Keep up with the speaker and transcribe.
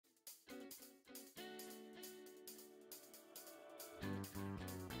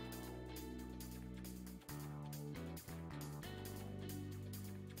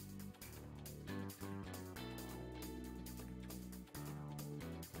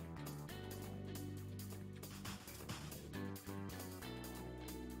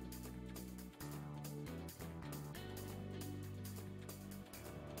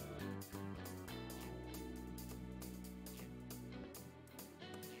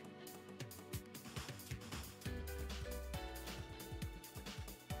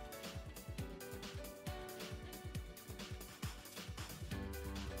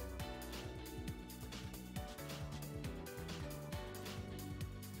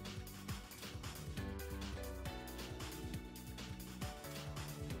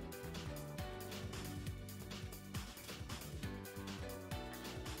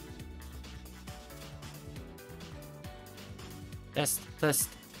Test, test.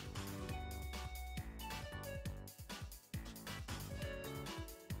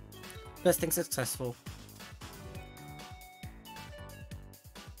 Testing successful.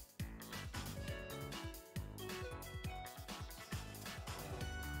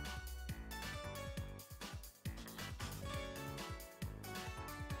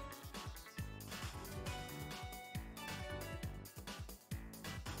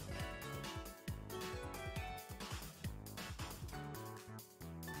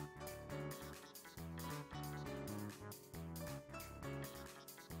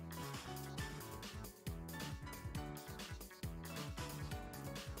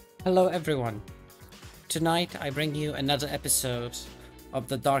 Hello everyone. Tonight I bring you another episode of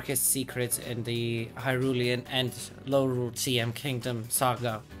the darkest secrets in the Hyrulean and Lorule TM Kingdom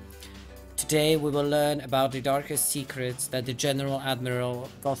saga. Today we will learn about the darkest secrets that the General Admiral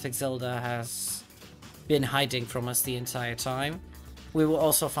Gothic Zelda has been hiding from us the entire time. We will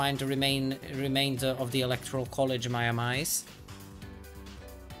also find the remainder of the Electoral College Maiamais,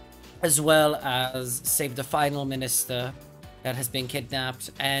 as well as save the final minister that has been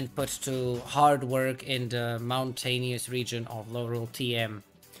kidnapped and put to hard work in the mountainous region of Lorule TM.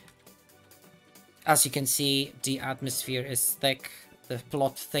 As you can see, the atmosphere is thick, the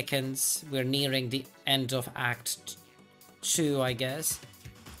plot thickens, we're nearing the end of Act 2, I guess.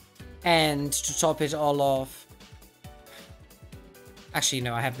 And to top it all off... Actually,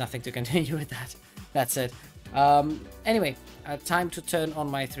 no, I have nothing to continue with that. That's it. Anyway, time to turn on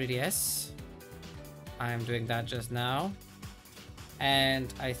my 3DS. I am doing that just now.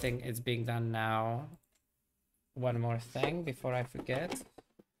 And I think it's being done now. One more thing before I forget,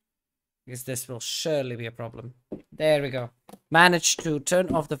 because this will surely be a problem. There we go. Managed to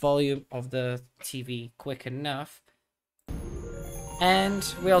turn off the volume of the TV quick enough. And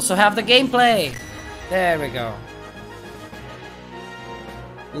we also have the gameplay. There we go.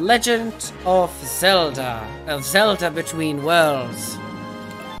 Legend of Zelda. A Zelda Between Worlds.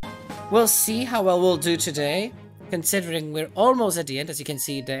 We'll see how well we'll do today, considering we're almost at the end, as you can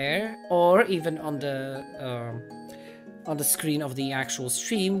see there, or even on the screen of the actual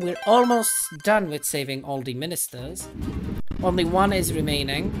stream. We're almost done with saving all the ministers. Only one is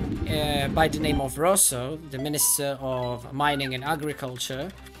remaining, by the name of Rosso, the Minister of Mining and Agriculture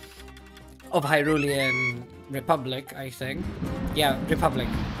of Hyrulean Republic, I think. Yeah, Republic.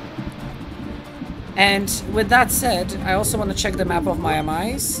 And with that said, I also want to check the map of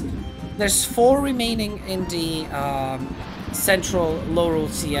Maiamais. There's 4 remaining in the central Lorule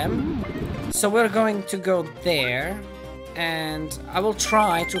TM, so we're going to go there, and I will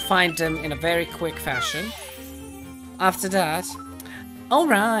try to find them in a very quick fashion. After that,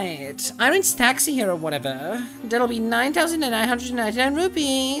 alright, Iron's taxi here or whatever, that'll be 9,999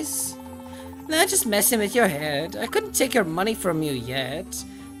 rupees. Nah, just messing with your head. I couldn't take your money from you yet.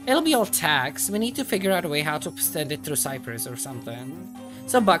 It'll be all tax. We need to figure out a way how to send it through Cyprus or something.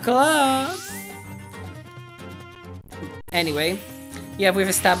 So buckle up! Anyway, yeah, we've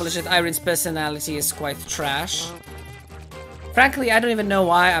established that Iron's personality is quite trash. Frankly, I don't even know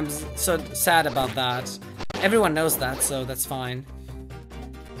why I'm so sad about that. Everyone knows that, so that's fine.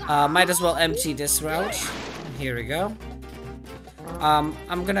 Might as well empty this route. Here we go.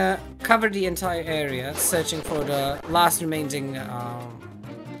 I'm gonna cover the entire area, searching for the last remaining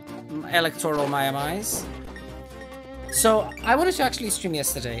electoral Maiamais. So, I wanted to actually stream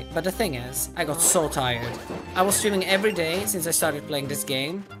yesterday, but the thing is, I got so tired. I was streaming every day since I started playing this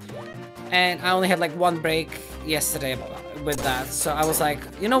game, and I only had like one break yesterday with that, so I was like,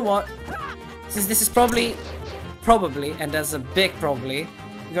 you know what? Since this is probably, and there's a big probably,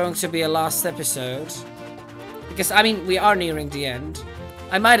 going to be a last episode, because, I mean, we are nearing the end,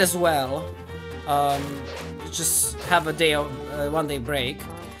 I might as well just have a day, one day break,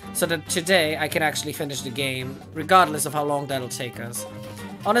 so that today I can actually finish the game, regardless of how long that'll take us.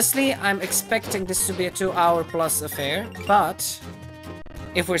 Honestly, I'm expecting this to be a 2-hour plus affair, but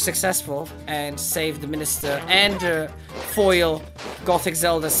if we're successful and save the minister and foil Gothic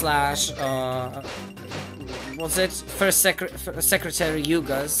Zelda slash, what's it? First Secretary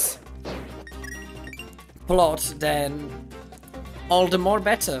Yuga's plot, then all the more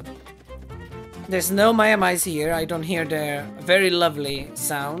better. There's no Maiamais here. I don't hear their very lovely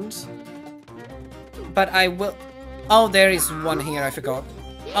sound. But I will... Oh, there is one here. I forgot.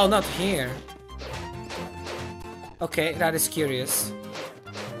 Oh, not here. Okay, that is curious.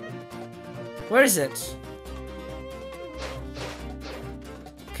 Where is it?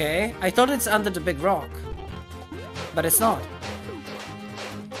 Okay, I thought it's under the big rock. But it's not.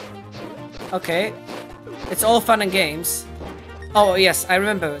 Okay. It's all fun and games. Oh, yes, I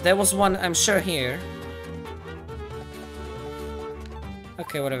remember. There was one, I'm sure, here.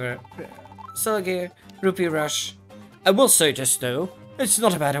 Okay, whatever. Silver rupee rush. I will say just though, it's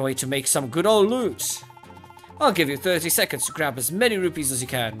not a bad way to make some good old loot. I'll give you 30 seconds to grab as many rupees as you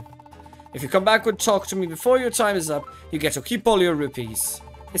can. If you come back and talk to me before your time is up, you get to keep all your rupees.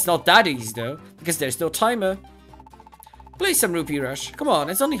 It's not that easy though, because there's no timer. Play some rupee rush. Come on,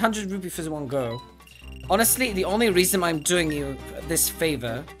 it's only 100 rupees for one go. Honestly, the only reason I'm doing you this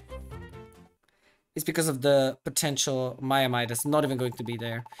favor is because of the potential Mayamai that's not even going to be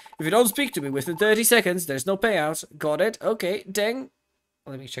there. If you don't speak to me within 30 seconds, there's no payout. Got it? Okay, dang.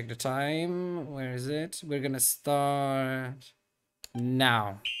 Let me check the time. Where is it? We're gonna start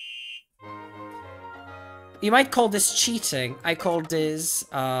now. You might call this cheating. I call this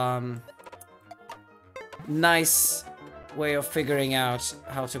nice way of figuring out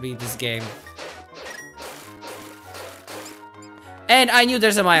how to beat this game. And I knew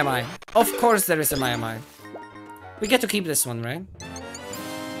there's a Mayamai. Of course there is a Mayamai. We get to keep this one, right?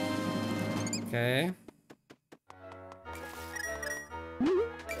 Okay.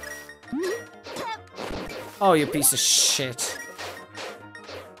 Oh, you piece of shit.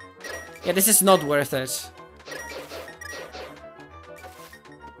 Yeah, this is not worth it.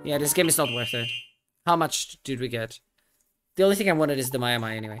 Yeah, this game is not worth it. How much did we get? The only thing I wanted is the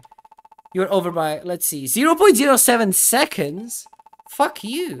Mayamai anyway. You're over by, let's see, 0.07 seconds? Fuck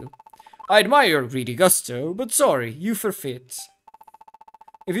you. I admire your greedy gusto, but sorry, you forfeit.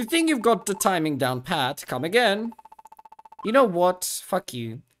 If you think you've got the timing down pat, come again. You know what? Fuck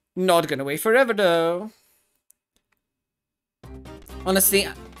you. Not gonna wait forever though. Honestly,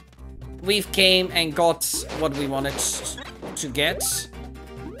 we've came and got what we wanted to get.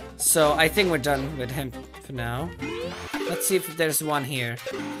 So I think we're done with him for now. Let's see if there's one here.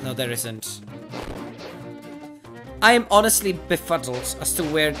 No, there isn't. I am honestly befuddled as to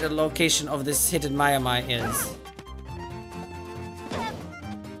where the location of this hidden Mayamai is.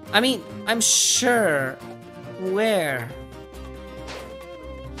 I mean, I'm sure. Where?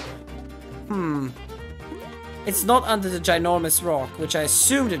 It's not under the ginormous rock, which I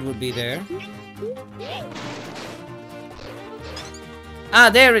assumed it would be there. Ah,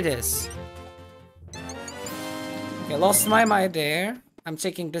 there it is. Okay, lost my mind there. I'm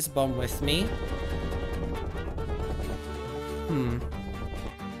taking this bomb with me.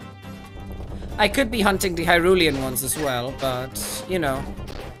 I could be hunting the Hyrulean ones as well, but, you know.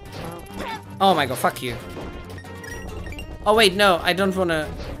 Oh my god, fuck you. Oh wait, no, I don't wanna...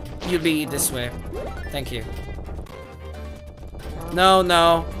 You be this way. Thank you. No,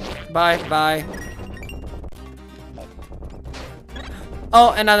 no. Bye, bye.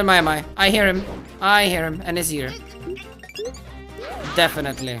 Oh, another Mayamai. I hear him. I hear him, and he's here.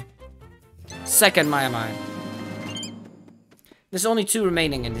 Definitely. Second Mayamai. There's only 2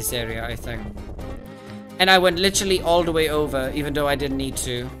 remaining in this area, I think. And I went literally all the way over, even though I didn't need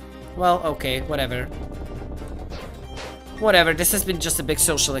to. Well, okay, whatever. Whatever, this has been just a big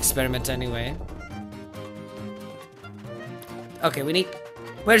social experiment anyway. Okay, we need...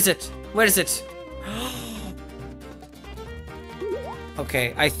 Where is it? Where is it?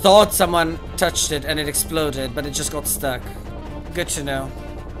 Okay, I thought someone touched it and it exploded, but it just got stuck. Good to know.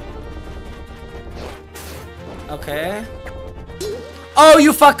 Okay. Oh,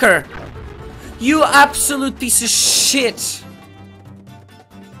 you fucker! You absolute piece of shit!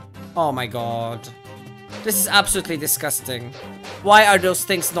 Oh my god. This is absolutely disgusting. Why are those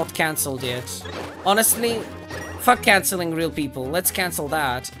things not cancelled yet? Honestly, fuck cancelling real people. Let's cancel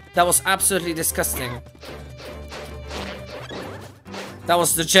that. That was absolutely disgusting. That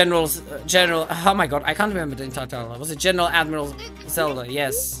was the General... Oh my god, I can't remember the entire title. Was it General Admiral Zelda?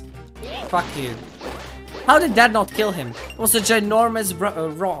 Yes. Fuck you. How did that not kill him? It was a ginormous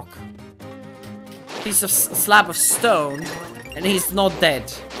rock. Piece of slab of stone. And he's not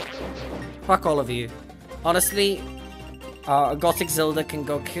dead. Fuck all of you. Honestly, Gothic Zelda can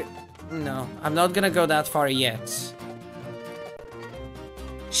go No, I'm not gonna go that far yet.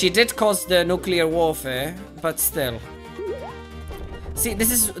 She did cause the nuclear warfare, but still. See,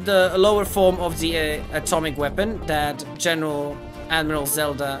 this is the lower form of the atomic weapon that General Admiral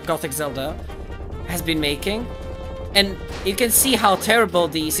Zelda, Gothic Zelda, has been making. And you can see how terrible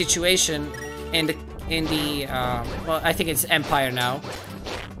the situation in the well, I think it's Empire now,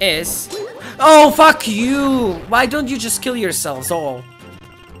 is. Oh, fuck you! Why don't you just kill yourselves all?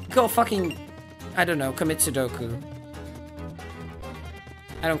 Go fucking, I don't know, commit Sudoku.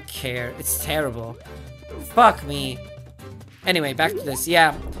 I don't care. It's terrible. Fuck me. Anyway, back to this.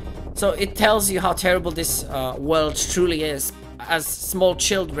 Yeah. So it tells you how terrible this world truly is, as small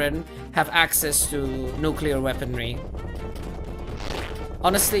children have access to nuclear weaponry.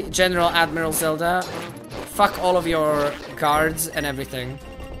 Honestly, General Admiral Zelda, fuck all of your guards and everything.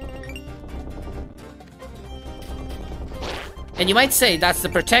 And you might say that's the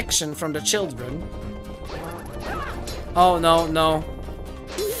protection from the children. Oh, no, no.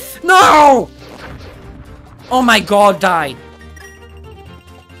 No! Oh my god, die.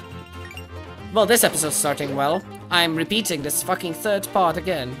 Well, this episode's starting well. I'm repeating this fucking third part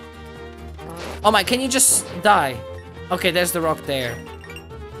again. Oh my, can you just die? Okay, there's the rock there.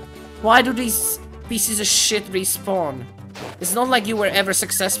 Why do these pieces of shit respawn? It's not like you were ever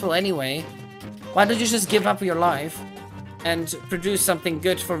successful anyway. Why don't you just give up your life and produce something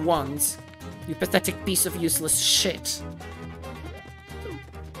good for once? You pathetic piece of useless shit.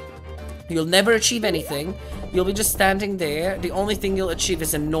 You'll never achieve anything. You'll be just standing there. The only thing you'll achieve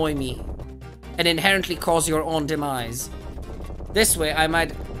is annoy me and inherently cause your own demise. This way, I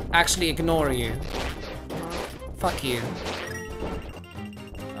might actually ignore you. Fuck you.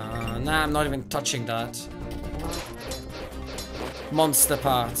 Nah, I'm not even touching that. Monster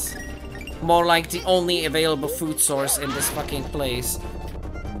parts. More like the only available food source in this fucking place.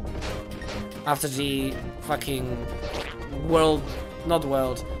 After the fucking world... Not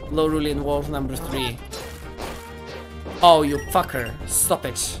world. Lorulian world number 3. Oh, you fucker. Stop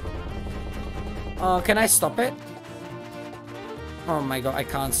it. Can I stop it? Oh my god, I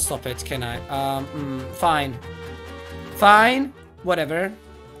can't stop it, can I? Fine. Fine. Whatever.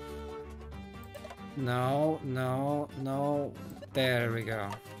 No, no, no. There we go.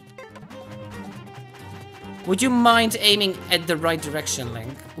 Would you mind aiming at the right direction,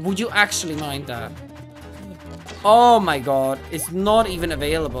 Link? Would you actually mind that? Oh my god, it's not even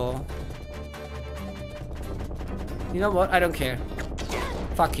available. You know what? I don't care.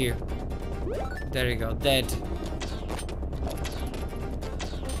 Fuck you. There you go, dead.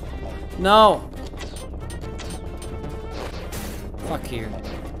 No! Fuck you.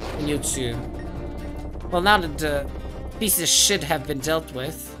 And you too. Well, now that the pieces of shit have been dealt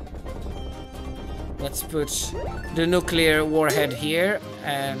with, let's put the nuclear warhead here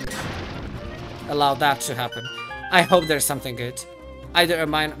and allow that to happen. I hope there's something good. Either a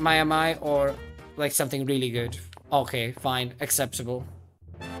Maiamai or like something really good. Okay, fine. Acceptable.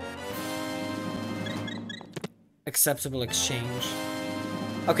 Acceptable exchange.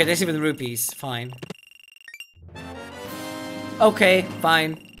 Okay, there's even rupees. Fine. Okay,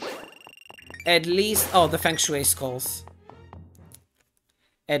 fine. At least... Oh, the Feng Shui skulls.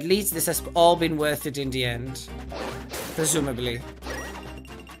 At least this has all been worth it in the end. Presumably.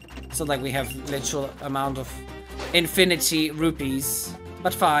 It's not like we have literal amount of infinity rupees.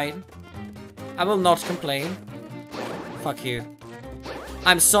 But fine. I will not complain. Fuck you.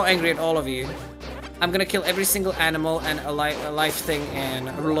 I'm so angry at all of you. I'm gonna kill every single animal and a life thing in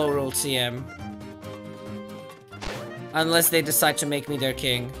low roll TM. Unless they decide to make me their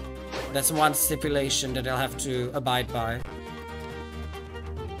king. That's one stipulation that I'll have to abide by.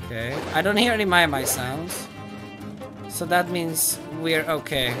 Okay. I don't hear any Maiamai sounds. So that means we're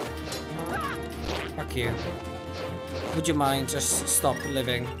okay. Fuck you. Would you mind just stop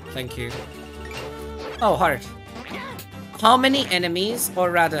living? Thank you. Oh, heart. How many enemies, or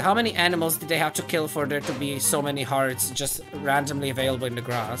rather, how many animals did they have to kill for there to be so many hearts just randomly available in the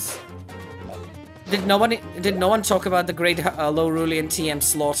grass? Did no one talk about the great Lorulian TM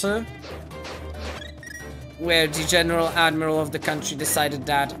slaughter? Where the General Admiral of the country decided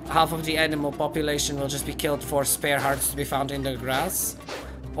that half of the animal population will just be killed for spare hearts to be found in the grass?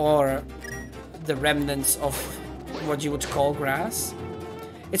 Or the remnants of what you would call grass?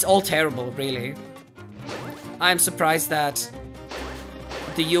 It's all terrible, really. I'm surprised that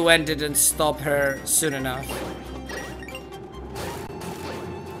the UN didn't stop her soon enough.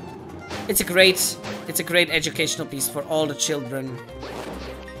 It's a great educational piece for all the children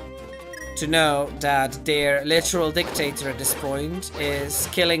to know that their literal dictator at this point is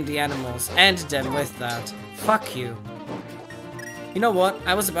killing the animals and them with that. Fuck you. You know what?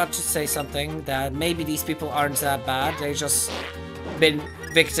 I was about to say something that maybe these people aren't that bad. They've just been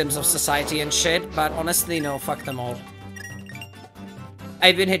victims of society and shit, but honestly, no, fuck them all.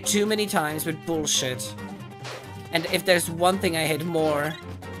 I've been hit too many times with bullshit. And if there's one thing I hate more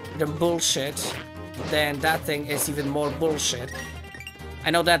than bullshit, then that thing is even more bullshit.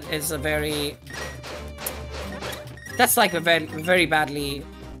 I know that is a very... That's like a very, very badly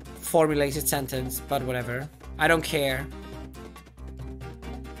formulated sentence, but whatever. I don't care.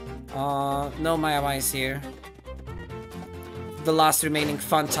 No Maiamai is here. The last remaining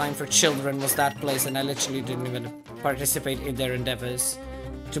fun time for children was that place, and I literally didn't even participate in their endeavors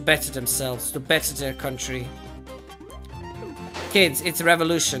to better themselves, to better their country. Kids, it's a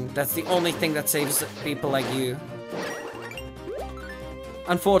revolution. That's the only thing that saves people like you.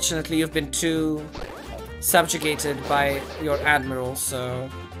 Unfortunately, you've been too subjugated by your admiral, so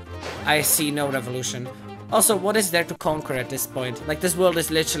I see no revolution. Also, what is there to conquer at this point? Like, this world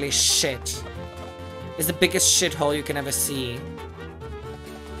is literally shit. It's the biggest shithole you can ever see.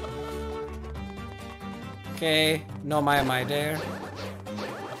 Okay, no Maiamai there.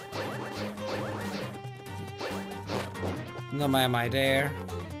 No Maiamai there.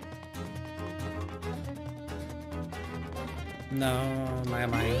 No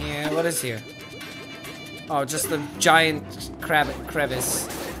Maiamai here. What is here? Oh, just a giant crevice.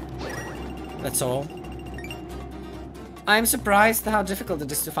 That's all. I'm surprised how difficult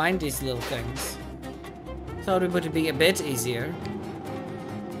it is to find these little things. Thought it would be a bit easier.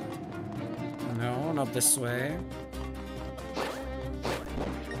 No, not this way.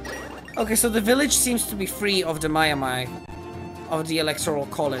 Okay, so the village seems to be free of the Maiamai of the Electoral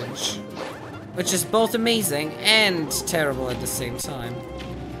College, which is both amazing and terrible at the same time.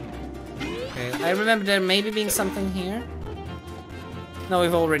 Okay, I remember there maybe being something here. No,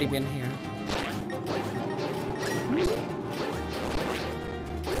 we've already been here.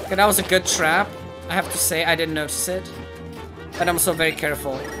 Okay, that was a good trap. I have to say, I didn't notice it. But I'm so very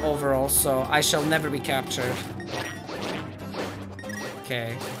careful overall, so I shall never be captured.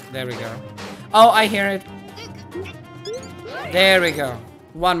 Okay, there we go. Oh, I hear it. There we go.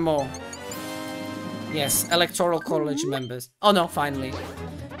 One more. Yes, Electoral College members. Oh no, finally.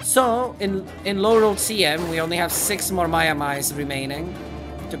 So, in Laurel TM, we only have 6 more Maiamais remaining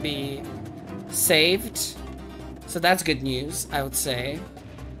to be saved. So that's good news, I would say.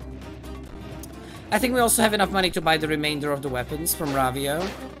 I think we also have enough money to buy the remainder of the weapons from Ravio.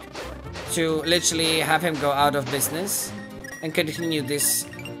 To literally have him go out of business. And continue this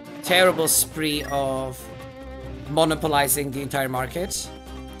terrible spree of monopolizing the entire market.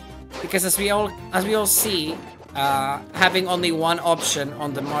 Because as we all see, having only one option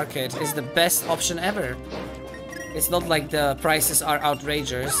on the market is the best option ever. It's not like the prices are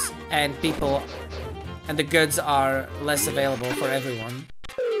outrageous and people and the goods are less available for everyone.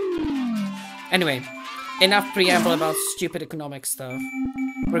 Anyway, enough preamble about stupid economic stuff.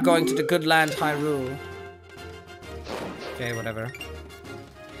 We're going to the good land Hyrule. Okay, whatever.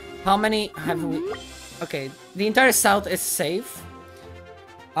 How many have we... Okay, the entire south is safe.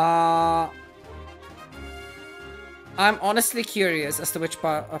 I'm honestly curious as to which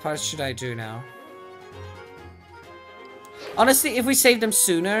part should I do now. Honestly, if we save them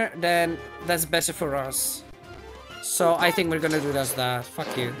sooner, then that's better for us. So I think we're gonna do just that.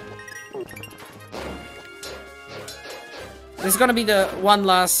 Fuck you. This is gonna be the one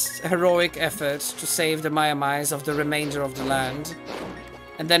last heroic effort to save the Maiamais of the remainder of the land.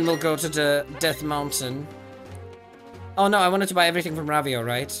 And then we'll go to the Death Mountain. Oh no, I wanted to buy everything from Ravio,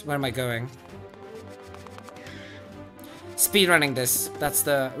 right? Where am I going? Speedrunning this. That's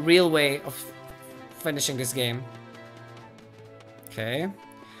the real way of finishing this game. Okay.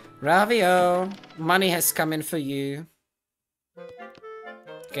 Ravio, money has come in for you.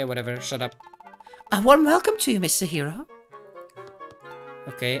 Okay, whatever, shut up. A warm welcome to you, Mr. Hero.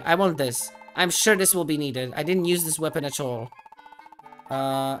 Okay, I want this. I'm sure this will be needed. I didn't use this weapon at all.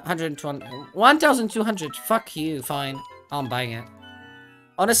 120... 1,200. Fuck you, fine. I'm buying it.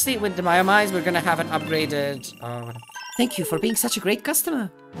 Honestly, with the Maiamais, we're gonna have an upgraded... Thank you for being such a great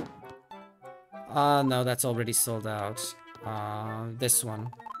customer. No, that's already sold out. This one.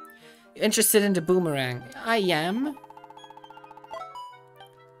 Interested in the boomerang? I am.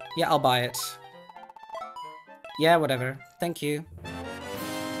 Yeah, I'll buy it. Yeah, whatever. Thank you.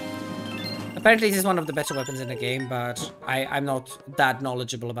 Apparently, this is one of the better weapons in the game, but I'm not that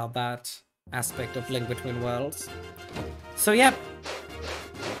knowledgeable about that aspect of Link Between Worlds. So, yeah.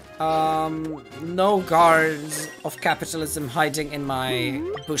 No guards of capitalism hiding in my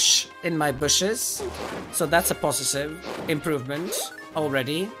bushes. So that's a positive improvement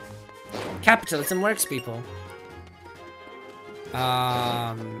already. Capitalism works, people.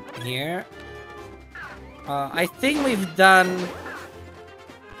 Here. I think we've done...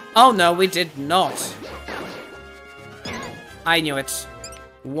 Oh no, we did not. I knew it.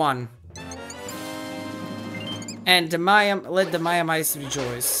 1. And let the Maiamais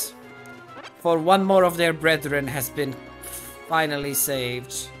rejoice. For one more of their brethren has been finally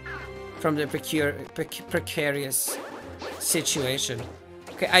saved from the precarious situation.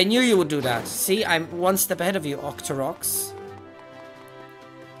 Okay, I knew you would do that. See, I'm one step ahead of you, Octorox.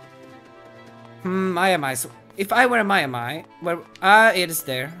 Maiamais. If I were a Maiamai, where it is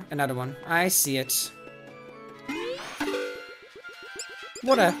there. Another one. I see it.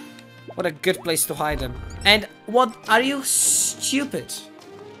 What a good place to hide them. And what are you stupid?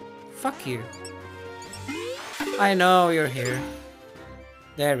 Fuck you. I know you're here.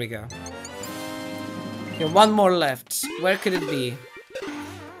 There we go. Okay, one more left. Where could it be?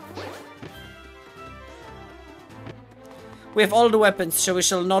 We have all the weapons, so we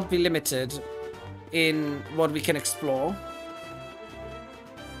shall not be limited in what we can explore.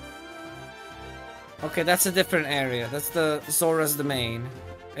 Okay, that's a different area. That's the Zora's Domain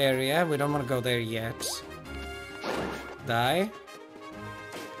area. We don't want to go there yet. Die.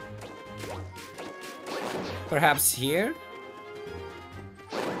 Perhaps here?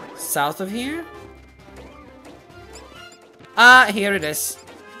 South of here? Ah, here it is.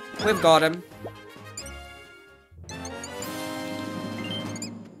 We've got him.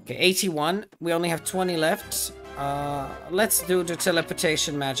 Okay, 81. We only have 20 left. Let's do the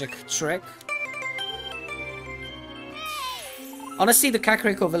teleportation magic trick. Honestly, the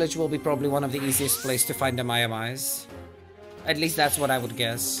Kakariko village will be probably one of the easiest places to find the Maya-Mais. At least that's what I would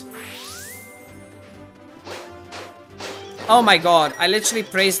guess. Oh my god, I literally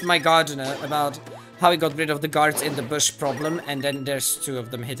praised my gardener about how he got rid of the guards in the bush problem, and then there's two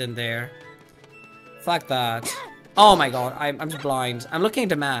of them hidden there. Fuck that. Oh my god, I'm just blind. I'm looking at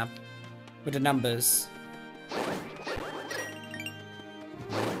the map with the numbers.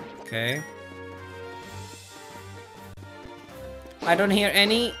 Okay. I don't hear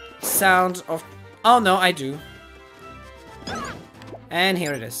any sound of... Oh no, I do. And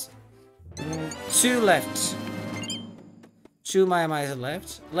here it is. Two left. Two Maya-Mais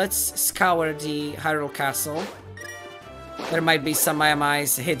left. Let's scour the Hyrule Castle. There might be some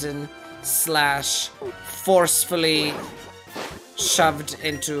Maya-Mais hidden / forcefully shoved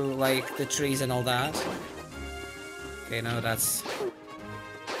into, like, the trees and all that. Okay, no, that's...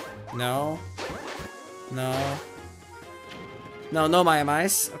 No. No. No, no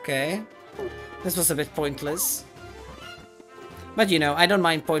Maya-Mais. Okay. This was a bit pointless. But, you know, I don't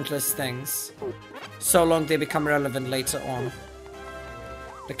mind pointless things. So long they become relevant later on.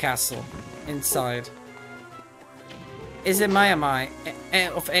 The castle. Inside. Is it Maya-Mai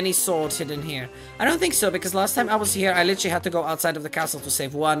of any sort hidden here? I don't think so, because last time I was here, I literally had to go outside of the castle to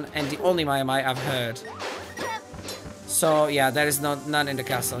save one, and the only Maya-Mai I've heard. So, yeah, there is none in the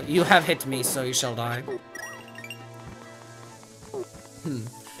castle. You have hit me, so you shall die.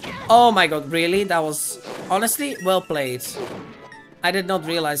 Oh my god, really? That was, honestly, well played. I did not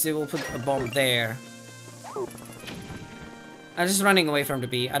realize they will put a bomb there. I'm just running away from the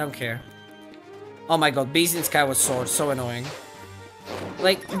bee. I don't care. Oh my god, bees in Skyward Sword, so annoying.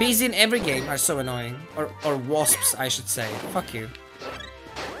 Like, bees in every game are so annoying. Or wasps, I should say. Fuck you.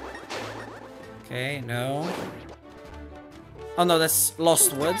 Okay, no. Oh no, that's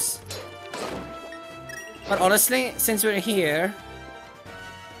Lost Woods. But honestly, since we're here...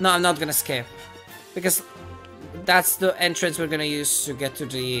 No, I'm not gonna skip. Because that's the entrance we're gonna use to get to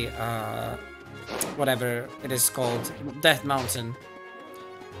the, whatever it is called. Death Mountain.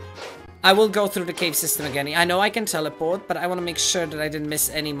 I will go through the cave system again. I know I can teleport, but I want to make sure that I didn't miss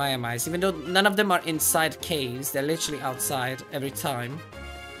any Maya-Mais. Even though none of them are inside caves, they're literally outside every time.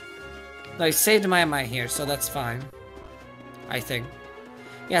 No, I saved Maya-Mai here, so that's fine. I think.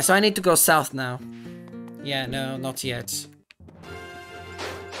 Yeah, so I need to go south now. Yeah, no, not yet.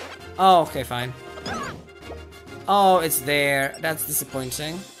 Oh, okay, fine. Oh, it's there. That's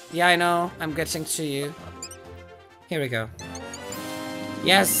disappointing. Yeah, I know. I'm getting to you. Here we go.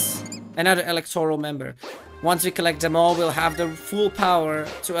 Yes! Another electoral member. Once we collect them all, we'll have the full power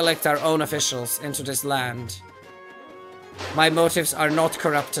to elect our own officials into this land. My motives are not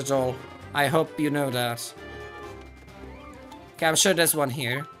corrupt at all. I hope you know that. Okay, I'm sure there's one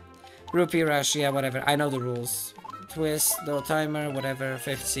here. Rupee rush, yeah, whatever. I know the rules. Twist, no timer, whatever,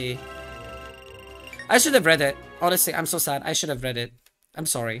 50. I should have read it. Honestly, I'm so sad. I should have read it. I'm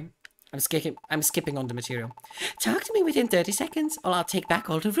sorry. I'm skipping on the material. Talk to me within 30 seconds, or I'll take back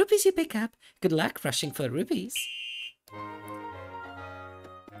all the rupees you pick up. Good luck rushing for rupees.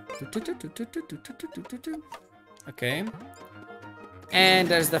 Okay. And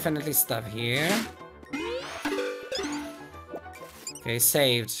there's definitely stuff here. Okay,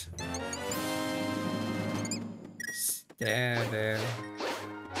 saved. There.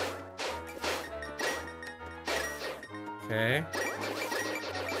 Okay.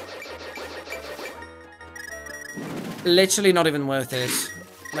 Literally not even worth it.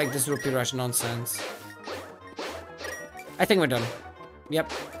 Like this rupee rush nonsense. I think we're done.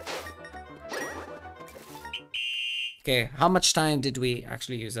 Yep. Okay, how much time did we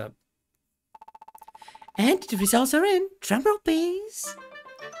actually use up? And the results are in. Drumroll, please.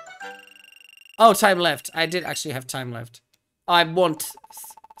 Oh, time left. I did actually have time left. I want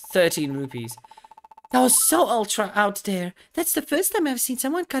 13 rupees. That was so ultra out there. That's the first time I've seen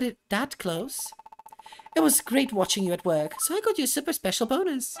someone cut it that close. It was great watching you at work, so I got you a super special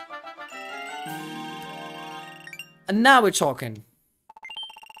bonus. And now we're talking.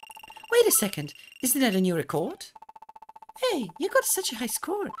 Wait a second. Isn't that a new record? Hey, you got such a high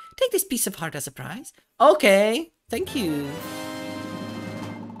score. Take this piece of heart as a prize. Okay. Thank you.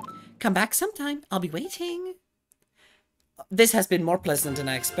 Come back sometime. I'll be waiting. This has been more pleasant than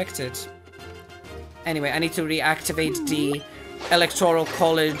I expected. Anyway, I need to reactivate the Electoral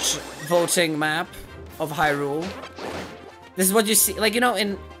College voting map of Hyrule. This is what you see, like, you know,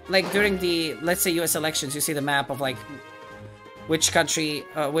 in, like, during the, let's say, US elections, you see the map of, like, which country,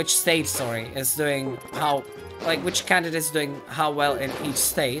 which state, sorry, is doing how, like, which candidate is doing how well in each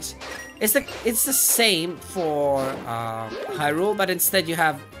state. It's the same for Hyrule, but instead you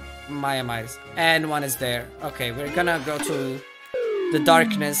have Maiamais, and one is there. Okay, we're gonna go to the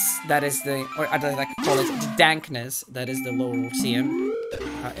darkness that is the, or I don't like to call it the dankness that is the Lorule CM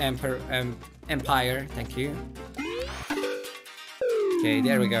Empire. Thank you. Okay,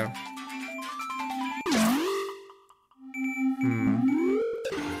 there we go.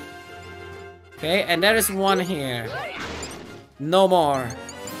 Okay, and there is one here. No more.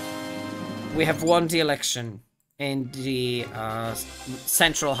 We have won the election in the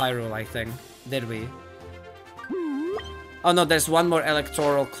Central Hyrule, I think. Did we? Oh no, there's one more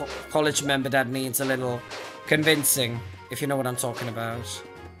Electoral College member that needs a little convincing, if you know what I'm talking about.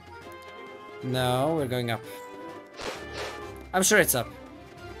 No, we're going up. I'm sure it's up.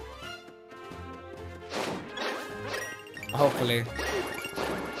 Hopefully.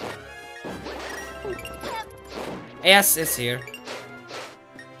 Yes, it's here.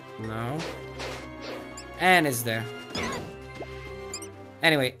 No. And it's there.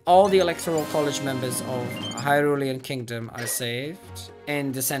 Anyway, all the Electoral College members of Hyrulean Kingdom are saved.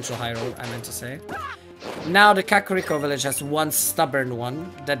 In the Central Hyrule, I meant to say. Now the Kakariko village has one stubborn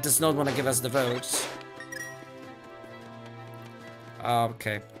one that does not want to give us the votes.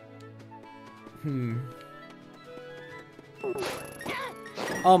 Okay.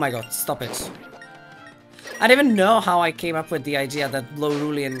 Oh my god, stop it. I don't even know how I came up with the idea that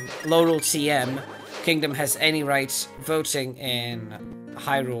Lorule TM Kingdom has any right voting in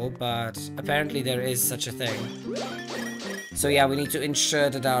Hyrule, but apparently there is such a thing. So yeah, we need to ensure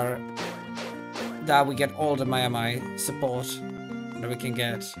that we get all the Maiamai support that we can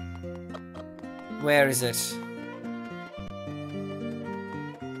get. Where is it?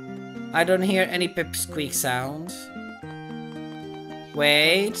 I don't hear any pipsqueak sound.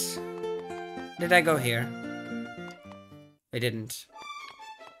 Wait. Did I go here? I didn't.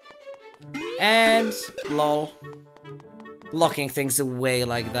 And lol. Locking things away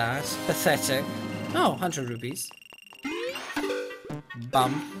like that. Pathetic. Oh, 100 rupees.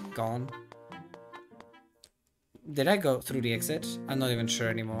 Bum. Gone. Did I go through the exit? I'm not even sure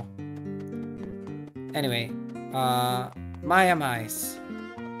anymore. Anyway. Maiamais.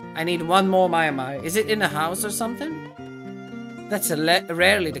 I need one more Maiamai. Is it in a house or something? That's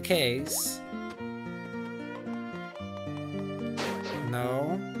rarely the case.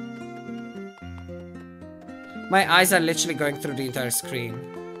 No. My eyes are literally going through the entire screen.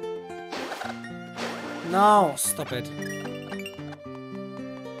 No, stop it.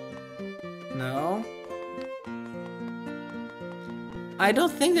 No. I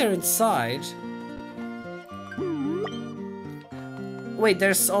don't think they're inside. Wait,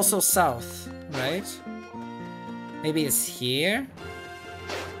 there's also south, right? Maybe it's here?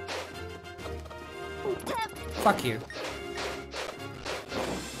 Fuck you.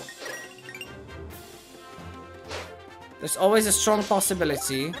 There's always a strong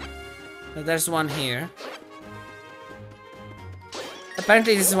possibility that there's one here.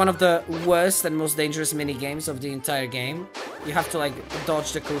 Apparently this is one of the worst and most dangerous mini-games of the entire game. You have to like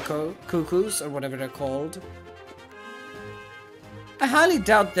dodge the cuckoos or whatever they're called. I highly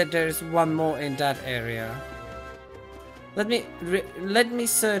doubt that there's one more in that area. Let me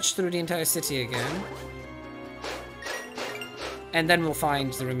search through the entire city again. And then we'll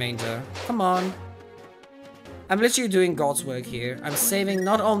find the remainder. Come on. I'm literally doing God's work here. I'm saving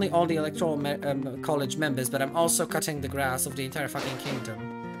not only all the Electoral College members, but I'm also cutting the grass of the entire fucking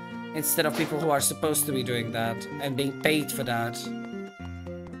kingdom. Instead of people who are supposed to be doing that and being paid for that.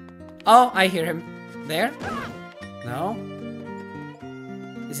 Oh, I hear him. There? No?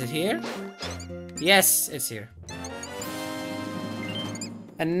 Is it here? Yes, it's here.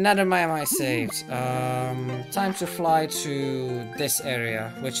 Another Maiamai saved. Time to fly to this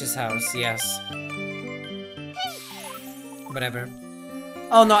area, Witch's house, yes. Whatever.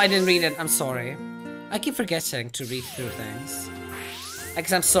 Oh no, I didn't read it, I'm sorry. I keep forgetting to read through things.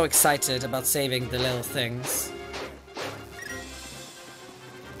 Because I'm so excited about saving the little things.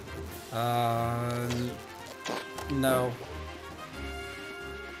 No.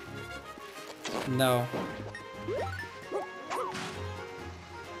 No.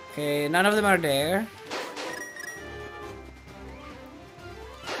 Okay, none of them are there.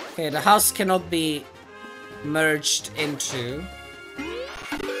 Okay, the house cannot be merged into.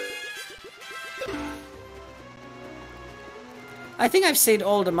 I think I've saved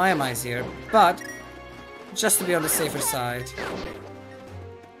all the Maiamais here, but just to be on the safer side.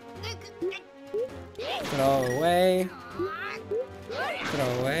 Throw away. Throw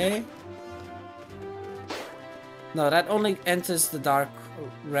away. No, that only enters the dark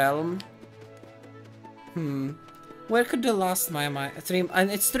realm. Where could the last Maiamai... Three...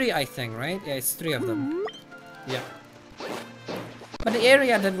 And it's 3, I think, right? Yeah, it's 3 of them. Yeah. But the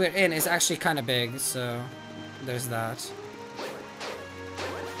area that we're in is actually kind of big, so... There's that.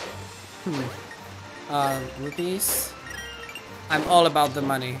 Rupees? I'm all about the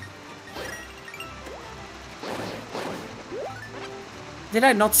money. Did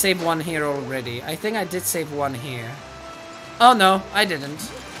I not save one here already? I think I did save one here. Oh no, I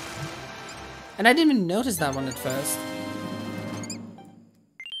didn't. And I didn't even notice that one at first.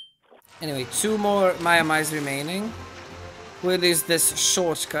 Anyway, 2 more Maiamais remaining. We'll use this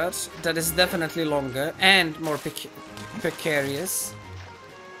shortcut that is definitely longer and more precarious.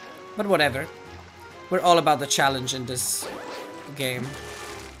 But whatever. We're all about the challenge in this game.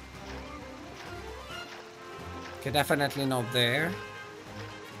 Okay, definitely not there.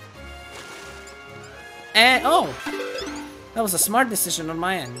 And oh! That was a smart decision on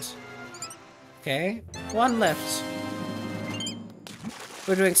my end. Okay, 1 left.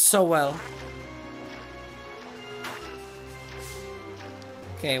 We're doing so well.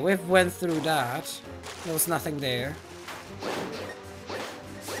 Okay, we've went through that. There was nothing there.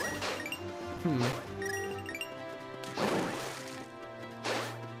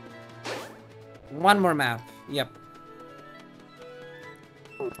 One more map. Yep.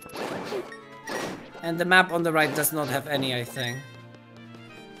 And the map on the right does not have any, I think.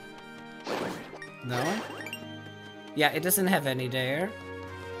 No? Yeah, it doesn't have any there.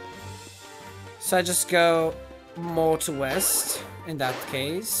 So I just go more to west, in that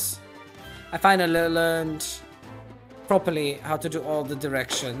case. I finally learned properly how to do all the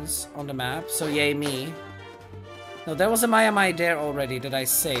directions on the map, so yay me. No, there was a Maiamai there already that I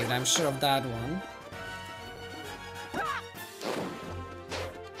saved, I'm sure of that one.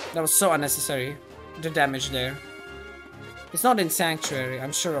 That was so unnecessary, the damage there. It's not in Sanctuary,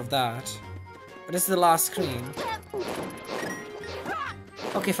 I'm sure of that. But it's the last screen.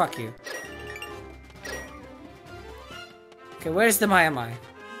 Okay, fuck you. Okay, where's the Maiamai?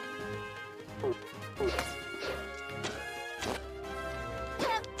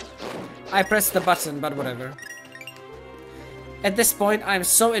 I pressed the button, but whatever. At this point, I'm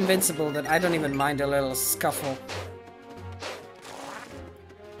so invincible that I don't even mind a little scuffle.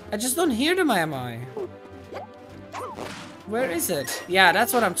 I just don't hear the Maiamai. Where is it? Yeah,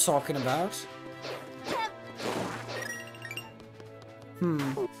 that's what I'm talking about.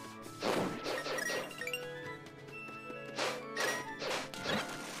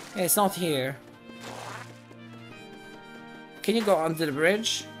 Hey, it's not here. Can you go onto the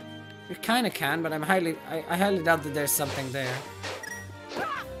bridge? You kinda can, but I highly doubt that there's something there.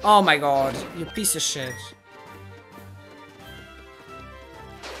 Oh my god, you piece of shit.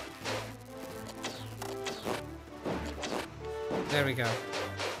 There we go.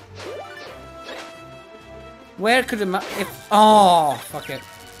 Where could if oh fuck it.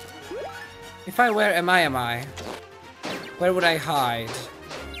 If I were am I? Where would I hide?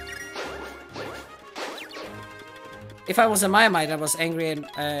 If I was a Maiamai that was angry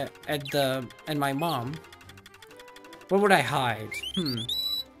at my mom, where would I hide?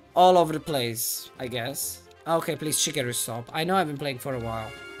 All over the place, I guess. Okay, please Shigeru stop. I know I've been playing for a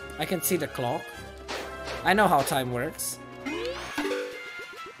while. I can see the clock. I know how time works.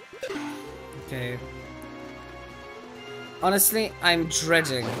 Okay. Honestly, I'm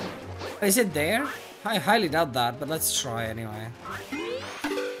dreading. Is it there? I highly doubt that, but let's try anyway.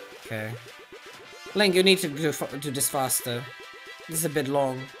 Okay. Link, you need to do this faster. This is a bit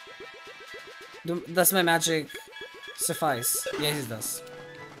long. Does my magic suffice? Yes, it does.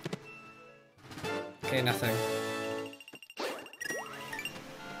 Okay, nothing.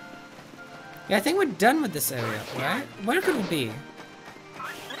 Yeah, I think we're done with this area, right? Where could it be?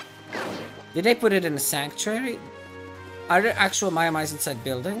 Did they put it in a sanctuary? Are there actual Maiamais inside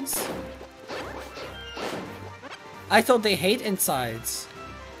buildings? I thought they hate insides.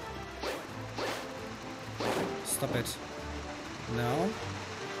 Stop it. No.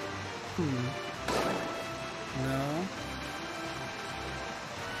 No.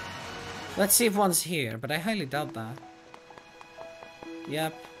 Let's see if one's here, but I highly doubt that.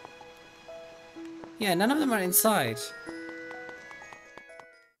 Yep. Yeah, none of them are inside.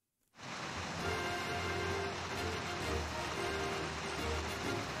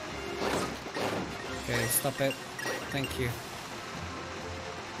 Okay, stop it. Thank you.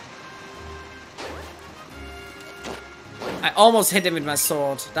 I almost hit him with my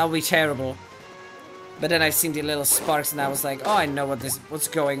sword. That would be terrible. But then I seen the little sparks and I was like, oh, I know what's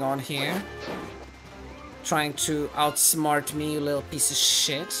going on here. Trying to outsmart me, you little piece of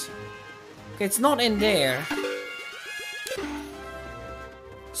shit. Okay, it's not in there.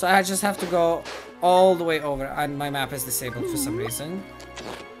 So I just have to go all the way over. And my map is disabled for some reason.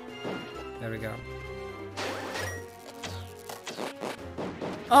 There we go.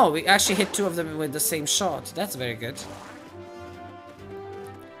 Oh, we actually hit two of them with the same shot. That's very good.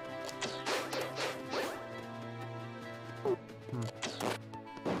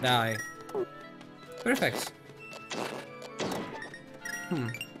 Die. Perfect.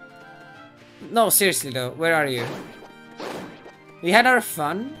 No, seriously though, where are you? We had our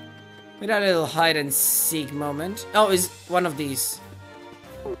fun. We had a little hide and seek moment. Oh, is one of these.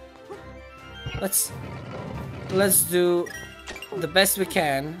 Let's do the best we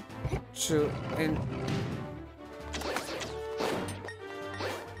can to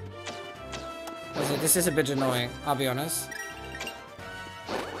this is a bit annoying, I'll be honest.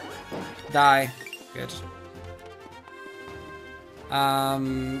 Die. Good.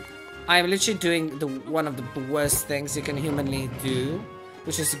 I'm literally doing one of the worst things you can humanly do,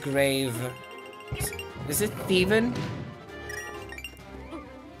 which is grave. Is it thieving?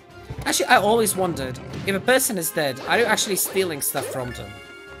 Actually, I always wondered, if a person is dead, are you actually stealing stuff from them?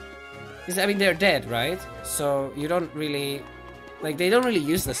 Because, I mean, they're dead, right? So, you don't really... Like, they don't really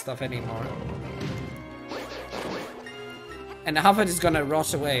use this stuff anymore. And half of it is gonna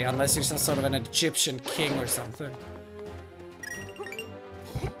rot away, unless you're some sort of an Egyptian king or something.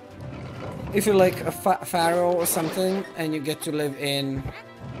 If you're like a pharaoh or something, and you get to live in...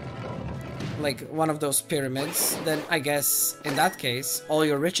 like one of those pyramids, then I guess in that case all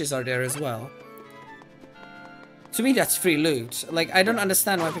your riches are there as well. To me that's free loot. Like, I don't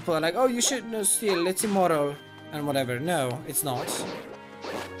understand why people are like, oh, you shouldn't steal, it's immoral and whatever. No, it's not.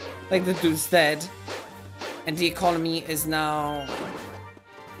 Like, the dude's dead and the economy is now,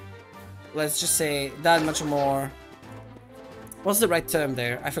 let's just say, that much more... What's the right term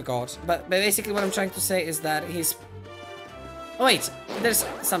there? I forgot. But basically what I'm trying to say is that he's... Oh wait, there's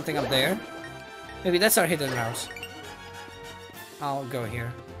something up there. Maybe that's our hidden route. I'll go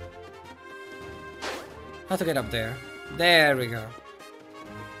here. How to get up there? There we go.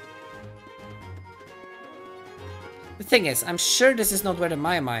 The thing is, I'm sure this is not where the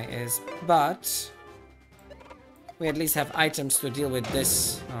Mai is, but... we at least have items to deal with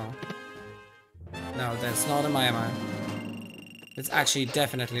this. Oh. No, that's not a Mai. It's actually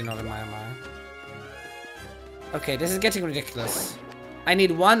definitely not a Mai. Okay, this is getting ridiculous. I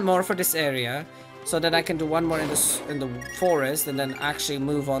need one more for this area, so that I can do one more in the forest and then actually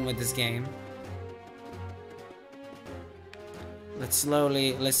move on with this game. Let's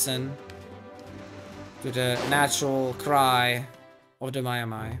slowly listen to the natural cry of the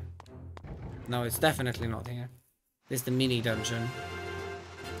Mai. No, it's definitely not here. This is the mini dungeon.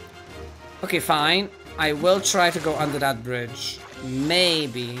 Okay, fine. I will try to go under that bridge.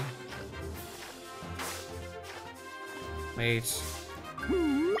 Maybe. Wait.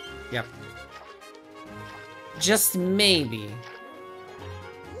 Yep. Just maybe.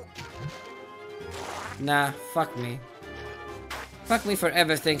 Nah, fuck me. Fuck me for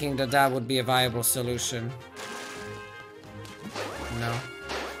ever thinking that that would be a viable solution. No.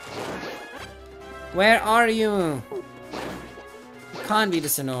 Where are you? You can't be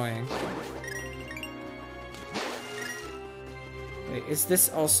this annoying. Wait, is this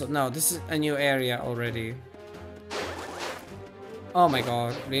also... No, this is a new area already. Oh my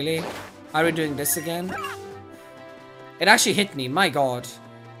god, really? Are we doing this again? It actually hit me, my god.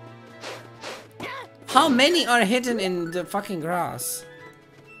 How many are hidden in the fucking grass?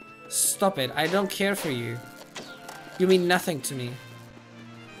 Stop it, I don't care for you. You mean nothing to me.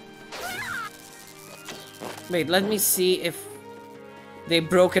 Wait, let me see if they've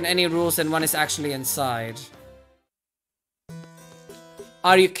broken any rules and one is actually inside.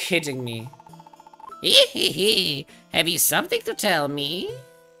 Are you kidding me? Have you something to tell me?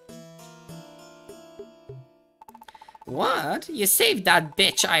 What? You saved that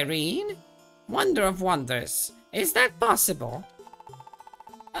bitch, Irene? Wonder of wonders. Is that possible?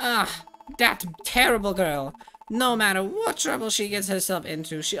 Ah, that terrible girl. No matter what trouble she gets herself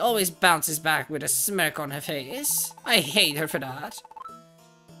into, she always bounces back with a smirk on her face. I hate her for that.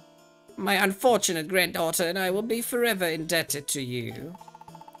 My unfortunate granddaughter and I will be forever indebted to you.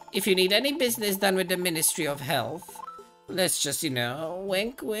 If you need any business done with the Ministry of Health, let's just, you know,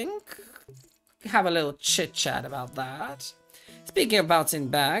 wink wink, have a little chit chat about that. Speaking of bouncing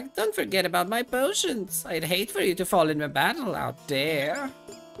back, don't forget about my potions. I'd hate for you to fall in a battle out there.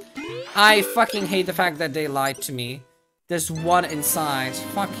 I fucking hate the fact that they lied to me. There's one inside.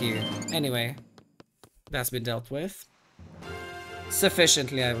 Fuck you. Anyway, that's been dealt with.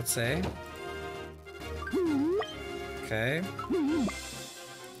 Sufficiently, I would say. Okay.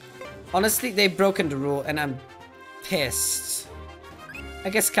 Honestly, they've broken the rule and I'm pissed. I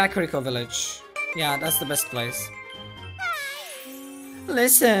guess Kakariko Village. Yeah, that's the best place.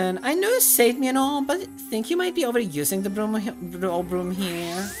 Listen, I know you saved me and all, but I think you might be overusing the broom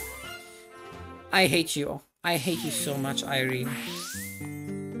here. I hate you. I hate you so much, Irene.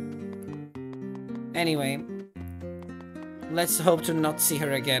 Anyway, let's hope to not see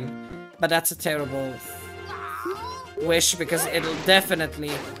her again. But that's a terrible wish because it'll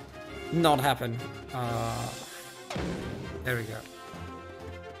definitely not happen. There we go.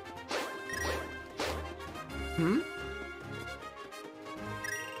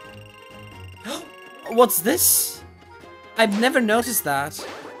 What's this? I've never noticed that.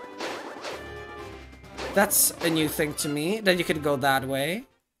 That's a new thing to me, that you could go that way.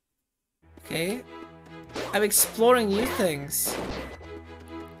 Okay. I'm exploring new things.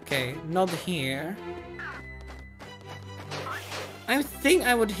 Okay, not here. I think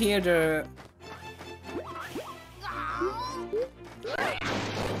I would hear the...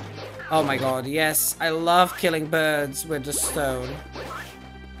 Oh my god, yes. I love killing birds with the stone.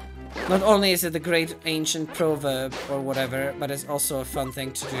 Not only is it a great ancient proverb or whatever, but it's also a fun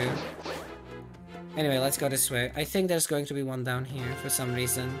thing to do. Anyway, let's go this way. I think there's going to be one down here for some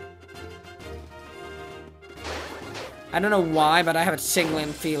reason. I don't know why, but I have a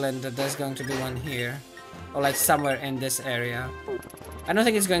tingling feeling that there's going to be one here. Or like somewhere in this area. I don't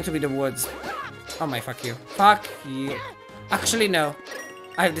think it's going to be the woods. Oh my, fuck you. Fuck you. Actually, no.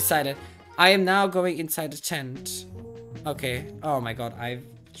 I've decided. I am now going inside the tent. Okay. Oh my god, I've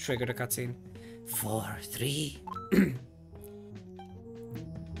triggered a cutscene. 4, 3.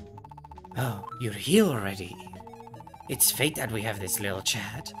 Oh, you're here already. It's fate that we have this little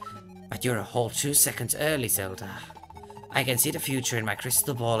chat. But you're a whole 2 seconds early, Zelda. I can see the future in my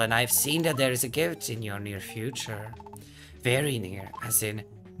crystal ball, and I've seen that there is a gift in your near future. Very near, as in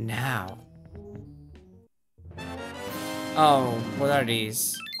now. Oh, what are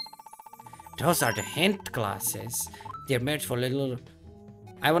these? Those are the hint glasses. They're made for little...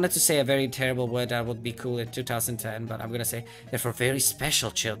 I wanted to say a very terrible word that would be cool in 2010, but I'm gonna say they're for very special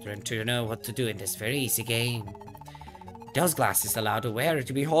children to know what to do in this very easy game. Those glasses allow the wearer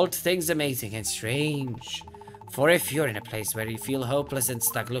to behold things amazing and strange. For if you're in a place where you feel hopeless and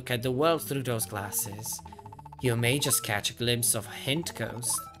stuck, look at the world through those glasses. You may just catch a glimpse of Hint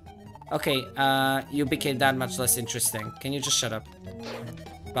Coast. Okay, you became that much less interesting. Can you just shut up?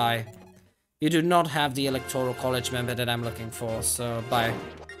 Bye. You do not have the Electoral College member that I'm looking for, so bye.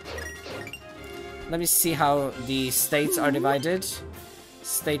 Let me see how the states are divided.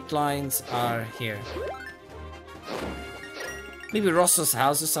 State lines are here. Maybe Rosso's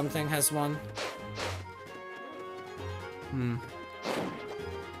house or something has one.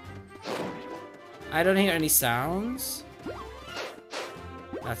 I don't hear any sounds.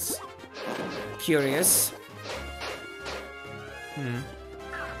 That's curious.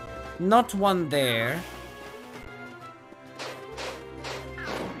 Not one there.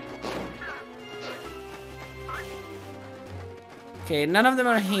 Okay, none of them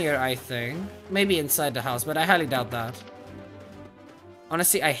are here, I think. Maybe inside the house, but I highly doubt that.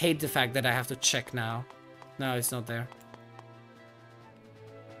 Honestly, I hate the fact that I have to check now. No, it's not there.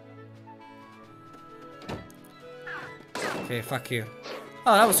 Okay, fuck you.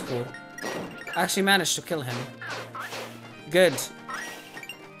 Oh, that was cool. I actually managed to kill him. Good.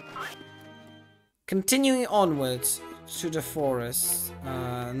 Continuing onwards to the forest.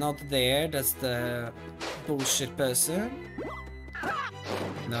 Not there. That's the bullshit person.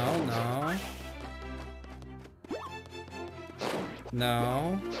 No, no.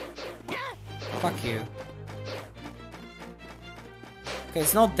 No. Fuck you. Okay,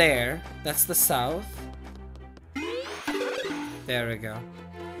 it's not there. That's the south. There we go.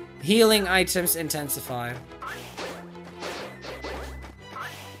 Healing items intensify.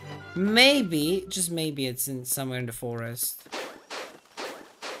 Maybe, just maybe it's in somewhere in the forest.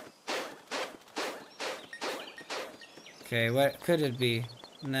 Okay, where could it be?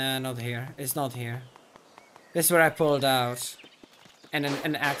 Nah, not here. It's not here. This is where I pulled out. And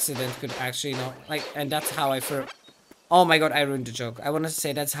an accident could actually not... Like, and that's how I... Oh my god, I ruined the joke. I wanted to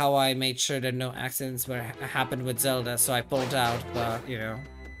say that's how I made sure that no accidents happened with Zelda, so I pulled out, but, you know...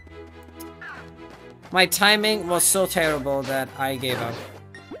 My timing was so terrible that I gave up.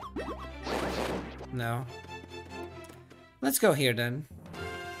 No. Let's go here then.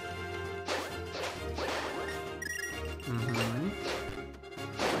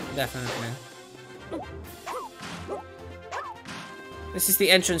 Definitely. This is the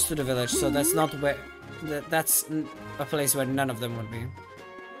entrance to the village, so that's not where... That's a place where none of them would be.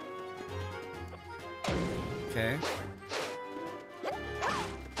 Okay.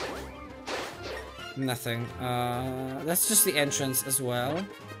 Nothing. That's just the entrance as well.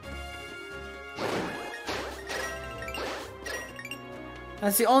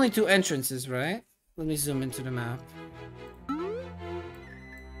 That's the only two entrances, right? Let me zoom into the map.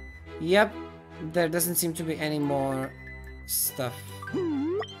 Yep. There doesn't seem to be any more stuff.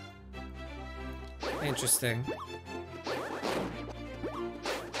 Interesting.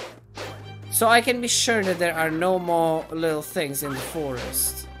 So I can be sure that there are no more little things in the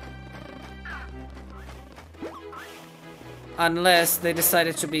forest. Unless they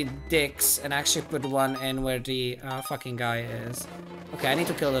decided to be dicks and actually put one in where the fucking guy is. Okay, I need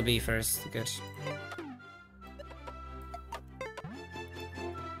to kill the bee first. Good.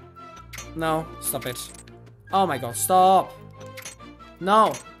 No, stop it. Oh my god, stop!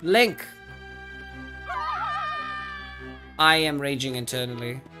 No! Link! I am raging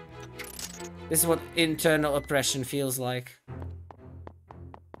internally. This is what internal oppression feels like.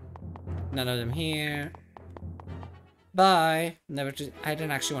 None of them here. Bye. Never to... I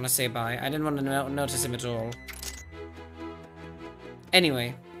didn't actually want to say bye. I didn't want to notice him at all.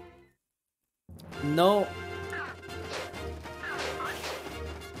 Anyway. No.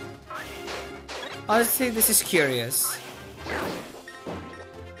 Honestly, this is curious.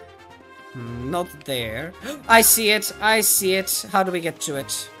 Not there. I see it. I see it. How do we get to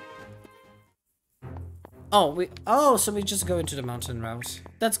it? Oh, so we just go into the mountain route.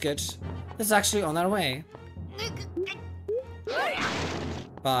 That's good. That's actually on our way.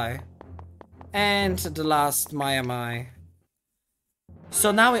 Bye. And the last Mai.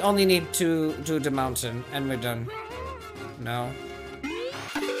 So now we only need to do the mountain and we're done. No.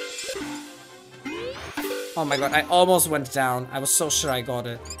 Oh my god, I almost went down. I was so sure I got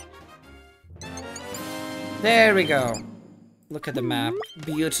it. There we go. Look at the map.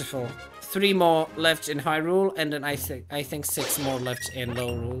 Beautiful. 3 more left in Hyrule, and then I think 6 more left in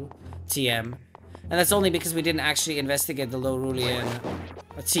Lorule TM. And that's only because we didn't actually investigate the Lorulean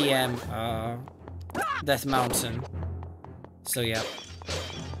TM Death Mountain. So yeah.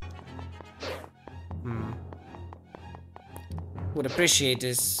 Would appreciate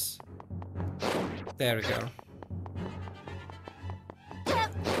this. There we go.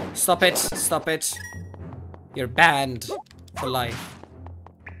 Stop it! Stop it! You're banned for life.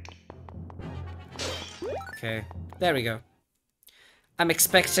 Okay, there we go. I'm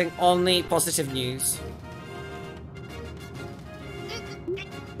expecting only positive news.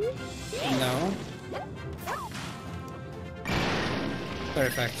 No.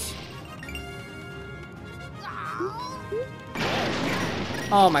 Perfect.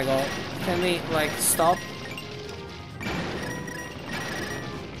 Oh my god. Can we, like, stop?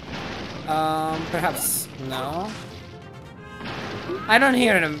 Perhaps no. I don't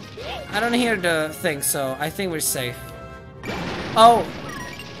hear them. I don't hear the thing, so I think we're safe. Oh!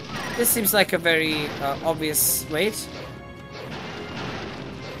 This seems like a very obvious... Wait.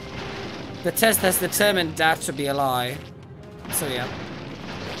 The test has determined that to be a lie. So yeah.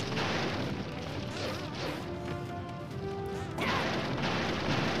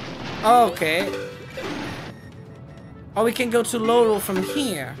 Okay. Oh, we can go to Lorule from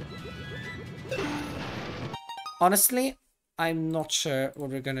here. Honestly, I'm not sure what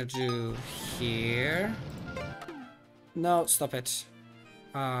we're gonna do here. No, stop it.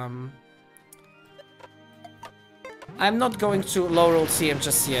 I'm not going to Lorule TM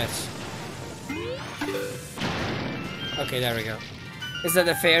just yet. Okay, there we go. Is that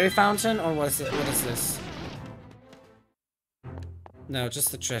a fairy fountain or what is it? What is this? No,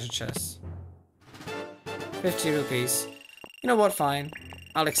 just the treasure chest. 50 rupees. You know what? Fine.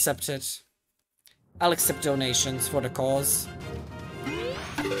 I'll accept it. I'll accept donations for the cause.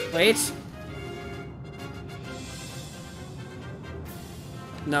 Wait.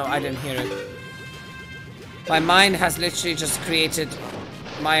 No, I didn't hear it. My mind has literally just created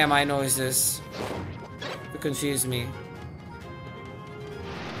Mai noises to confuse me.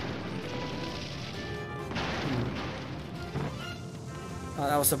 Oh,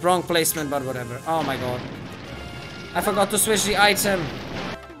 that was the wrong placement, but whatever. Oh my god. I forgot to switch the item.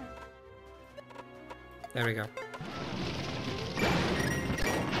 There we go.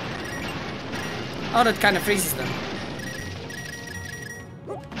 Oh, that kind of freezes them.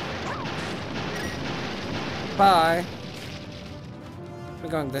 Bye. We're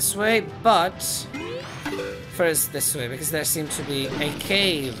going this way, but first this way, because there seems to be a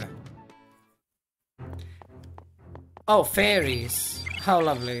cave. Oh, fairies. How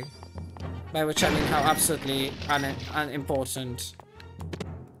lovely. By which I mean how absolutely unimportant.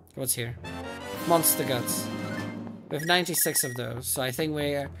 What's here? Monster guts. We have 96 of those, so I think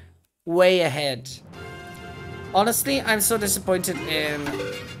we're way ahead. Honestly, I'm so disappointed in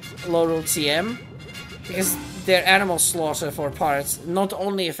Laurel TM, because their animal slaughter for parts not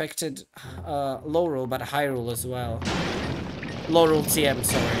only affected Laurel, but Hyrule as well. Laurel TM,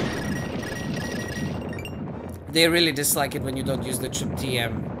 sorry. They really dislike it when you don't use the trip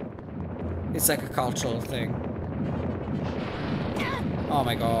TM. It's like a cultural thing. Oh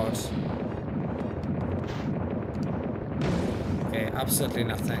my god. Okay, absolutely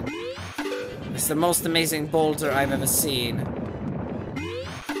nothing. It's the most amazing boulder I've ever seen.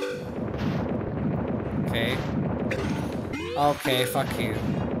 Okay. Okay, fuck you.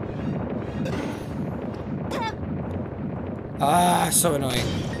 Ah, so annoying.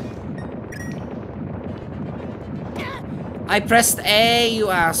 I pressed A, you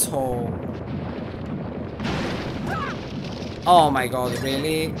asshole. Oh my god,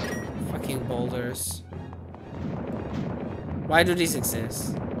 really? Fucking boulders. Why do these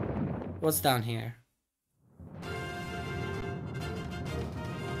exist? What's down here?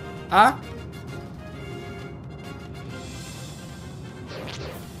 Huh?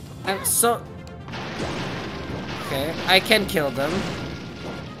 I'm so... Okay, I can kill them.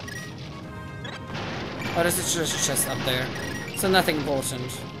 Oh, there's a treasure chest up there. So nothing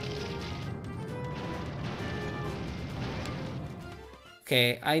important.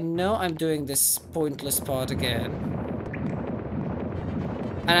 Okay, I know I'm doing this pointless part again.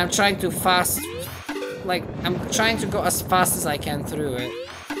 And I'm trying to like, I'm trying to go as fast as I can through it.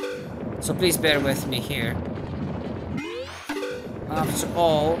 So please bear with me here. After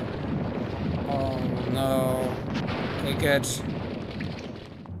all... Oh no. Okay, good.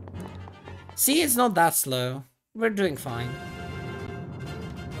 See, it's not that slow. We're doing fine.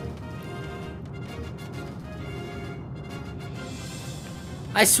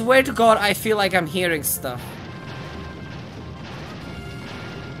 I swear to God, I feel like I'm hearing stuff.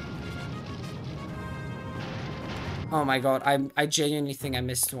 Oh my god, I genuinely think I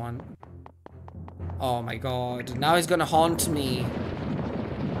missed one. Oh my god, now he's gonna haunt me.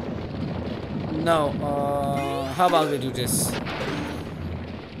 No, how about we do this?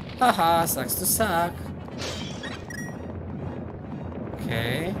 Haha, sucks to suck.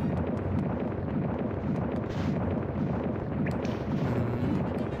 Okay.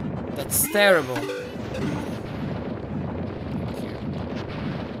 That's terrible.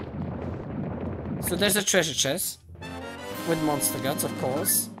 So there's a treasure chest. With monster guts, of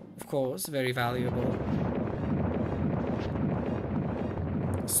course. Of course, very valuable.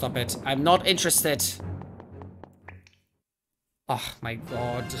 Stop it. I'm not interested. Oh my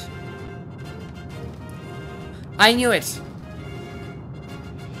god. I knew it.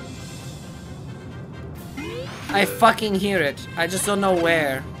 I fucking hear it. I just don't know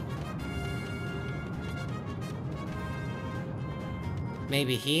where.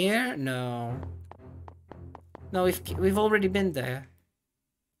 Maybe here? No. No, we've already been there.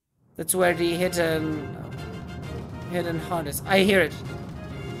 That's where the hidden heart is. I hear it.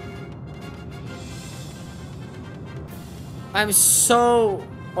 I'm so...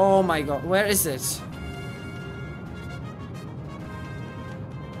 Oh my god, where is it?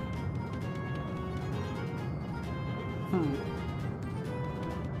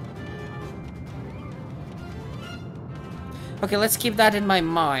 Okay, let's keep that in my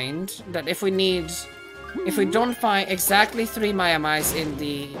mind, that if we don't find exactly 3 Mayamais in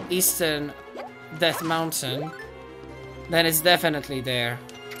the eastern Death Mountain, then it's definitely there.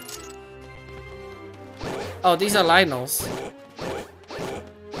 Oh, these are Lionels.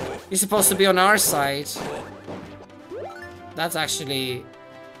 You're supposed to be on our side. That's actually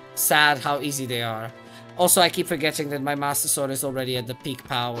sad how easy they are. Also, I keep forgetting that my Master Sword is already at the peak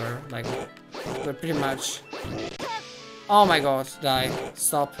power. Like, we're pretty much... Oh my god, die.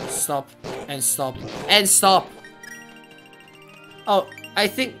 Stop, stop, and stop, and stop! Oh, I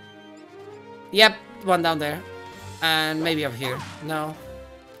think... Yep, one down there. And maybe up here. No.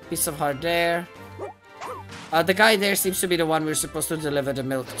 Piece of heart there. The guy there seems to be the one we're supposed to deliver the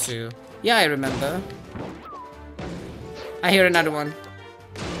milk to. Yeah, I remember. I hear another one.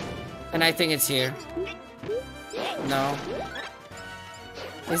 And I think it's here. No.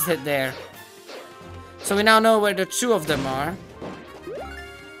 Is it there? So we now know where the 2 of them are.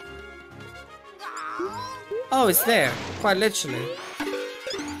 Oh, it's there. Quite literally.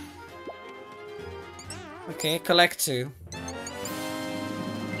 Okay, collect 2.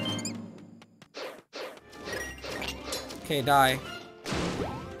 Okay, die.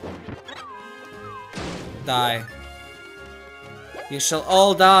 Die. You shall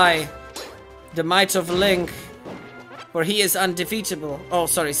all die. The might of Link. For he is undefeatable. Oh,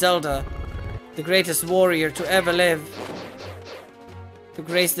 sorry, Zelda. The greatest warrior to ever live. To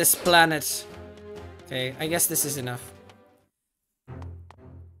grace this planet. Okay, I guess this is enough.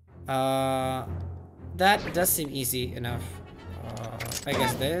 That does seem easy enough. I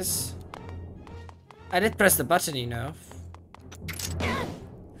guess this. I did press the button enough.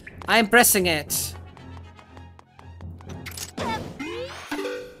 I'm pressing it.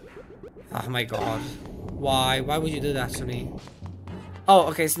 Oh my god. Why? Why would you do that to me? Oh,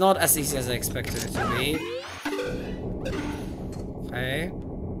 okay, it's not as easy as I expected it to be. Okay.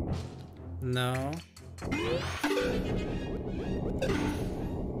 No.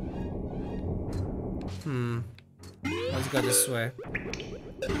 Let's go this way.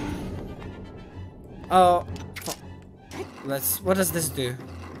 Oh. What does this do?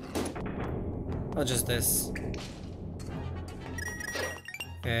 Oh, just this.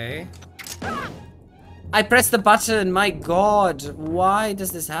 Okay. I pressed the button, my god. Why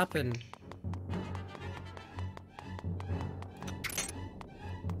does this happen?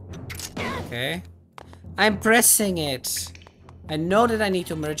 Okay. I'm pressing it. I know that I need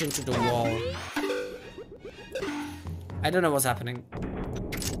to merge into the wall. I don't know what's happening.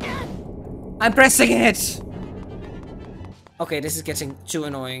 I'm pressing it! Okay, this is getting too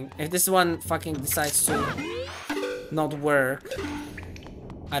annoying. If this one fucking decides to not work,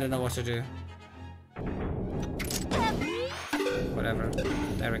 I don't know what to do. Whatever.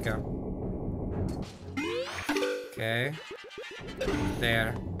 There we go. Okay.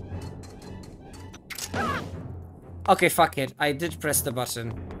 There. Okay, fuck it. I did press the button.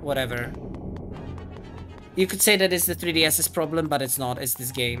 Whatever. You could say that it's the 3DS's problem, but it's not. It's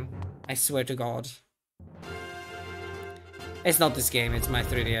this game. I swear to God. It's not this game. It's my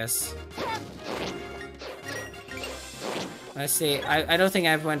 3DS. Let's see. I don't think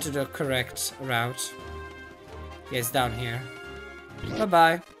I went to the correct route. Yeah, it's down here.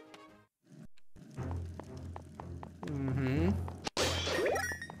 Bye-bye.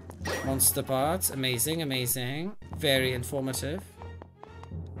 Monster parts. Amazing, amazing. Very informative.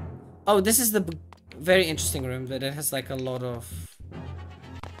 Oh, this is the very interesting room, but it has like a lot of...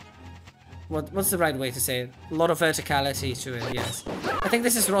 What's the right way to say it? A lot of verticality to it, yes. I think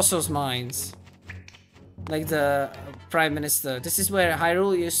this is Rosso's mines. Like the Prime Minister. This is where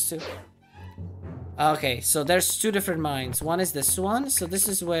Hyrule used to... Okay, so there's 2 different mines. One is this one. So this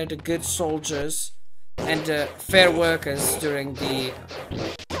is where the good soldiers and the fair workers during the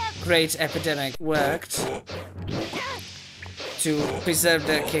Great Epidemic worked to preserve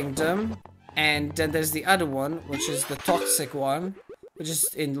their kingdom. And then there's the other one, which is the toxic one, which is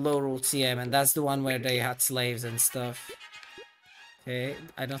in Lorule TM, and that's the one where they had slaves and stuff. Okay,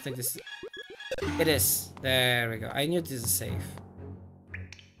 I don't think this... It is. There we go. I knew this is safe.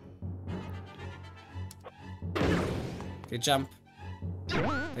 Okay, jump.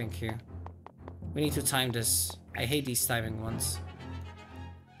 Thank you. We need to time this. I hate these timing ones.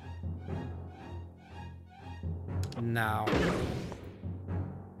 Now.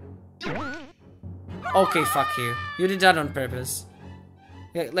 Okay, fuck you. You did that on purpose.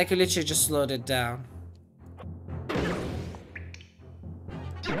 Yeah, like you literally just slowed it down.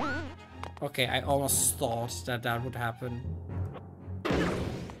 Okay, I almost thought that that would happen.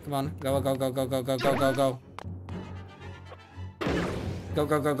 Come on, go, go, go, go, go, go, go, go, go. Go,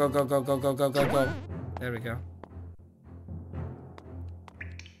 go, go, go, go, go, go, go, go, go, go. There we go.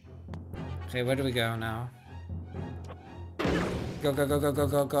 Okay, where do we go now? Go, go, go, go, go,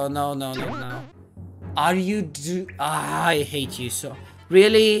 go, go. No, no, no, no. Are you I hate you so.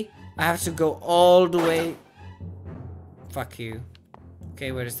 Really? I have to go all the way? Fuck you.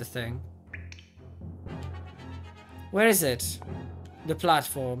 Okay, where is the thing? Where is it? The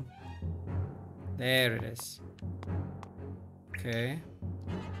platform. There it is. Okay.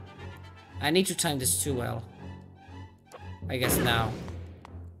 I need to time this too well. I guess now.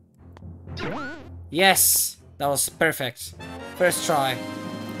 Yes! That was perfect. First try.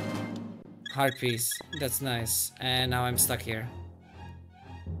 Heart piece. That's nice. And now I'm stuck here.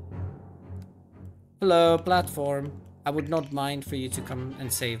 Hello, platform. I would not mind for you to come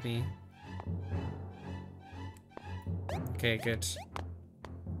and save me. Okay, good.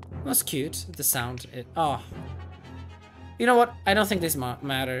 That was cute. The sound. Oh. You know what? I don't think this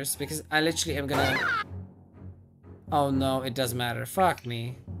matters because I literally am gonna... Oh no, it does matter. Fuck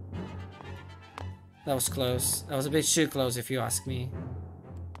me. That was close. That was a bit too close if you ask me.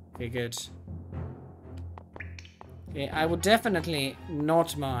 Okay, good. Okay, I would definitely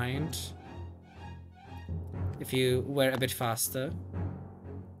not mind if you were a bit faster.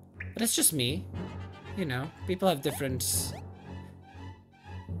 But it's just me. You know, people have different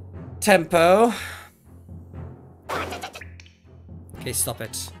tempo. Okay, stop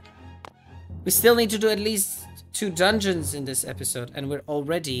it. We still need to do at least 2 dungeons in this episode, and we're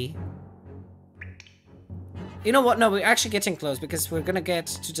already... You know what? No, we're actually getting close, because we're gonna get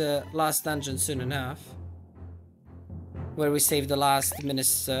to the last dungeon soon enough. Where we save the last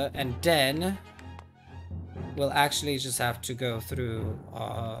minister, and then... we'll actually just have to go through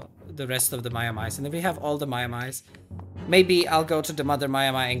the rest of the Maya Mice. And if we have all the Maya Mice, maybe I'll go to the Mother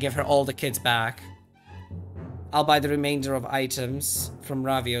Maya Mai and give her all the kids back. I'll buy the remainder of items from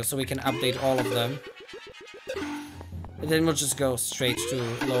Ravio so we can update all of them. And then we'll just go straight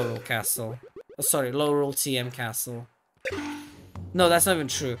to Laurel Castle. Oh, sorry, Laurel TM Castle. No, that's not even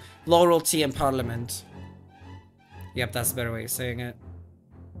true. Laurel TM Parliament. Yep, that's a better way of saying it.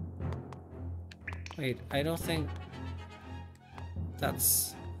 Wait, I don't think...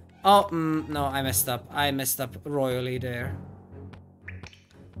 that's... oh, no, I messed up. I messed up royally there.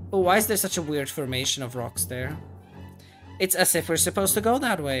 Oh, why is there such a weird formation of rocks there? It's as if we're supposed to go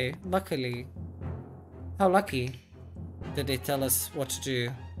that way, luckily. How lucky did they tell us what to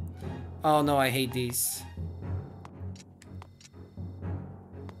do? Oh no, I hate these.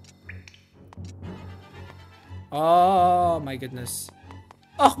 Oh my goodness.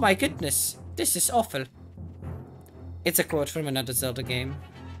 Oh my goodness, this is awful. It's a quote from another Zelda game.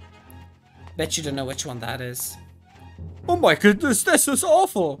 Bet you don't know which one that is. Oh my goodness, this is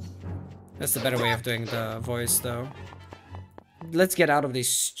awful. That's the better way of doing the voice, though. Let's get out of these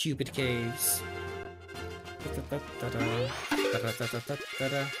stupid caves.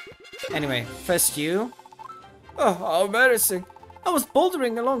 Anyway, first you. Oh, how embarrassing. I was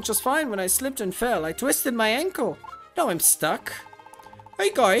bouldering along just fine when I slipped and fell. I twisted my ankle. Now I'm stuck.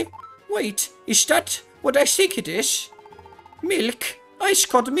 Hey guy, wait, is that what I think it is? Milk, ice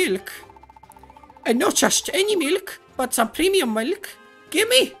cold milk. And not just any milk, but some premium milk.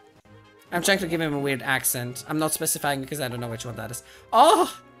 Gimme! I'm trying to give him a weird accent. I'm not specifying because I don't know which one that is.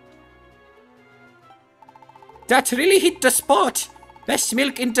 Oh! That really hit the spot. Best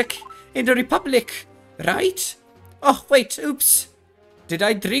milk in the Republic, right? Oh, wait, oops. Did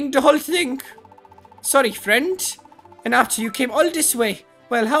I drink the whole thing? Sorry, friend. And after you came all this way,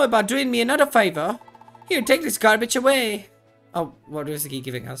 well, how about doing me another favor? Here, take this garbage away. Oh, what was he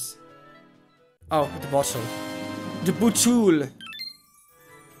giving us? Oh, the bottle. The bottle.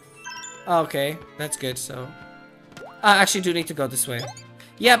 Okay, that's good, so... I actually do need to go this way.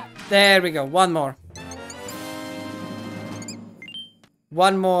 Yep, there we go. One more.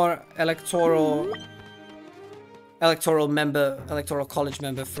 One more electoral college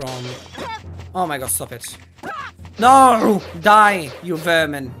member from... oh my god, stop it. No! Die, you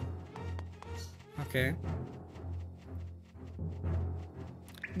vermin. Okay.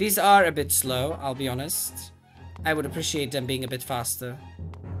 These are a bit slow, I'll be honest. I would appreciate them being a bit faster.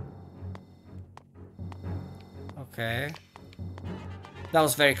 Okay. That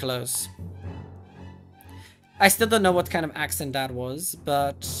was very close. I still don't know what kind of accent that was,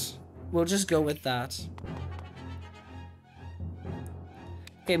 but we'll just go with that.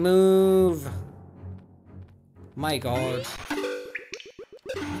 Okay, move. My god.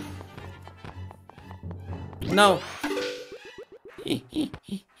 No.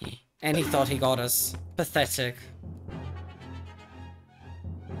 And he thought he got us. Pathetic.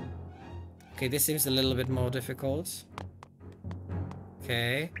 Okay, this seems a little bit more difficult.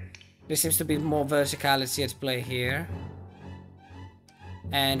 Okay. There seems to be more verticality at play here.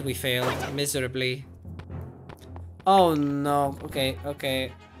 And we failed miserably. Oh no. Okay,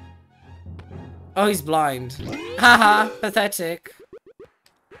 okay. Oh, he's blind. Haha, pathetic.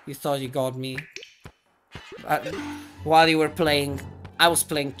 You thought you got me. While you were playing... I was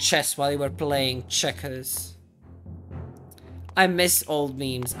playing chess while you were playing checkers. I miss old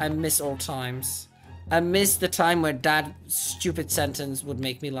memes. I miss old times. I miss the time where that stupid sentence would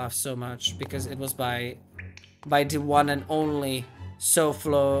make me laugh so much. Because it was by the one and only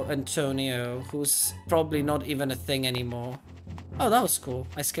Soflo Antonio. Who's probably not even a thing anymore. Oh, that was cool.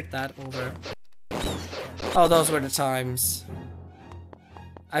 I skipped that over. Oh, those were the times.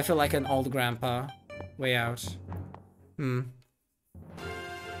 I feel like an old grandpa. Way out. Okay,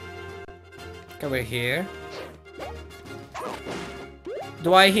 we're here.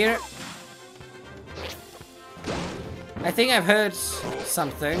 Do I hear? I think I've heard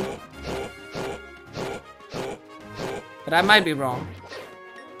something. But I might be wrong.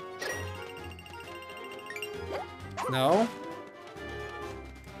 No?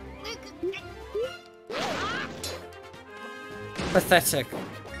 Pathetic.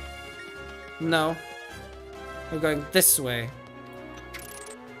 No. We're going this way.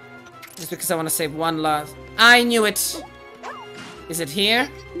 Just because I want to save one last... I knew it! Is it here?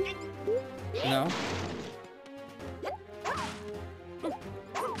 No.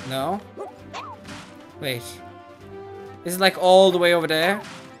 No. Wait. Is it like all the way over there?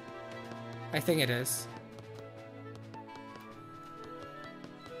 I think it is.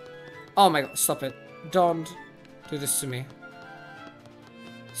 Oh my god, stop it. Don't do this to me.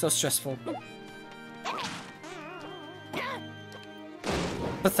 So stressful.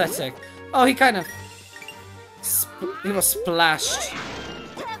 Pathetic. Oh, he kind of... he was splashed.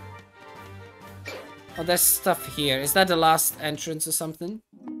 Oh, there's stuff here. Is that the last entrance or something?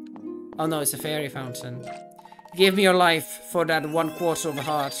 Oh no, it's a fairy fountain. Give me your life for that 1/4 of a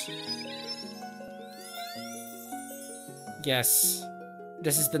heart. Yes.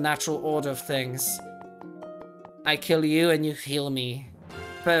 This is the natural order of things. I kill you and you heal me.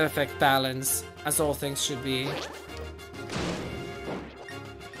 Perfect balance, as all things should be.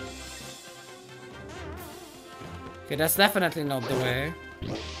 Okay, that's definitely not the way.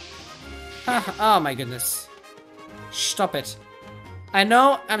 Oh my goodness. Stop it. I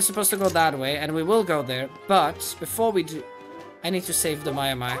know I'm supposed to go that way, and we will go there, but before we do... I need to save the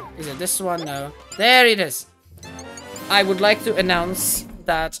Maya. Is it this one? No. There it is! I would like to announce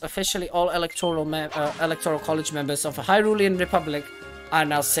that officially all electoral college members of the Hyrulean Republic are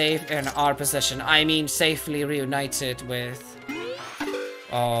now safe in our possession. I mean safely reunited with...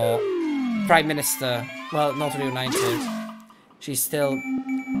 Prime Minister. Well, not reunited. She's still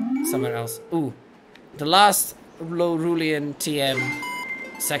somewhere else. Ooh. The last Hyrulean TM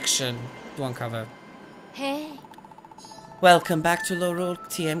section to uncover. Hey. Welcome back to Lorule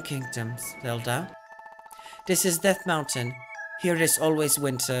TM Kingdoms, Zelda. This is Death Mountain. Here it is always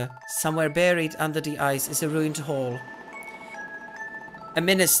winter. Somewhere buried under the ice is a ruined hall. A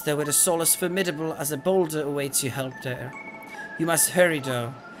minister with a soul as formidable as a boulder awaits your help there. You must hurry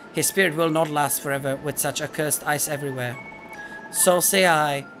though. His spirit will not last forever with such accursed ice everywhere. So say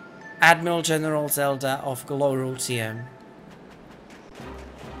I, Admiral General Zelda of Lorule TM.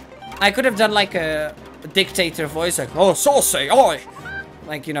 I could have done like a dictator voice, like, oh, so say I!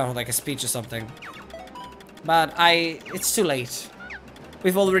 Like, you know, like a speech or something. But it's too late.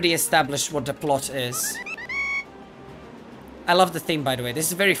 We've already established what the plot is. I love the theme, by the way. This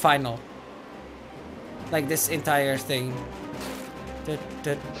is very final. Like this entire thing.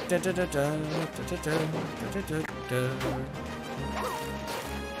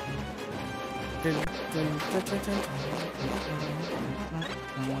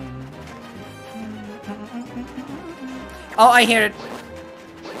 Oh, I hear it.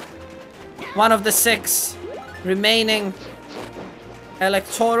 One of the 6 remaining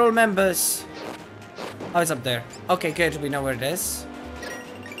electoral members. Oh, it's up there. Okay, good. We know where it is.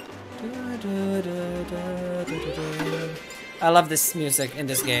 I love this music in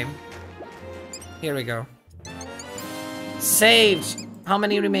this game. Here we go. Saved. How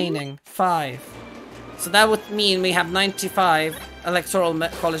many remaining? 5. So that would mean we have 95 electoral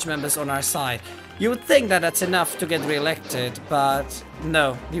college members on our side. You would think that that's enough to get re-elected, but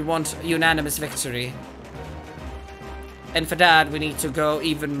no. We want unanimous victory. And for that, we need to go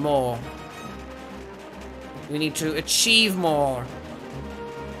even more. We need to achieve more.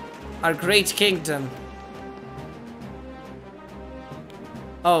 Our great kingdom.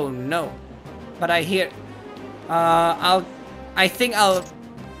 Oh no. But I hear... I think I'll...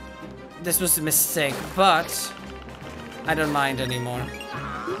 This was a mistake, but... I don't mind anymore.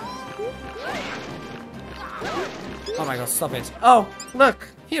 Oh my god, stop it. Oh, look!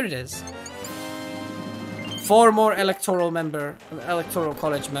 Here it is. 4 more electoral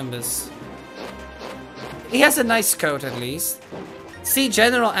college members. He has a nice coat, at least. See,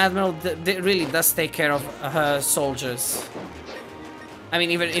 General Admiral really does take care of her soldiers. I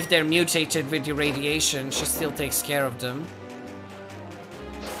mean, even if they're mutated with the radiation, she still takes care of them.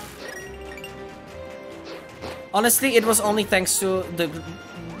 Honestly, it was only thanks to the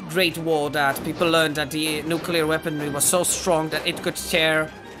Great War that people learned that the nuclear weaponry was so strong that it could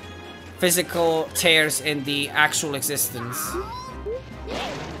tear physical tears in the actual existence.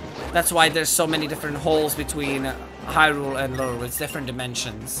 That's why there's so many different holes between Hyrule and Lorule. It's different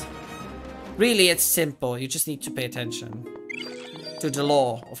dimensions. Really, it's simple. You just need to pay attention. To the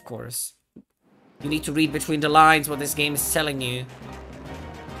law, of course. You need to read between the lines what this game is telling you.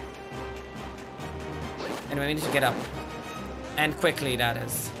 Anyway, we need to get up. And quickly, that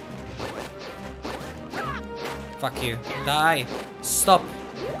is. Fuck you. Die. Stop.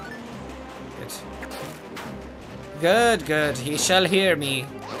 Good. Good, good. He shall hear me.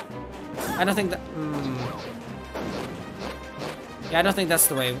 I don't think that... Yeah, I don't think that's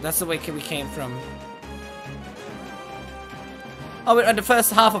the way. That's the way we came from. Oh, we're at the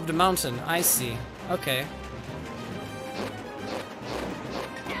first half of the mountain. I see. Okay.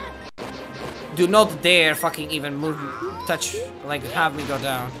 Do not dare fucking even move, touch, like, have me go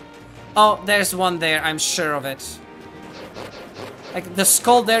down. Oh, there's one there. I'm sure of it. Like, the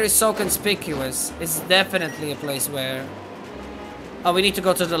skull there is so conspicuous. It's definitely a place where... Oh, we need to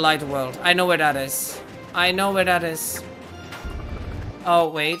go to the light world. I know where that is. I know where that is. Oh,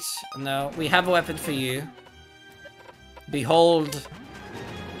 wait. No, we have a weapon for you. Behold.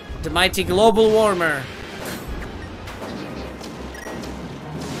 The mighty global warmer.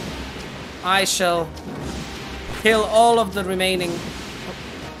 I shall kill all of the remaining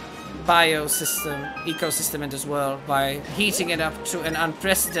ecosystem in this world by heating it up to an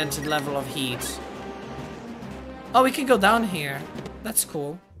unprecedented level of heat. Oh, we can go down here. That's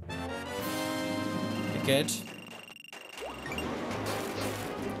cool. Good.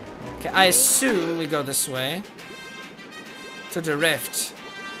 Okay, I assume we go this way. To the rift.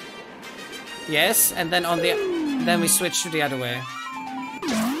 Yes, and then then we switch to the other way.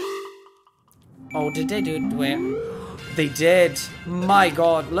 Oh, did they do it where? They did. My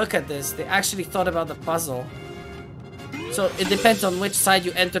god, look at this. They actually thought about the puzzle. So it depends on which side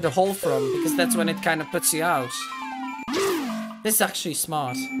you enter the hole from, because that's when it kind of puts you out. This is actually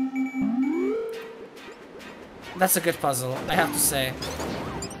smart. That's a good puzzle, I have to say.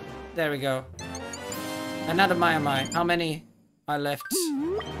 There we go. Another Maiamai. How many are left?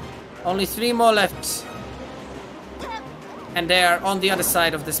 Only 3 more left. And they are on the other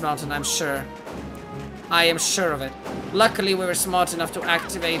side of this mountain, I'm sure. I am sure of it. Luckily, we were smart enough to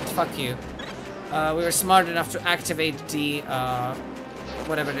activate... Fuck you. We were smart enough to activate the...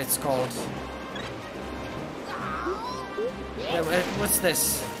 whatever it's called. What's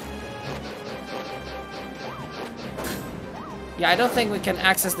this? Yeah, I don't think we can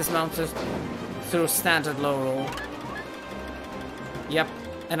access this mountain through standard low roll. Yep,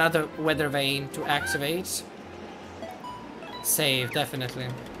 another weather vane to activate. Save, definitely.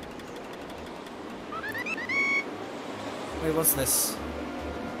 Wait, what's this?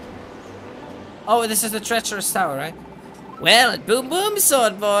 Oh, this is the treacherous tower, right? Well, boom boom,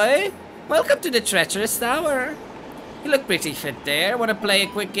 sword boy. Welcome to the treacherous tower. You look pretty fit there. Want to play a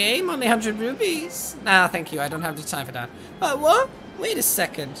quick game? Only 100 rupees. Nah, thank you. I don't have the time for that. What? Wait a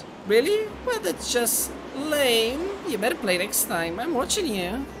second. Really? Well, that's just lame. You better play next time. I'm watching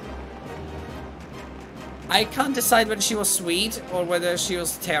you. I can't decide whether she was sweet or whether she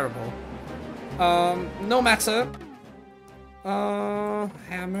was terrible. No matter.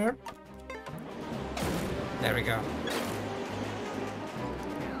 Hammer. There we go.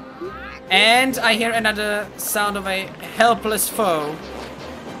 And I hear another sound of a helpless foe.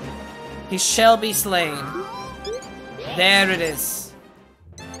 He shall be slain. There it is.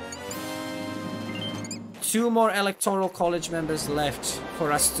 2 more electoral college members left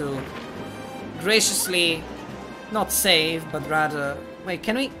for us to graciously not save, but rather... Wait,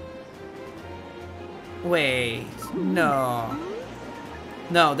 can we... Wait, no.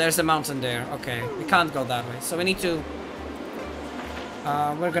 No, there's a mountain there. Okay, we can't go that way. So we need to...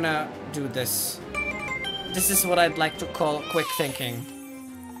 we're gonna do this. This is what I'd like to call quick thinking.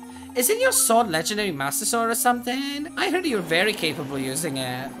 Isn't your sword legendary master sword or something? I heard you're very capable using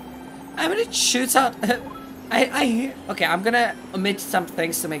it. I mean, it shoots out... Okay, I'm gonna omit some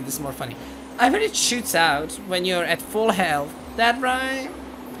things to make this more funny. I heard it shoots out when you're at full health. That right?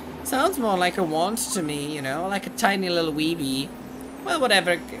 Sounds more like a wand to me, you know? Like a tiny little weeby. Well,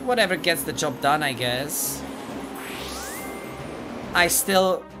 whatever gets the job done, I guess.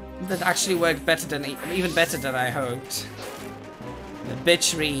 That actually worked better than, even better than I hoped. The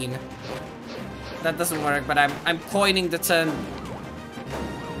bitchreen. That doesn't work, but I'm coining the term.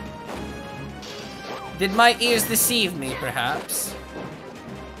 Did my ears deceive me, perhaps?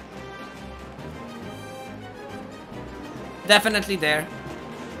 Definitely there.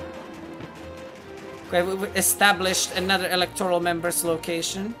 Okay, we established another electoral member's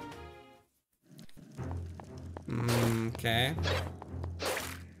location. Okay.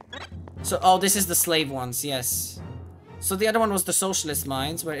 So, oh, this is the slave ones, yes. So the other one was the socialist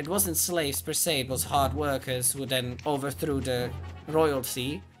mines, where it wasn't slaves per se, it was hard workers who then overthrew the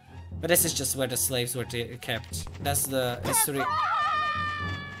royalty. But this is just where the slaves were kept. That's the history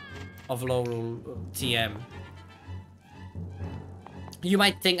of low rule TM. You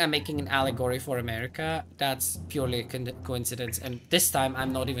might think I'm making an allegory for America. That's purely a coincidence, and this time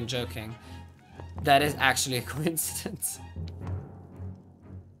I'm not even joking. That is actually a coincidence.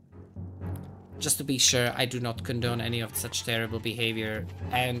 Just to be sure, I do not condone any of such terrible behavior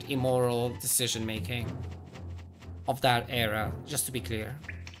and immoral decision making of that era, just to be clear.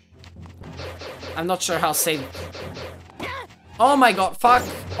 I'm not sure how safe... Oh my god, fuck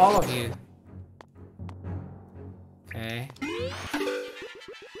all of you. Okay.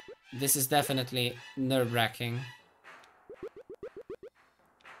 This is definitely nerve-wracking.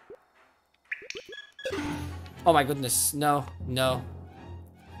 Oh my goodness, no, no.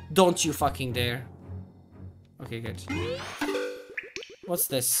 Don't you fucking dare. Okay, good. What's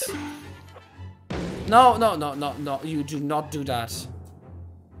this? No, no, no, no, no, you do not do that.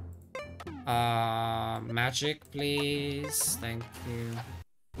 Magic, please. Thank you.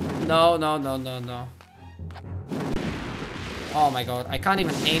 No, no, no, no, no. Oh my god, I can't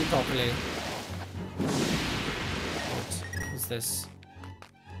even aim properly. What's this?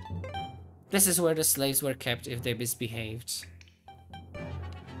 This is where the slaves were kept if they misbehaved.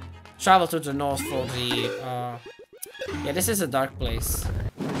 Travel to the north for the, yeah, this is a dark place.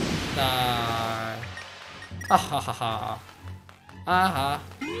 Die. Ah ha ha ha. Aha.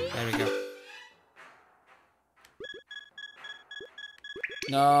 There we go.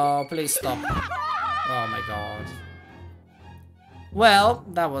 No, please stop. Oh my god. Well,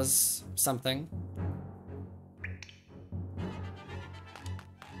 that was something.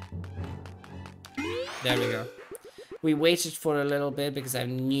 There we go. We waited for a little bit because I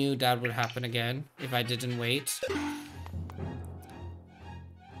knew that would happen again if I didn't wait.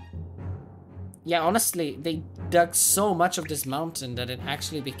 Yeah, honestly, they dug so much of this mountain that it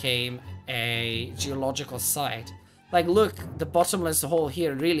actually became a geological site. Like, look, the bottomless hole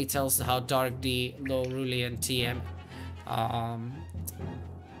here really tells how dark the Laurulian TM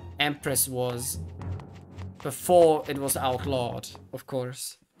Empress was before it was outlawed, of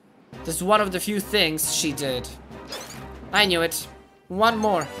course. This is one of the few things she did. I knew it. One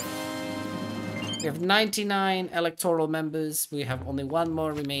more. We have 99 electoral members. We have only one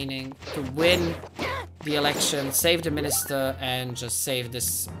more remaining to win the election, save the minister, and just save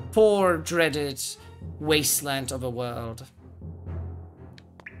this poor, dreaded wasteland of a world.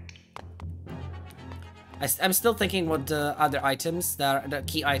 I'm still thinking what the other items, the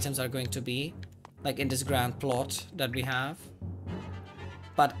key items are going to be, like in this grand plot that we have.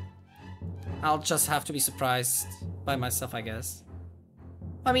 But I'll just have to be surprised by myself, I guess.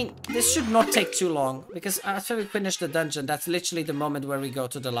 I mean, this should not take too long, because after we finish the dungeon, that's literally the moment where we go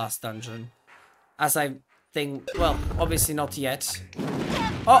to the last dungeon. As I think, well, obviously not yet.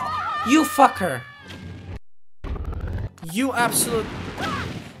 Oh, you fucker! You absolute...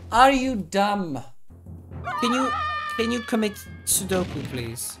 Are you dumb? Can you commit Sudoku,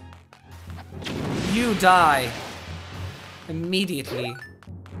 please? You die. Immediately.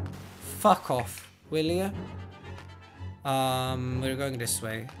 Fuck off, will you? We're going this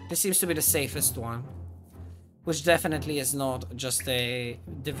way. This seems to be the safest one. Which definitely is not just a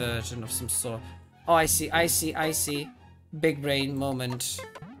diversion of some sort. Oh, I see, I see, I see. Big brain moment.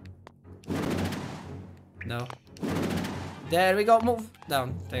 No. There we go, move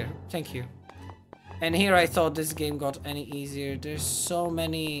down, there, thank you. And here I thought this game got any easier. There's so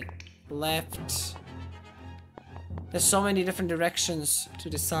many left. There's so many different directions to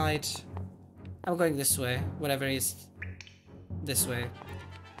decide. I'm going this way, whatever is this way.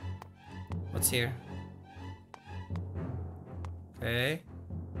 What's here? Okay.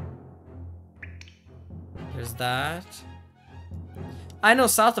 There's that. I know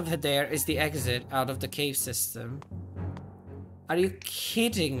south of it there is the exit out of the cave system. Are you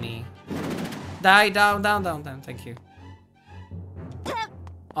kidding me? Die, down, down, down, down. Thank you.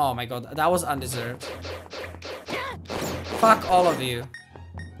 Oh my god, that was undeserved. Fuck all of you.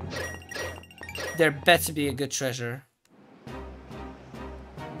 There better be a good treasure.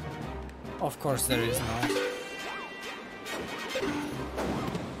 Of course there is not.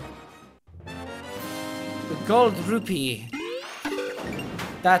 The gold rupee.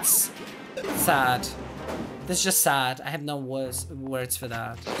 That's sad. That's just sad. I have no words for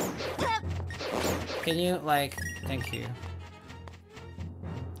that. Can you, like... Thank you.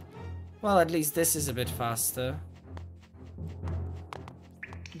 Well, at least this is a bit faster.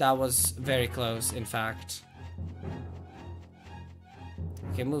 That was very close, in fact.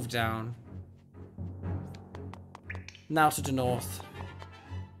 Okay, move down. Now to the north.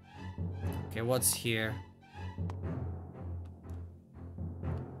 Okay, what's here?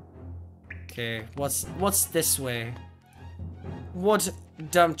 Okay, what's this way? What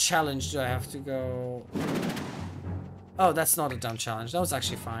dumb challenge do I have to go? Oh, that's not a dumb challenge. That was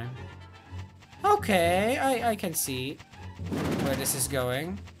actually fine. Okay, I can see where this is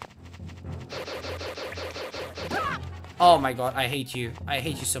going. Oh my god, I hate you. I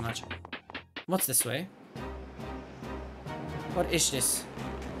hate you so much. What's this way? What is this?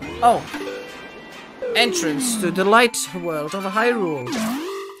 Oh. Entrance to the light world of Hyrule.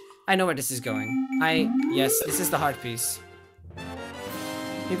 I know where this is going. Yes, this is the heart piece.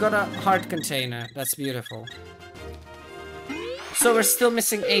 You got a heart container. That's beautiful. So we're still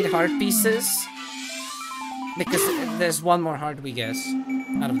missing 8 heart pieces. Because there's one more heart we get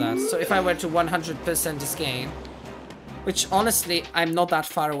out of that. So if I were to 100% this game, which honestly I'm not that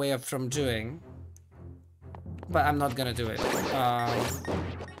far away from doing, but I'm not gonna do it.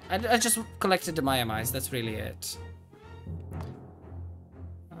 I just collected the Maya-Mice, that's really it.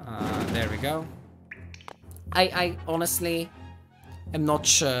 There we go. I honestly am not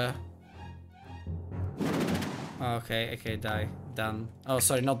sure. Okay, die. Done. Oh,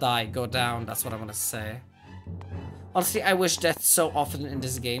 sorry, not die, go down, that's what I want to say. Honestly, I wish death so often in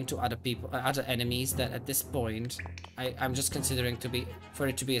this game to other people, other enemies, that at this point, I'm just considering for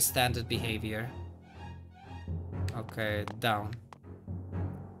it to be a standard behavior. Okay, down.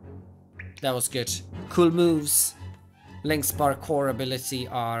 That was good. Cool moves. Link's parkour ability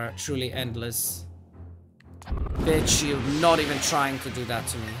are truly endless. Bitch, you're not even trying to do that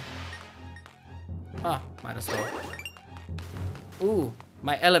to me. Ah, might as well. Ooh,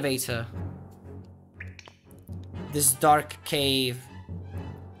 my elevator. This dark cave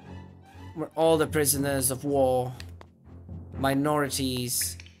where all the prisoners of war,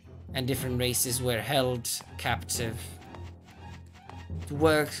 minorities, and different races were held captive. To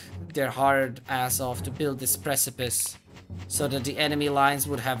work their hard ass off to build this precipice so that the enemy lines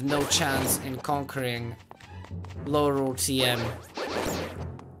would have no chance in conquering Lorule TM.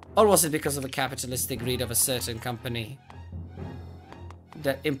 Or was it because of a capitalistic greed of a certain company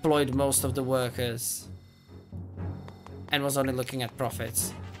that employed most of the workers and was only looking at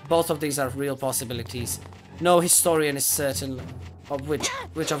profits? Both of these are real possibilities. No historian is certain of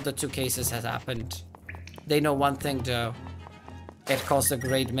which of the two cases has happened. They know one thing though. It caused a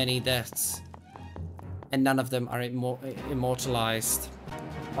great many deaths. And none of them are immortalized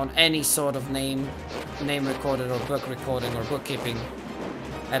on any sort of name recorded or book recording or bookkeeping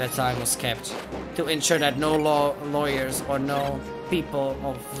at a time was kept to ensure that no lawyers or no people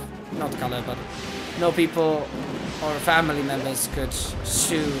of not color but no people or family members could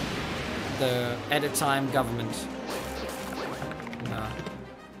sue the at the time government. No.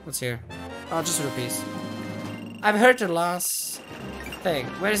 What's here? Oh, just rupees. I've heard the last thing.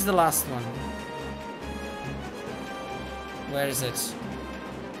 Where is the last one? Where is it?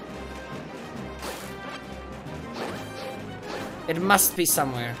 It must be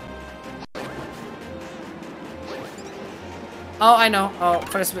somewhere. Oh, I know. Oh,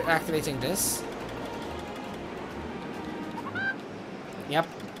 first we're activating this. Yep.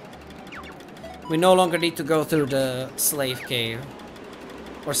 We no longer need to go through the slave cave.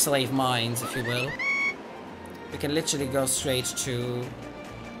 Or slave mines, if you will. We can literally go straight to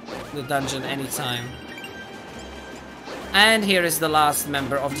the dungeon anytime. And here is the last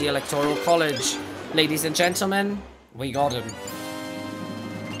member of the Electoral College. Ladies and gentlemen, we got him.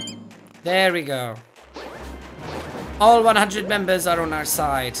 There we go. All 100 members are on our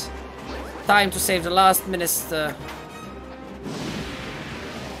side. Time to save the last minister.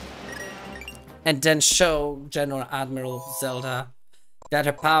 And then show General Admiral Zelda that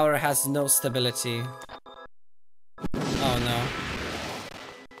her power has no stability. Oh no.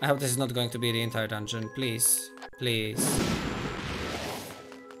 I hope this is not going to be the entire dungeon. Please. Please.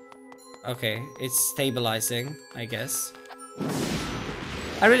 Okay, it's stabilizing, I guess.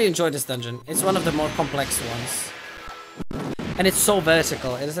 I really enjoy this dungeon. It's one of the more complex ones. And it's so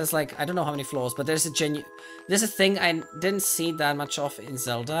vertical. It has like, I don't know how many floors, but there's a thing I didn't see that much of in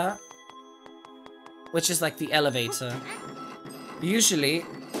Zelda, which is like the elevator. Usually,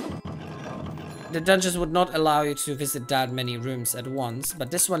 the dungeons would not allow you to visit that many rooms at once,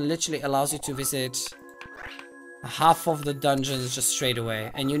 but this one literally allows you to visit half of the dungeons just straight away,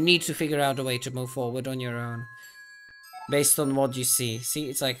 and you need to figure out a way to move forward on your own based on what you see. See,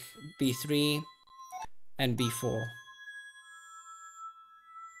 it's like B3 and B4,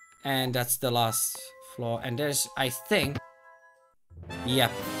 and that's the last floor. And there's, I think,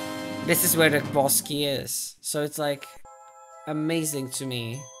 yep, this is where the boss key is. So it's like amazing to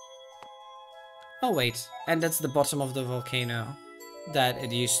me. Oh wait, and that's the bottom of the volcano that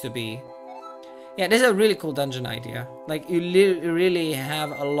it used to be. Yeah, this is a really cool dungeon idea. Like, you really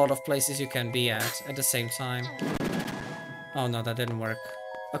have a lot of places you can be at the same time. Oh no, that didn't work.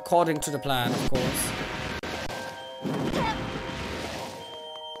 According to the plan, of course.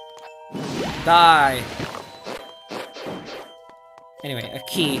 Die! Anyway, a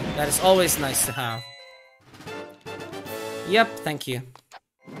key. That is always nice to have. Yep, thank you.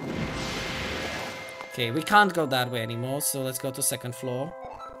 Okay, we can't go that way anymore, so let's go to second floor.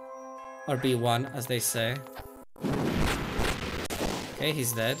 Or B1, as they say. Okay,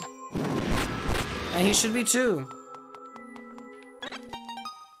 he's dead. And he should be too.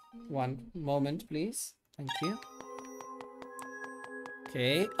 One moment, please. Thank you.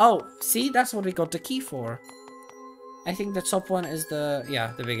 Okay. Oh, see? That's what we got the key for. I think the top one is the...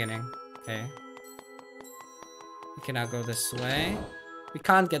 yeah, the beginning. Okay. We can now go this way. We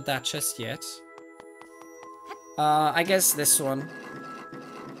can't get that chest yet. I guess this one.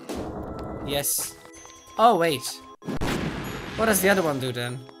 Yes. Oh, wait. What does the other one do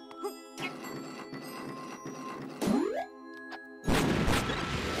then?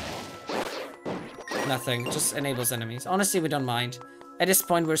 Nothing. Just enables enemies. Honestly, we don't mind. At this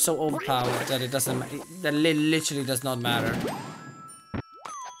point, we're so overpowered that it doesn't... that literally does not matter.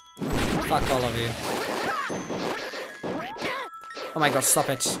 Fuck all of you. Oh my god, stop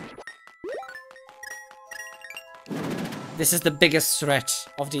it. This is the biggest threat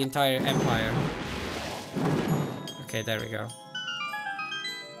of the entire empire. Okay, there we go.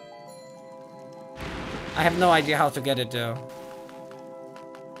 I have no idea how to get it though.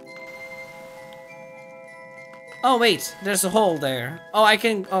 Oh wait, there's a hole there. Oh, I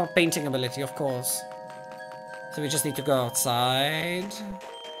can... oh, painting ability, of course. So we just need to go outside.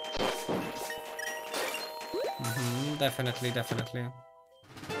 Definitely, definitely.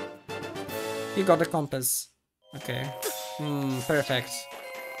 You got the compass. Okay. Perfect.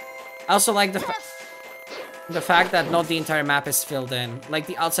 I also like the fact that not the entire map is filled in. Like,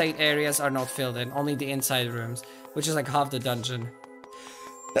 the outside areas are not filled in, only the inside rooms, which is like half the dungeon.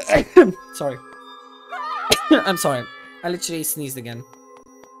 Sorry. I'm sorry. I literally sneezed again.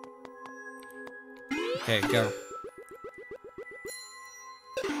 Okay, go.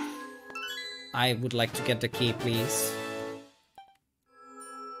 I would like to get the key, please.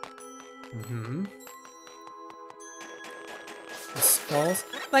 The skulls.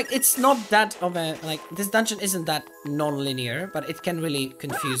 Like, it's not that of a... like, this dungeon isn't that non-linear, but it can really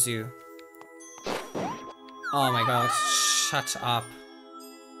confuse you. Oh my god, shut up.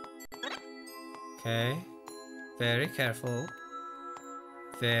 Okay. Very careful.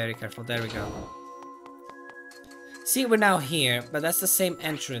 Very careful. There we go. See, we're now here, but that's the same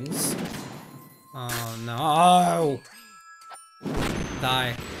entrance. Oh no!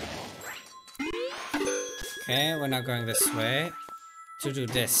 Die. Okay, we're now going this way to do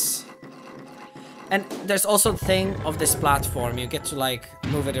this. And there's also the thing of this platform. You get to like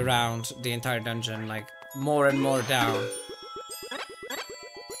move it around the entire dungeon, like more and more down.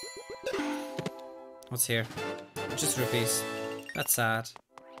 What's here? Just rupees. That's sad.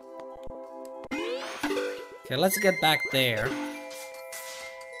 Okay, let's get back there.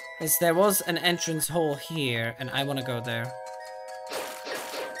 There was an entrance hole here, and I want to go there.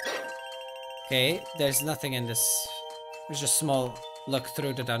 Okay, there's nothing in this. There's just a small look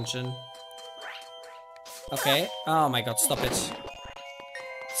through the dungeon. Okay. Oh my god, stop it.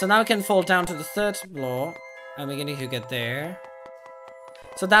 So now we can fall down to the third floor, and we need to get there.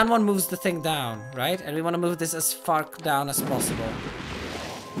 So that one moves the thing down, right? And we want to move this as far down as possible.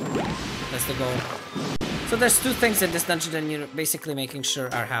 That's the goal. So there's two things in this dungeon that you're basically making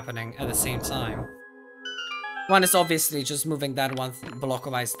sure are happening at the same time. One is obviously just moving that one block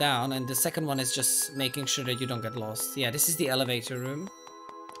of ice down, and the second one is just making sure that you don't get lost. Yeah, this is the elevator room.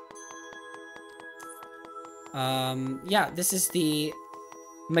 Yeah, this is the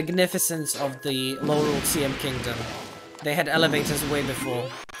magnificence of the Laurel CM Kingdom. They had elevators way before.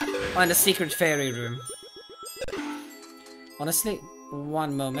 Oh, and a secret fairy room. Honestly,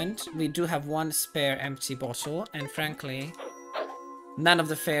 one moment. We do have one spare empty bottle, and frankly, none of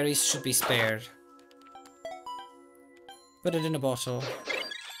the fairies should be spared. Put it in a bottle.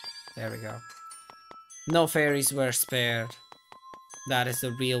 There we go. No fairies were spared. That is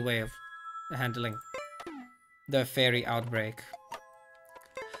the real way of handling the fairy outbreak.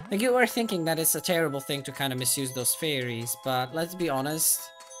 Like, you were thinking that it's a terrible thing to kind of misuse those fairies, but let's be honest.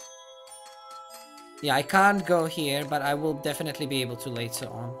 Yeah, I can't go here, but I will definitely be able to later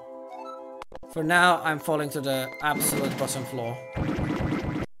on. For now, I'm falling to the absolute bottom floor.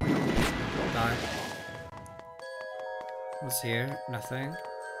 Die. What's here? Nothing.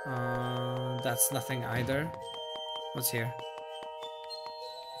 That's nothing either. What's here?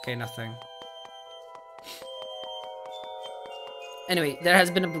 Okay, nothing. Anyway, there has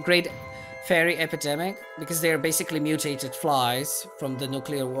been a great fairy epidemic because they are basically mutated flies from the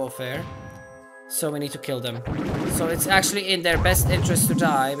nuclear warfare. So we need to kill them. So it's actually in their best interest to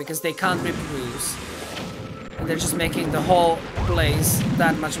die because they can't reproduce. And they're just making the whole place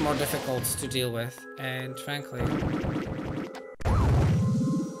that much more difficult to deal with. And frankly...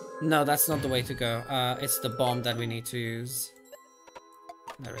 no, that's not the way to go. It's the bomb that we need to use.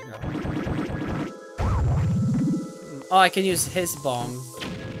 There we go. Oh, I can use his bomb.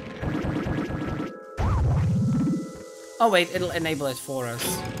 Oh wait, it'll enable it for us.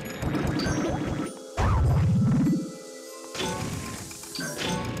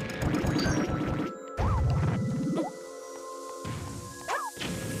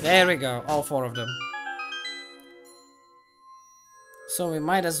 There we go, all 4 of them. So we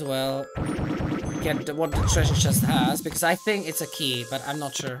might as well get what the treasure chest has, because I think it's a key, but I'm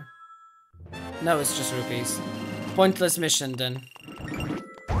not sure. No, it's just rupees. Pointless mission then.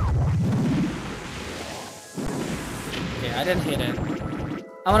 Okay, I didn't hit it.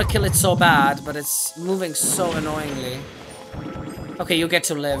 I want to kill it so bad, but it's moving so annoyingly. Okay, you get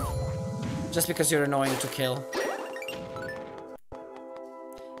to live. Just because you're annoying to kill.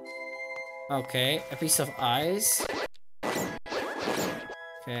 Okay, a piece of ice.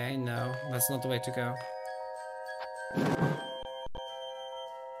 Okay, no, that's not the way to go.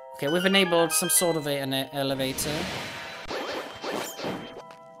 Okay, we've enabled some sort of an elevator.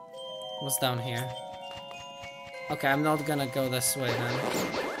 What's down here? Okay, I'm not gonna go this way then.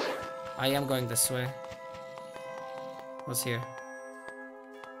 I am going this way. What's here?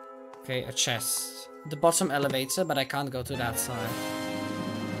 Okay, a chest. The bottom elevator, but I can't go to that side.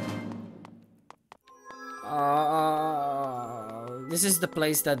 This is the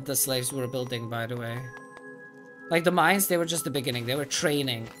place that the slaves were building, by the way. Like the mines, they were just the beginning. They were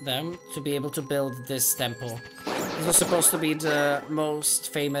training them to be able to build this temple. This was supposed to be the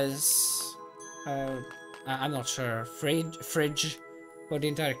most famous, I'm not sure, fridge for the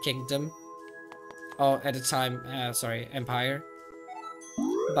entire kingdom. Oh, at the time, sorry, empire.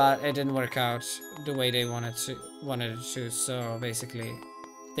 But it didn't work out the way they wanted it to, so basically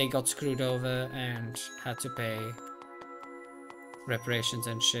they got screwed over and had to pay reparations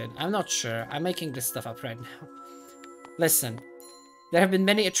and shit. I'm not sure. I'm making this stuff up right now. Listen, there have been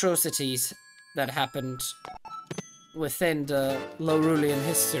many atrocities that happened within the Lorulian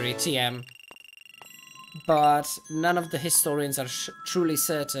history, TM. But none of the historians are truly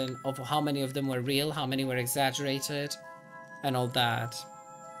certain of how many of them were real, how many were exaggerated, and all that.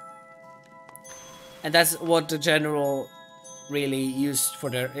 And that's what the general really used for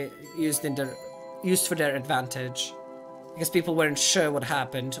their advantage, because people weren't sure what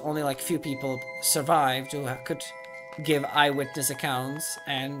happened. Only like few people survived who could give eyewitness accounts,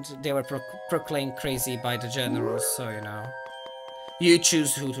 and they were proclaimed crazy by the generals. So you know, you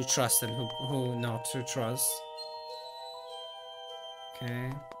choose who to trust and who not to trust.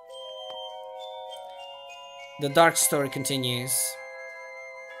 Okay. The dark story continues.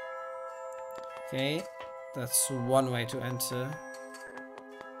 Okay, that's one way to enter.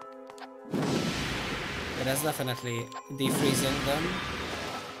 It is definitely defreezing them.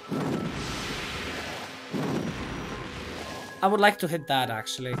 I would like to hit that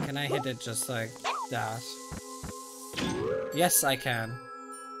actually. Can I hit it just like that? Yes, I can.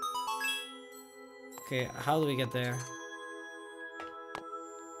 Okay, how do we get there?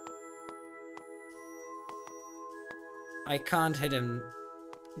 I can't hit him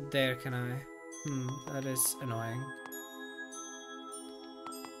there, can I? That is annoying.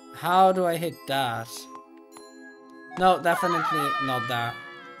 How do I hit that? No, definitely not that.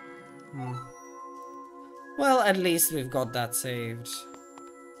 Well, at least we've got that saved.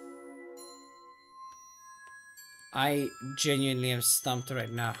 I genuinely am stumped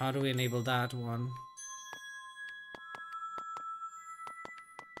right now. How do we enable that one?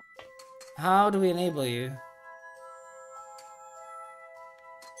 How do we enable you?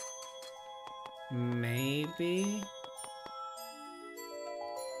 Maybe?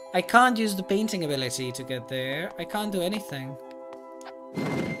 I can't use the painting ability to get there. I can't do anything.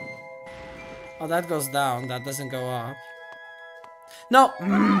 Oh, that goes down. That doesn't go up. No!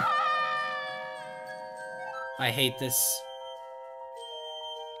 I hate this.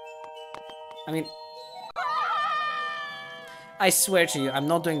 I mean... I swear to you, I'm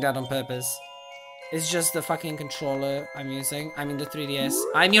not doing that on purpose. It's just the fucking controller I'm using. I mean the 3DS.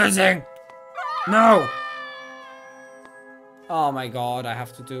 I'm using! No! Oh my god, I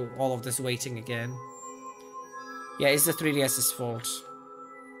have to do all of this waiting again. Yeah, it's the 3DS's fault.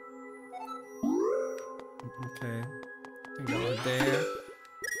 Okay. Go over there.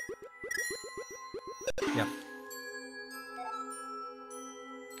 Yep.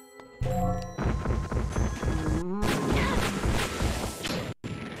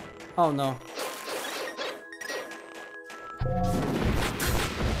 Oh no.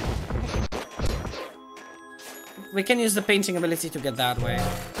 We can use the painting ability to get that way.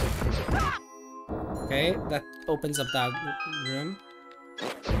 Okay, that opens up that room.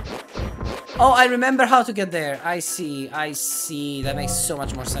 Oh, I remember how to get there. I see. I see. That makes so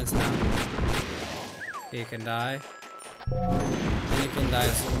much more sense now. Okay, you can die. And you can die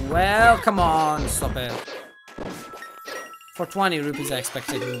as well. Come on. Stop it. For 20 rupees, I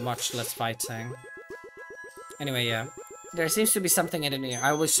expected much less fighting. Anyway, yeah. There seems to be something in here.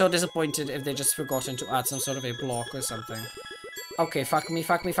 I was so disappointed if they just forgotten to add some sort of a block or something. Okay, fuck me,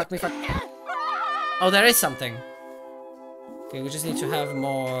 fuck me, fuck me, fuck me. Oh, there is something. Okay, we just need to have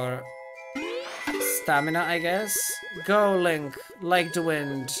more stamina, I guess. Go, Link. Like the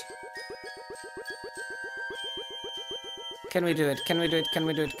wind. Can we do it? Can we do it? Can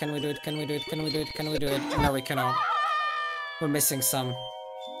we do it? Can we do it? Can we do it? Can we do it? Can we do it? No, we cannot. We're missing some.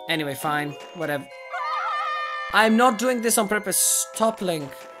 Anyway, fine. Whatever. I'm not doing this on purpose. Stop,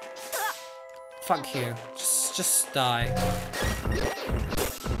 Link. Fuck you. Just die.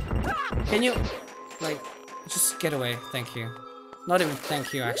 Can you... like... just get away. Thank you. Not even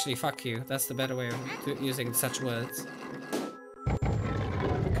thank you, actually. Fuck you. That's the better way of using such words.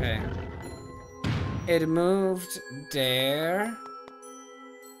 Okay. It moved there.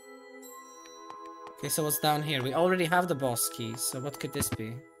 Okay, so what's down here? We already have the boss key, so what could this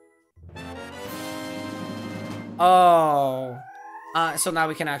be? Oh. So now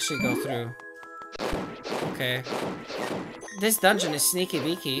we can actually go through. Okay. This dungeon is sneaky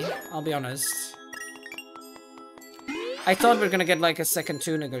beaky, I'll be honest. I thought we were gonna get like a second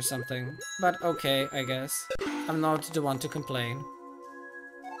tuning or something. But okay, I guess. I'm not the one to complain.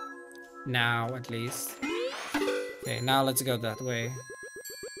 Now, at least. Okay, now let's go that way.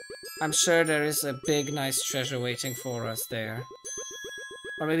 I'm sure there is a big, nice treasure waiting for us there.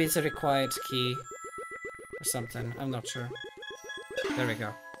 Or maybe it's a required key. Or something. I'm not sure. There we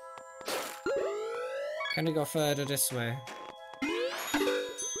go. Can we go further this way?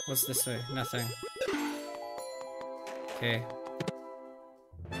 What's this way? Nothing. Okay.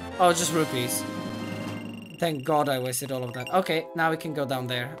 Oh, just rupees. Thank God I wasted all of that. Okay, now we can go down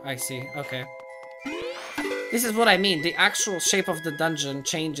there. I see. Okay. This is what I mean. The actual shape of the dungeon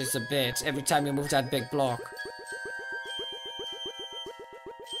changes a bit every time you move that big block.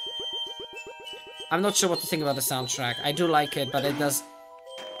 I'm not sure what to think about the soundtrack. I do like it, but it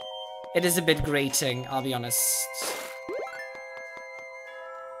is a bit grating, I'll be honest.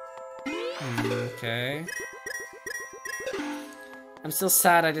 Okay. I'm still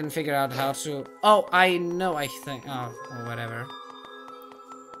sad I didn't figure out how to... Oh, I know, I think... Oh, or whatever.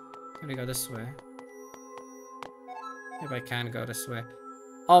 Can we go this way? Maybe I can go this way.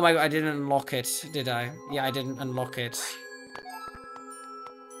 Oh my god, I didn't unlock it, did I? Yeah, I didn't unlock it.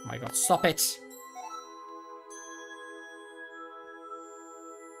 Oh my god, stop it!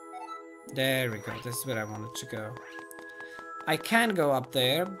 There we go, this is where I wanted to go. I can go up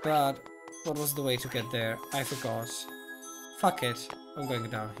there, but... what was the way to get there? I forgot. Fuck it, I'm going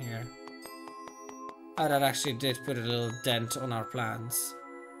down here. Oh, that actually did put a little dent on our plans.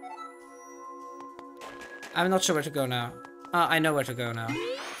 I'm not sure where to go now. I know where to go now.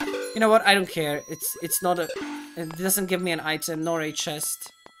 You know what? I don't care. It's not a... it doesn't give me an item nor a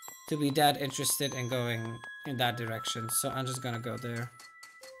chest to be that interested in going in that direction. So I'm just gonna go there.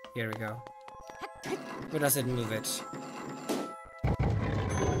 Here we go. Where does it move it?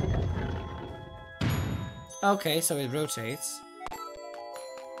 Okay, so it rotates.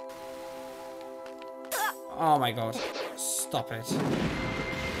 Oh my god. Stop it.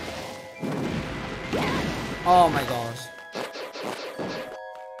 Oh my god.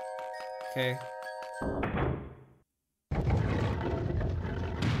 Okay.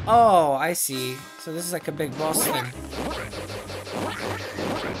 Oh, I see. So this is like a big boss thing.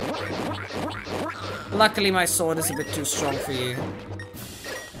 Luckily my sword is a bit too strong for you.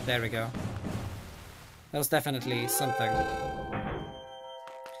 There we go. That was definitely something.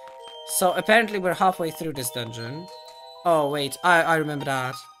 So apparently we're halfway through this dungeon. Oh wait, I remember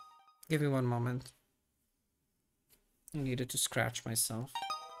that. Give me one moment. I needed to scratch myself.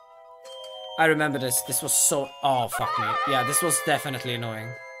 I remember this. This was so... oh, fuck me. Yeah, this was definitely annoying.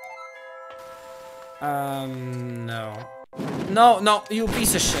 No. No, no, you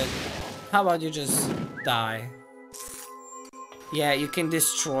piece of shit. How about you just die? Yeah, you can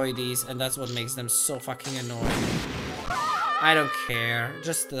destroy these, and that's what makes them so fucking annoying. I don't care.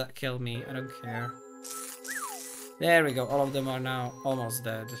 Just kill me. I don't care. There we go. All of them are now almost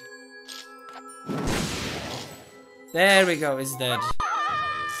dead. There we go. It's dead.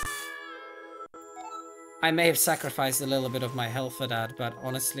 I may have sacrificed a little bit of my health for that, but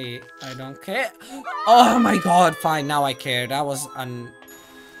honestly, I don't care. Oh my god, fine, now I care. That was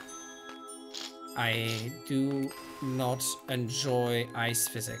I do not enjoy ice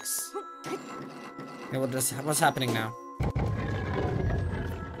physics. Okay, what's happening now?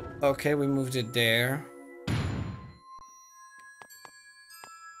 Okay, we moved it there.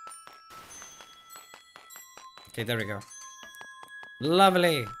 Okay, there we go.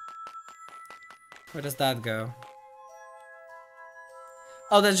 Lovely. Where does that go?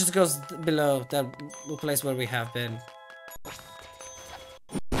 Oh, that just goes below that place where we have been.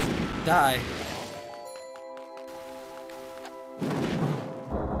 Die.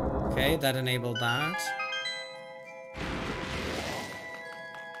 Okay, that enabled that.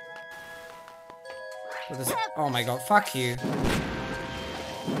 What is it? Oh my god, fuck you.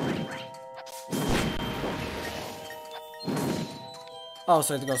 Oh,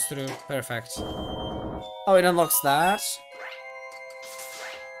 so it goes through. Perfect. Oh, it unlocks that.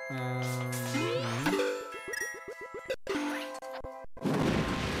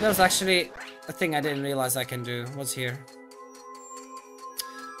 That was actually a thing I didn't realize I can do. What's here?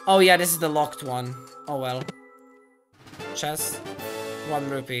 Oh yeah, this is the locked one. Oh well. Chest. 1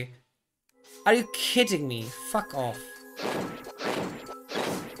 rupee. Are you kidding me? Fuck off.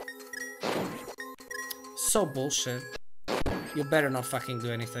 So bullshit. You better not fucking do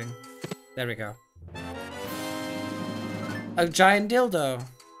anything. There we go. A giant dildo.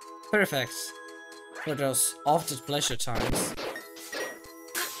 Perfect. For those often pleasure times.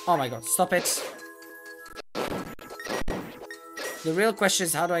 Oh my god, stop it. The real question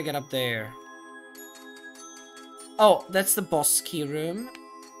is, how do I get up there? Oh, that's the boss key room.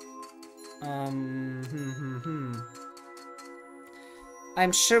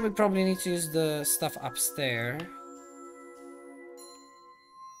 I'm sure we probably need to use the stuff upstairs.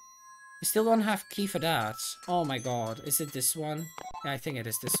 We still don't have key for that. Oh my god, is it this one? Yeah, I think it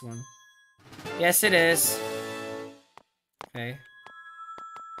is this one. Yes, it is. Okay.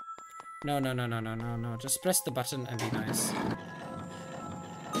 No, no, no, no, no, no, no. Just press the button and be nice.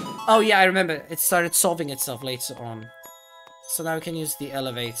 Oh yeah, I remember. It started solving itself later on. So now we can use the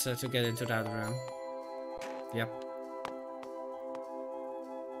elevator to get into that room. Yep.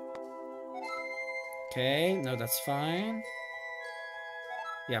 Okay, no, that's fine.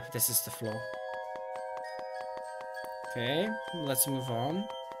 Yep, this is the floor. Okay, let's move on.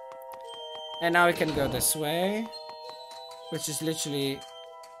 And now we can go this way. Which is literally...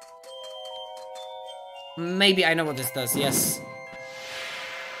 Maybe I know what this does, yes.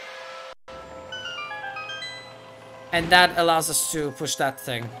 And that allows us to push that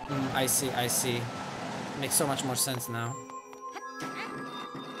thing. I see, I see. Makes so much more sense now.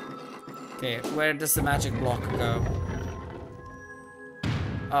 Okay, where does the magic block go?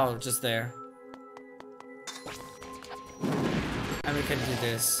 Oh, just there. And we can do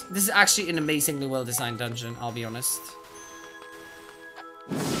this. This is actually an amazingly well-designed dungeon, I'll be honest.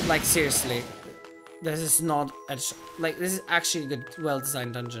 Like, seriously. This is not... Like, this is actually a good,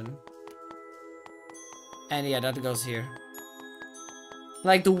 well-designed dungeon. And yeah, that goes here.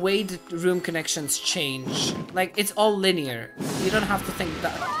 Like, the way the room connections change. Like, it's all linear. You don't have to think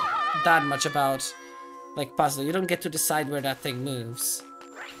that much about, like, puzzle. You don't get to decide where that thing moves.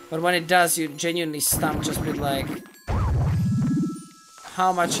 But when it does, you genuinely stump just with, like...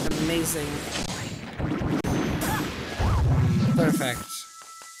 How much amazing... Perfect.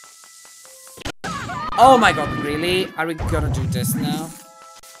 Oh my god, really? Are we gonna do this now?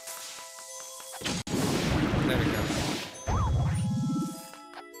 There we go.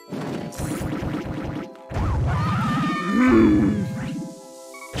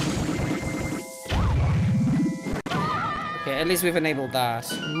 Okay, at least we've enabled that.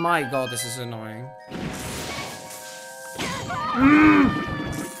 My god, this is annoying.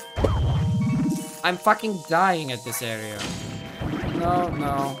 I'm fucking dying at this area. No,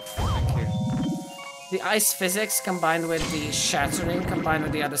 no. Thank you. The ice physics combined with the shattering, combined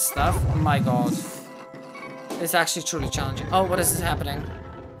with the other stuff. My god. It's actually truly challenging. Oh, what is happening?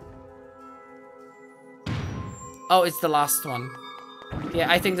 Oh, it's the last one. Yeah,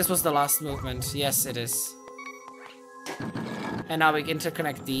 I think this was the last movement. Yes, it is. And now we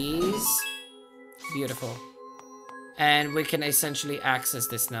interconnect these. Beautiful. And we can essentially access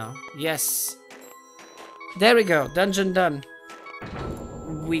this now. Yes. There we go. Dungeon done.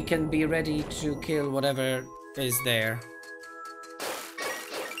 We can be ready to kill whatever is there.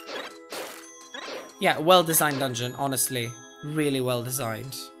 Yeah, well-designed dungeon, honestly. Really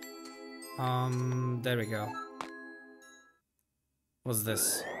well-designed. There we go. What's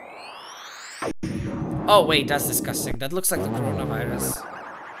this? Oh, wait, that's disgusting. That looks like the coronavirus.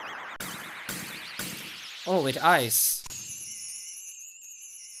 Oh, with ice.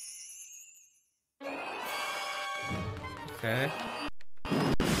 Okay.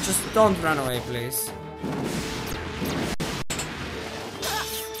 Just don't run away, please.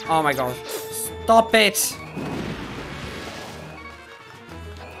 Oh my god. Stop it!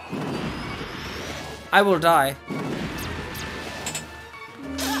 I will die.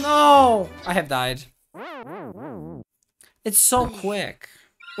 No! I have died. It's so quick.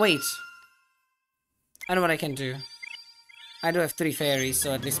 Wait. I know what I can do. I do have 3 fairies,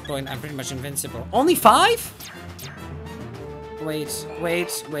 so at this point I'm pretty much invincible. Only 5? Wait,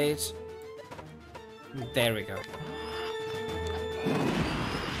 wait, wait. There we go.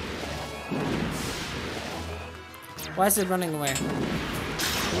 Why is it running away?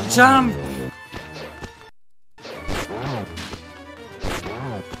 Jump!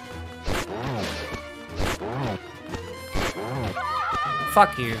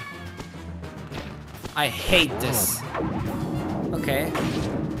 Fuck you. I hate this. Okay.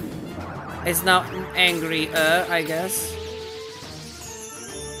 It's now angry, I guess.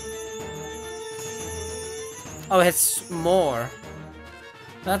 Oh, it's more.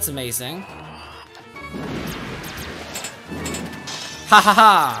 That's amazing. Ha ha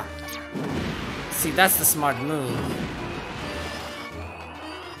ha! See, that's the smart move.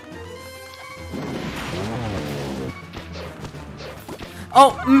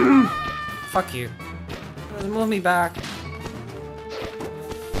 Oh! Fuck you. Move me back.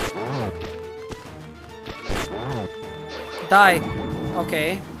 Die.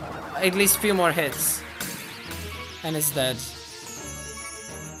 Okay. At least a few more hits. And it's dead.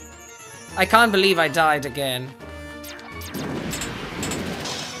 I can't believe I died again.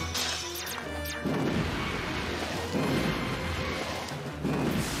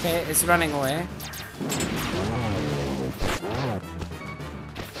 Okay, it's running away.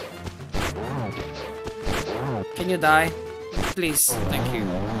 Can you die? Please, thank you.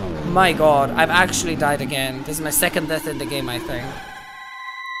 My god, I've actually died again. This is my 2nd death in the game, I think.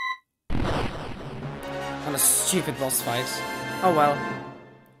 On a stupid boss fight. Oh well.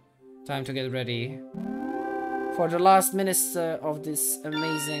 Time to get ready for the last minister of this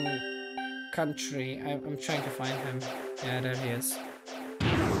amazing country. I'm trying to find him. Yeah, there he is.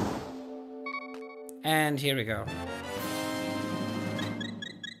 And here we go.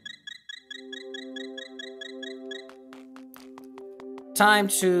 Time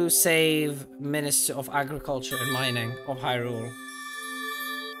to save Minister of Agriculture and Mining of Hyrule.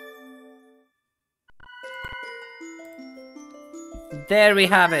 There we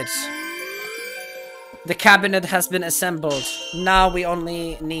have it. The cabinet has been assembled. Now we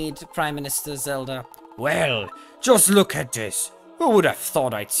only need Prime Minister Zelda. Well, just look at this. Who would have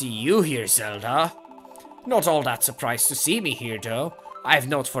thought I'd see you here, Zelda? Not all that surprised to see me here, though. I've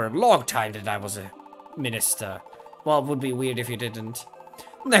known for a long time that I was a minister. Well, it would be weird if you didn't.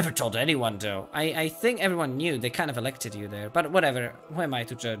 Never told anyone, though. I think everyone knew. They kind of elected you there. But whatever. Who am I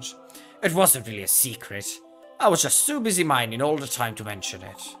to judge? It wasn't really a secret. I was just too busy mining all the time to mention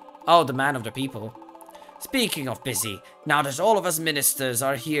it. Oh, the man of the people. Speaking of busy, now that all of us ministers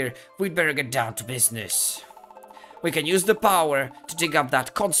are here, we'd better get down to business. We can use the power to dig up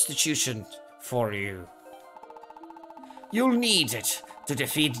that constitution for you. You'll need it to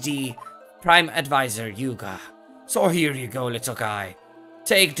defeat the Prime Advisor Yuga. So here you go, little guy.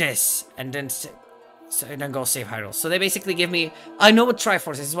 Take this, and then go save Hyrule. So they basically give me... I know what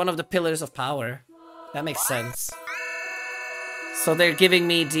Triforce is. It's one of the pillars of power. That makes sense. So they're giving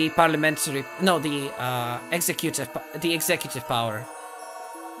me the parliamentary... No, the executive power.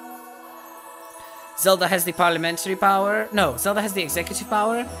 Zelda has the parliamentary power. No, Zelda has the executive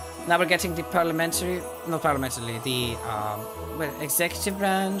power. Now we're getting the parliamentary... Not parliamentary. The executive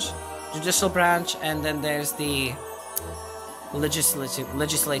branch, judicial branch, and then there's the...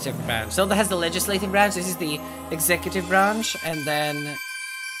 legislative branch. Zelda has the legislative branch. This is the executive branch, and then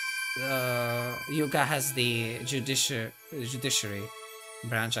Yuga has the judiciary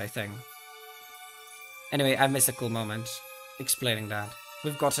branch, I think. Anyway, I missed a cool moment explaining that.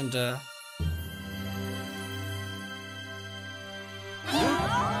 We've gotten the...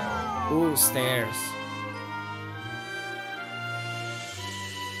 Ooh, stairs.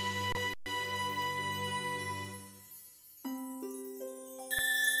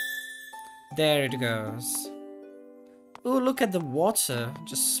 There it goes. Ooh, look at the water,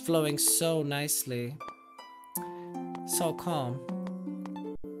 just flowing so nicely. So calm.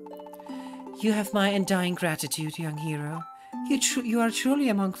 You have my undying gratitude, young hero. You are truly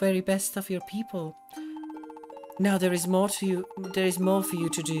among very best of your people. Now there is more for you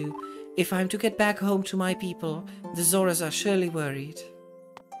to do. If I'm to get back home to my people, the Zoras are surely worried.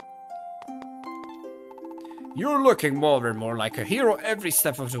 You're looking more and more like a hero every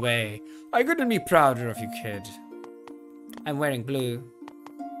step of the way. I couldn't be prouder of you, kid. I'm wearing blue.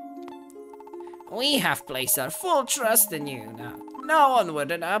 We have placed our full trust in you now. Now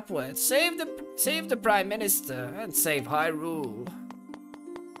onward and upward. Save the Prime Minister and save Hyrule.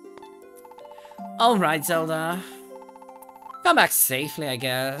 Alright, Zelda. Come back safely, I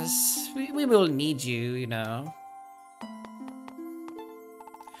guess. We will need you, you know.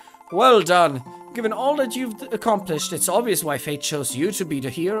 Well done. Given all that you've accomplished, it's obvious why fate chose you to be the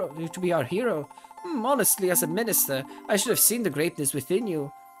hero, to be our hero. Honestly, as a minister, I should have seen the greatness within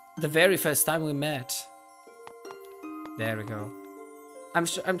you the very first time we met. There we go. I'm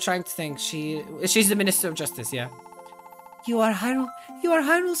trying to think. She's the Minister of Justice, yeah. You are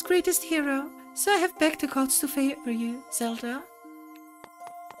Hyrule's greatest hero, so I have begged the gods to favor you, Zelda.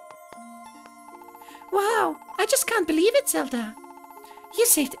 Wow, I just can't believe it, Zelda. You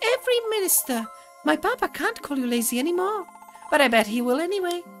saved every minister. My papa can't call you lazy anymore, but I bet he will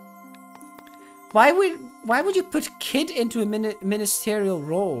anyway. Why would you put Kid into a ministerial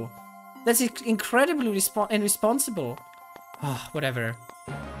role? That's incredibly irresponsible. Oh, whatever.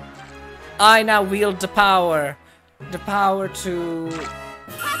 I now wield the power. The power to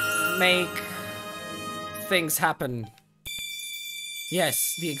make things happen.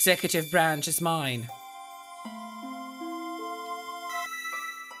 Yes, the executive branch is mine.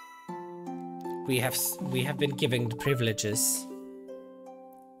 We have been given the privileges.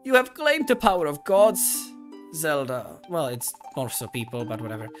 You have claimed the power of gods, Zelda. Well, it's more so people, but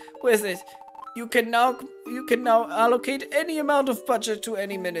whatever. With it, you can now allocate any amount of budget to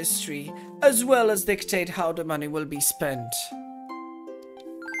any ministry, as well as dictate how the money will be spent.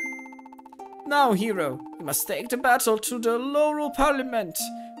 Now, hero, you must take the battle to the Laurel Parliament.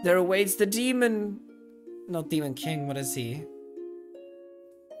 There awaits the demon... Not Demon King, what is he?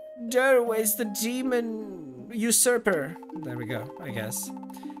 There awaits the demon usurper. There we go, I guess.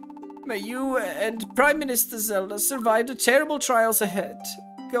 May you and Prime Minister Zelda survive the terrible trials ahead.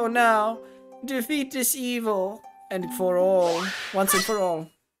 Go now. Defeat this evil, and for all, once and for all.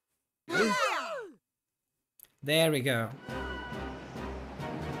 There we go.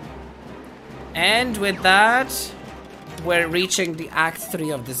 And with that, we're reaching the Act 3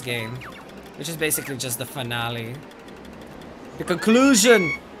 of this game, which is basically just the finale. The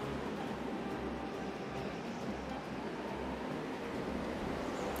conclusion!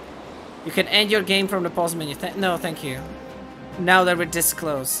 You can end your game from the pause menu. No, thank you. Now that we're this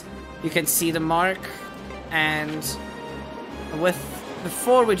close. You can see the mark, and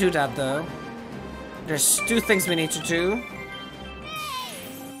before we do that though, there's two things we need to do.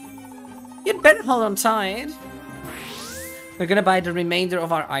 You'd better hold on tight. We're gonna buy the remainder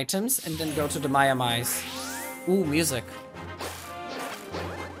of our items and then go to the Mayamais. Ooh, music.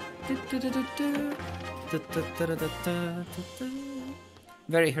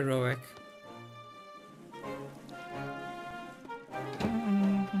 Very heroic.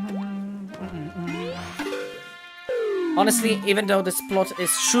 Honestly, even though this plot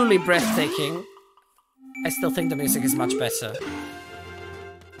is truly breathtaking, I still think the music is much better.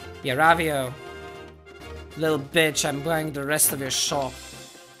 Yeah, Ravio. Little bitch, I'm buying the rest of your shop.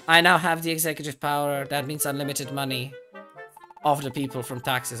 I now have the executive power. That means unlimited money. Of the people from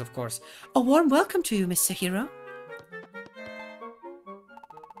taxes, of course. A warm welcome to you, Mr. Hero.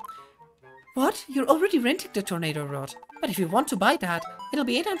 What? You're already renting the tornado rod. But if you want to buy that, it'll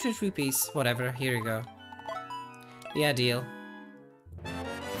be 800 rupees. Whatever, here you go. Yeah, deal.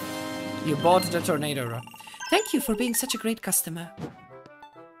 You bought the tornado rod. Thank you for being such a great customer.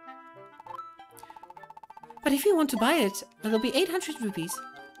 But if you want to buy it, it'll be 800 rupees.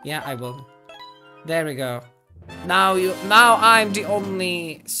 Yeah, I will. There we go. Now I'm the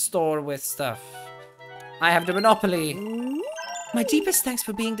only store with stuff. I have the monopoly. My deepest thanks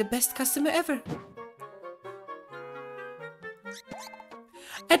for being the best customer ever.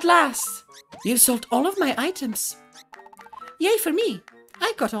 At last! You've sold all of my items. Yay for me!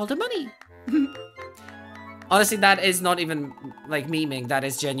 I got all the money. Honestly, that is not even like memeing. That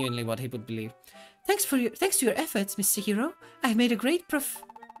is genuinely what he would believe. Thanks to your efforts, Mr. Hero. I made a great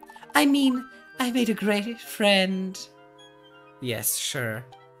I made a great friend. Yes, sure.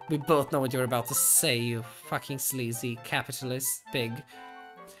 We both know what you're about to say, you fucking sleazy capitalist pig.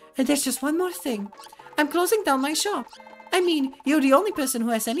 And there's just one more thing. I'm closing down my shop. I mean, you're the only person who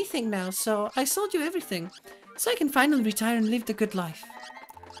has anything now, so I sold you everything. So I can finally retire and live the good life.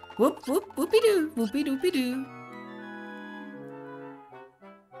 Whoop whoop whoopie-doo, whoopie-doopie-doo.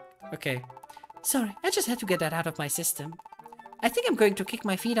 Okay. Sorry, I just had to get that out of my system. I think I'm going to kick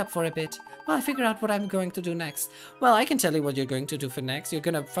my feet up for a bit while I figure out what I'm going to do next. Well, I can tell you what you're going to do for next. You're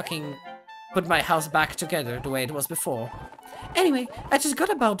gonna fucking put my house back together the way it was before. Anyway, I just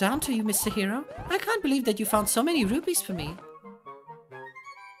gotta bow down to you, Mr. Hero. I can't believe that you found so many rupees for me.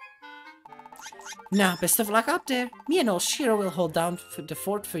 Now, best of luck up there. Me and old Shiro will hold down the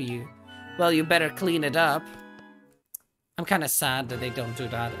fort for you. Well, you better clean it up. I'm kinda sad that they don't do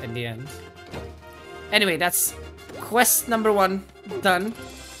that in the end. Anyway, that's quest number 1 done.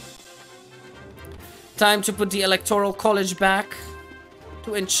 Time to put the Electoral College back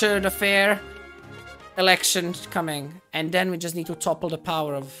to ensure the fair election coming. And then we just need to topple the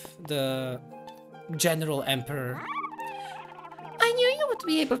power of the General Emperor. I knew you would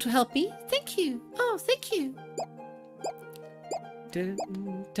be able to help me. Thank you. Oh, thank you. Dun,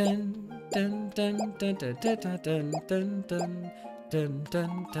 dun, dun, dun, dun, dun, dun, dun, dun, dun, dun,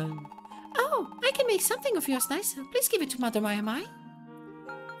 dun, dun. Oh, I can make something of yours nicer. Please give it to Mother Mai.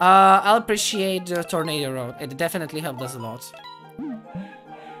 I'll appreciate the tornado road. It definitely helped us a lot.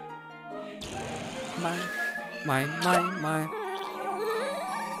 My.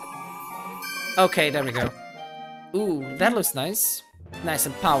 Okay, there we go. Ooh, that looks nice. Nice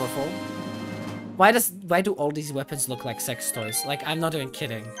and powerful. Why do all these weapons look like sex toys? Like, I'm not even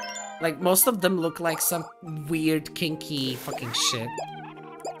kidding. Like, most of them look like some weird, kinky fucking shit.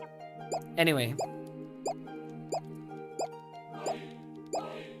 Anyway.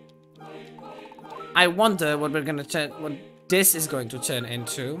 I wonder what this is going to turn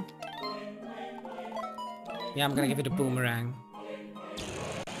into. Yeah, I'm gonna give it a boomerang.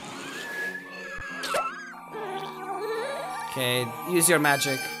 Okay, use your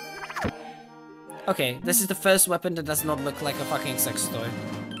magic. Okay, this is the first weapon that does not look like a fucking sex toy.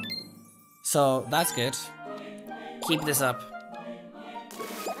 So, that's good. Keep this up.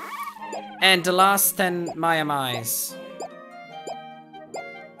 And the last 10 Maya-Mais.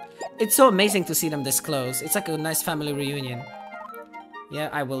 It's so amazing to see them this close. It's like a nice family reunion. Yeah,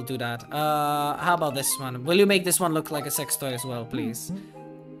 I will do that. How about this one? Will you make this one look like a sex toy as well, please?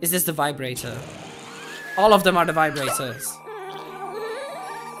 Is this the vibrator? All of them are the vibrators.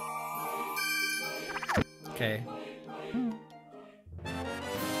 Okay.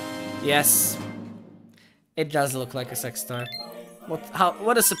 Yes. It does look like a sex toy.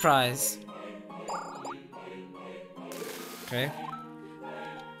 What a surprise. Okay.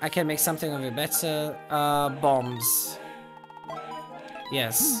 I can make something of it better. Bombs.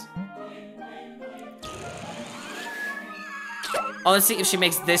 Yes. Honestly, if she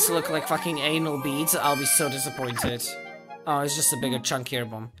makes this look like fucking anal beads, I'll be so disappointed. Oh, it's just a bigger, chunkier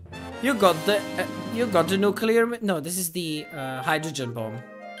bomb. You got the nuclear... No, this is the hydrogen bomb.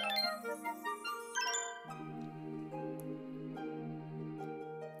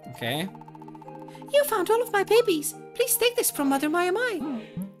 Okay. You found all of my babies. Please take this from Mother Mai.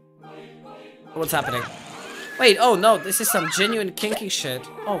 What's happening? Wait, oh no, this is some genuine kinky shit.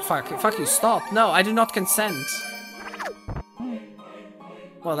 Oh fuck you, stop. No, I do not consent.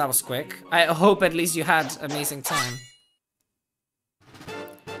 Well, that was quick. I hope at least you had amazing time.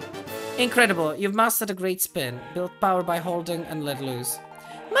 Incredible, you've mastered a great spin. Build power by holding and let loose.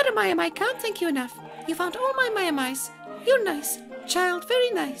 Mother Mai can't thank you enough. You found all my Mai. You're nice. Child,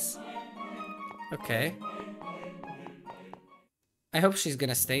 very nice. Okay. I hope she's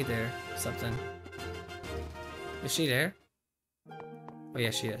gonna stay there or something. Is she there? Oh yeah,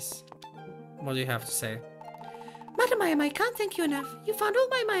 she is. What do you have to say? Mother Mai can't thank you enough. You found all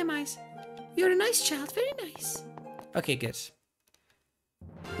my Mai. You're a nice child, very nice. Okay, good.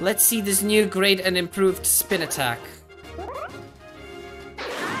 Let's see this new great and improved spin attack.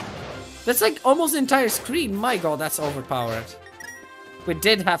 That's like almost the entire screen. My god, that's overpowered. We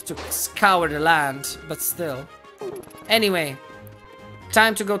did have to scour the land, but still. Anyway,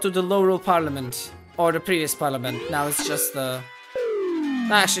 time to go to the Laurel Parliament. Or the previous parliament. Now it's just the...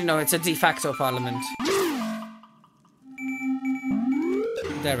 Actually, no, it's a de facto parliament.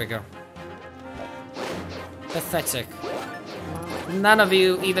 There we go. Pathetic. None of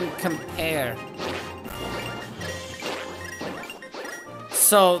you even compare.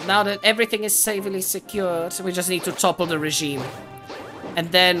 So, now that everything is safely secured, we just need to topple the regime.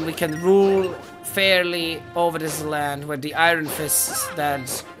 And then we can rule fairly over this land with the iron fists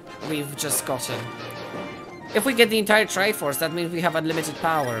that we've just gotten. If we get the entire Triforce, that means we have unlimited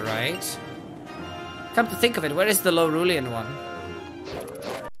power, right? Come to think of it, where is the Laurulian one?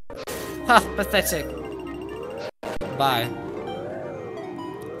 Ha, pathetic. Bye.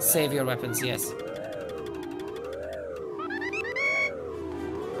 Save your weapons, yes.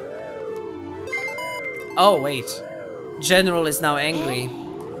 Oh, wait. General is now angry.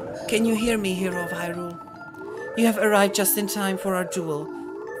 Can you hear me, hero of Hyrule? You have arrived just in time for our duel.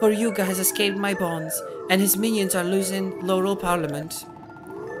 For Yuga has escaped my bonds, and his minions are losing Laurel Parliament.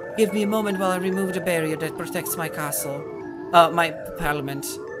 Give me a moment while I remove the barrier that protects my castle. My parliament.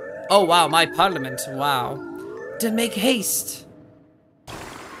 Oh wow, my parliament, wow. Then make haste.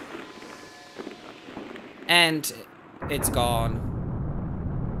 And it's gone.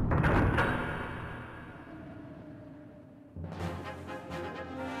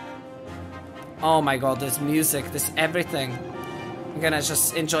 Oh my god, there's music, there's everything. I'm gonna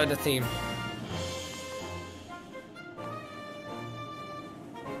just enjoy the theme.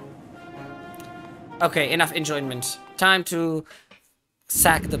 Okay, enough enjoyment. Time to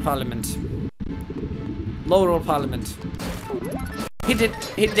sack the parliament. Laurel Parliament.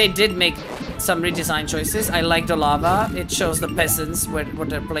 They did make some redesign choices. I like the lava. It shows the peasants what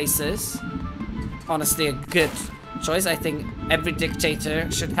their place is. Honestly, a good choice. I think every dictator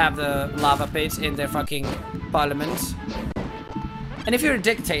should have the lava pit in their fucking parliament. And if you're a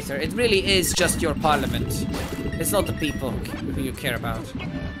dictator, it really is just your parliament. It's not the people who you care about.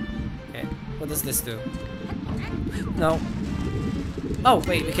 Okay, what does this do? No. Oh,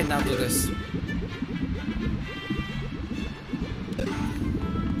 wait, we can now do this.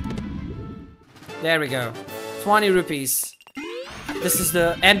 There we go. 20 rupees. This is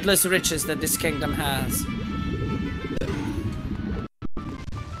the endless riches that this kingdom has.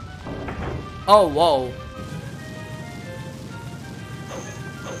 Oh, whoa.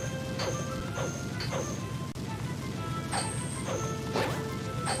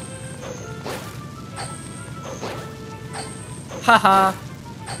 Haha.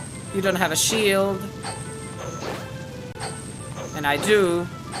 You don't have a shield. And I do.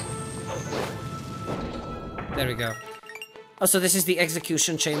 There we go. Oh, so this is the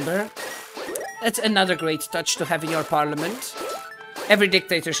execution chamber. That's another great touch to have in your parliament. Every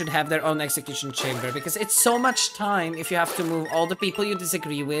dictator should have their own execution chamber, because it's so much time if you have to move all the people you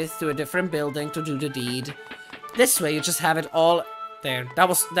disagree with to a different building to do the deed. This way you just have it all there. That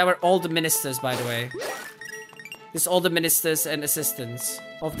were all the ministers, by the way. This is all the ministers and assistants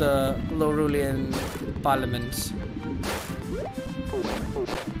of the Laurulian parliament.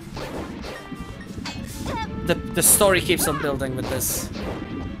 The story keeps on building with this.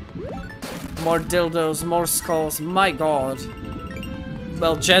 More dildos, more skulls, my god.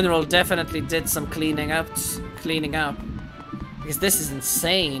 Well, General definitely did some cleaning up. Because this is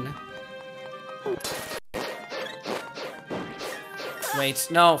insane. Wait,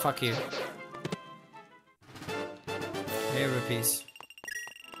 no, fuck you. Here, rupees.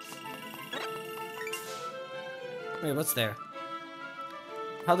 Wait, what's there?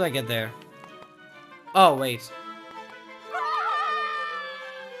 How do I get there? Oh, wait.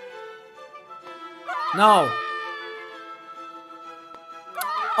 No!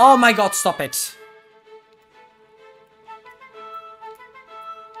 Oh my god, stop it.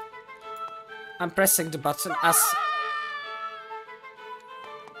 I'm pressing the button as...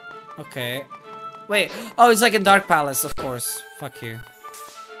 Okay. Wait. Oh, it's like a Dark Palace, of course. Fuck you.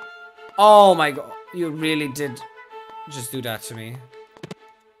 Oh my god. You really did just do that to me.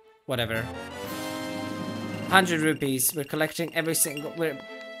 Whatever. 100 rupees. We're collecting every single...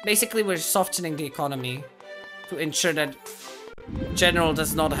 Basically, we're softening the economy to ensure that General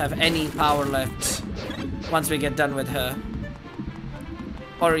does not have any power left once we get done with her.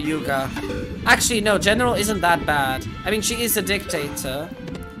 Or Yuga. Actually, no, General isn't that bad. I mean, she is a dictator,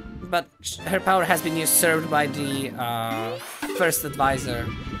 but her power has been usurped by the first advisor,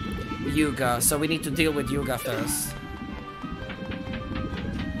 Yuga. So we need to deal with Yuga first.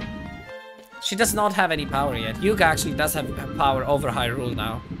 She does not have any power yet. Yuga actually does have power over Hyrule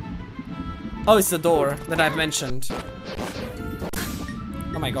now. Oh, it's the door that I've mentioned.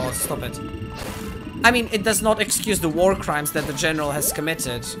 Oh my god, stop it. I mean, it does not excuse the war crimes that the general has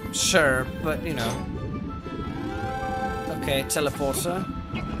committed. Sure, but you know. Okay, teleporter.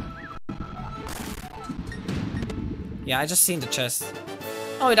 Yeah, I just seen the chest.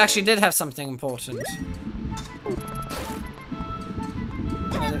 Oh, it actually did have something important.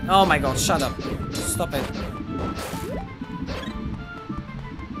 Oh my god, shut up. Stop it.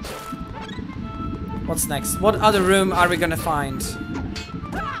 What's next? What other room are we gonna find?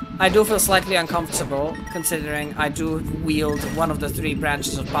 I do feel slightly uncomfortable, considering I do wield one of the 3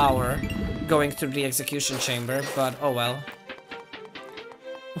 branches of power going through the execution chamber, but oh well.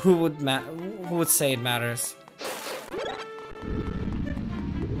 Who would say it matters?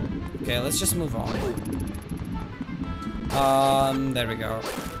 Okay, let's just move on. There we go.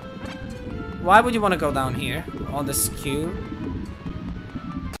 Why would you want to go down here on this queue?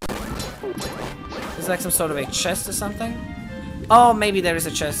 Is like some sort of a chest or something? Oh, maybe there is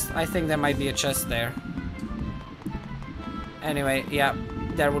a chest. I think there might be a chest there. Anyway, yeah,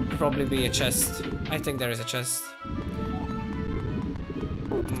 there would probably be a chest. I think there is a chest.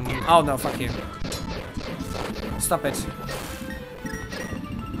 Oh no, fuck you. Stop it.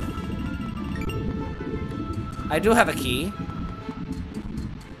 I do have a key.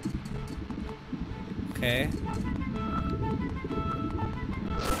 Okay.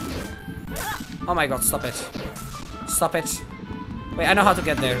 Oh my god, stop it. Stop it. Wait, I know how to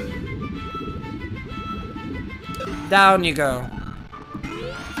get there. Down you go.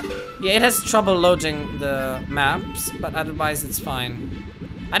 Yeah, it has trouble loading the maps, but otherwise it's fine.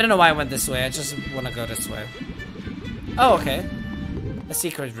 I don't know why I went this way. I just want to go this way. Oh, okay. A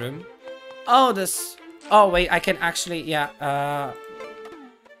secret room. Oh, this... Oh, wait, I can actually... Yeah,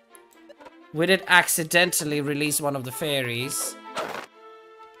 we did accidentally release one of the fairies.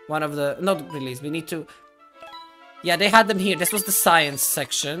 One of the... Not release, we need to... Yeah, they had them here. This was the science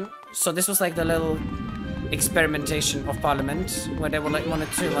section. So this was like the little experimentation of Parliament, where they were like wanted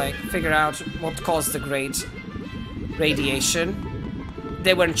to like figure out what caused the great radiation.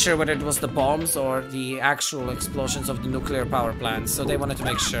 They weren't sure whether it was the bombs or the actual explosions of the nuclear power plants, so they wanted to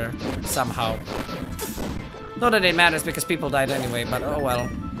make sure somehow. Not that it matters because people died anyway, but oh well.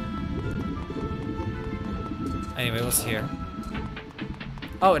 Anyway, what's here?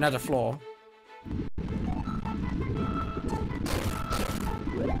 Oh, another floor.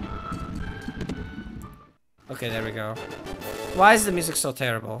 Okay, there we go. Why is the music so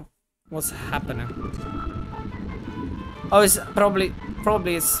terrible? What's happening? Oh, it's probably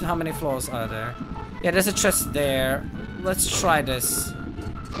it's how many floors are there? Yeah, there's a chest there. Let's try this.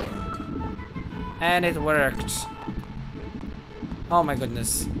 And it worked. Oh my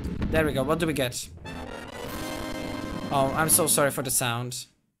goodness. There we go. What do we get? Oh, I'm so sorry for the sound.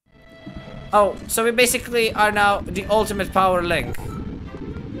 Oh, so we basically are now the ultimate power link.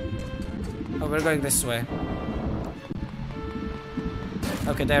 Oh, we're going this way.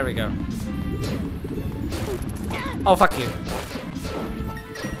 Okay, there we go. Oh, fuck you.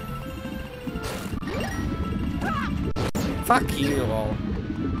 Fuck you all.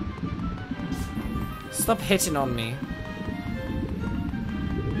 Stop hitting on me.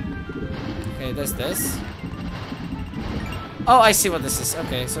 Okay, there's this. Oh, I see what this is.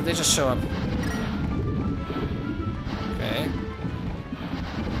 Okay, so they just show up. Okay.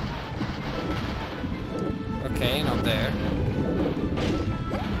 Okay, not there.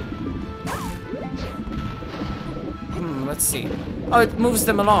 Let's see. Oh, it moves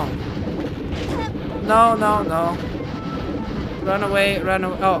them along. No, no, no. Run away, run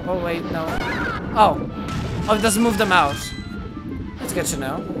away. Oh, oh, wait, no. Oh. Oh, it doesn't move them out. That's good to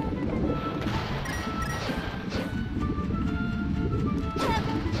know.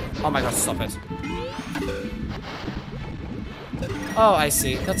 Oh my god, stop it. Oh, I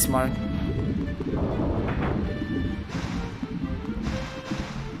see. That's smart.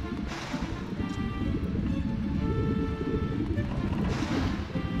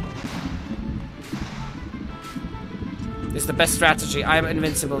 It's the best strategy. I'm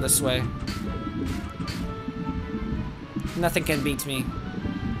invincible this way. Nothing can beat me.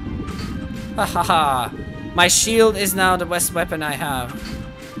 Ha ha ha. My shield is now the best weapon I have.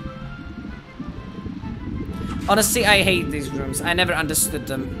 Honestly, I hate these rooms. I never understood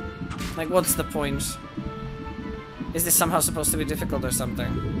them. Like, what's the point? Is this somehow supposed to be difficult or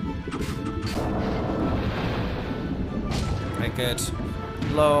something? Very good.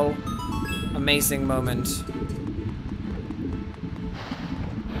 Lol. Amazing moment.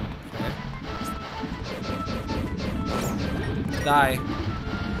 Die.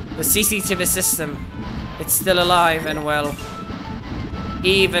 The CCTV system. It's still alive and well.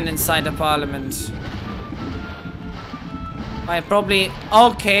 Even inside the Parliament. I probably...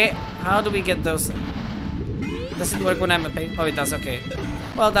 Okay. How do we get those? Does it work when I'm a pain? Oh, it does. Okay.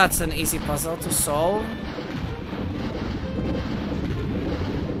 Well, that's an easy puzzle to solve.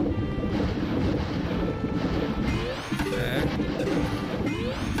 Okay.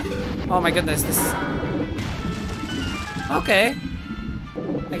 Oh my goodness, this is... Okay.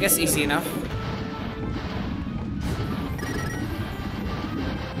 I guess easy enough.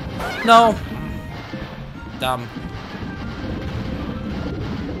 No. Dumb.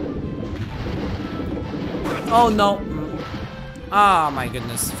 Oh no. Ah, my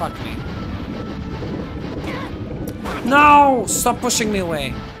goodness. Fuck me. No! Stop pushing me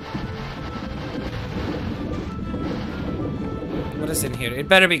away. What is in here? It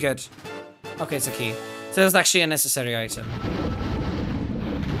better be good. Okay, it's a key. So it's actually a necessary item.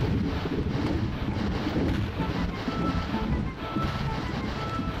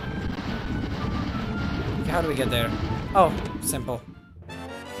 Okay, how do we get there? Oh, simple.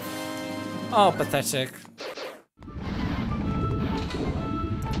 Oh, pathetic.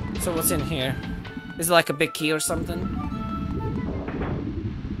 So what's in here? Is it like a big key or something?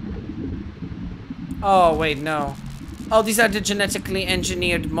 Oh, wait, no. Oh, these are the genetically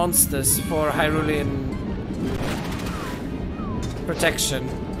engineered monsters for Hyrulean protection.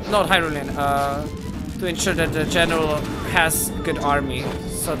 Not Hyrulean, to ensure that the general has a good army.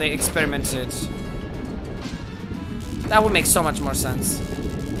 So they experimented. That would make so much more sense.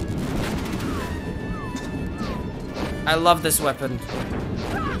 I love this weapon.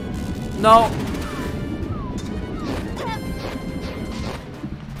 No.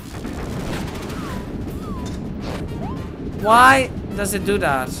 Why does it do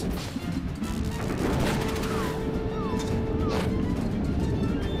that?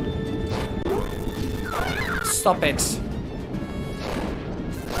 Stop it.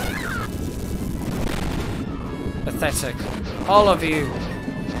 Pathetic. All of you.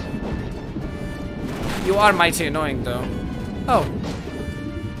 You are mighty annoying though. Oh.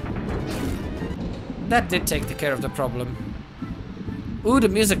 That did take care of the problem. Ooh, the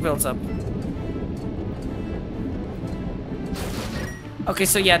music builds up. Okay,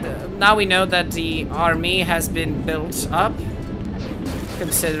 so yeah, now we know that the army has been built up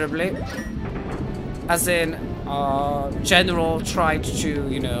considerably. As in, General tried to,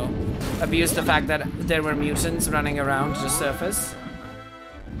 you know, abuse the fact that there were mutants running around the surface.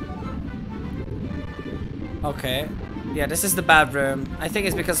 Okay. Yeah, this is the bad room. I think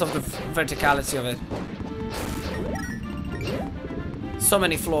it's because of the verticality of it. So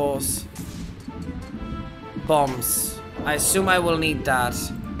many floors. Bombs. I assume I will need that.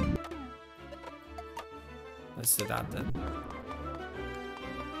 Let's do that then.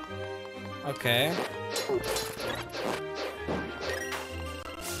 Okay.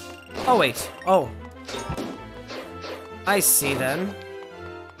 Oh, wait. Oh. I see then.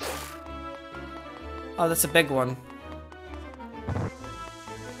 Oh, that's a big one.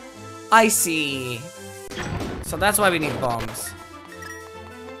 I see. So that's why we need bombs.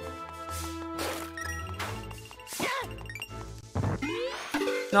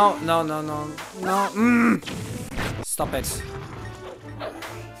 No, no, no, no, no. Stop it.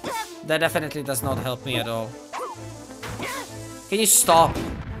 That definitely does not help me at all. Can you stop?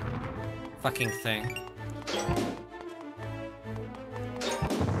 Fucking thing.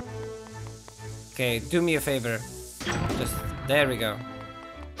 Okay, do me a favor. Just, there we go.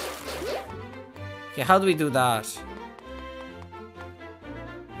 Okay, how do we do that?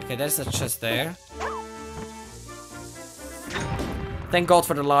 Okay, there's a chest there. Thank God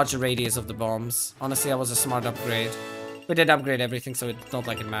for the larger radius of the bombs. Honestly, that was a smart upgrade. We did upgrade everything, so it's not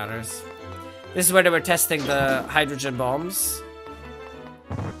like it matters. This is where they were testing the hydrogen bombs.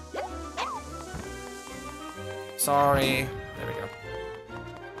 Sorry. There we go.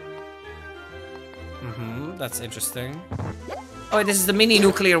 That's interesting. Oh, this is the mini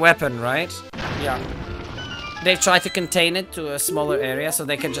nuclear weapon, right? Yeah. They try to contain it to a smaller area so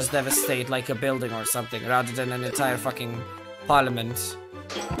they can just devastate like a building or something rather than an entire fucking parliament.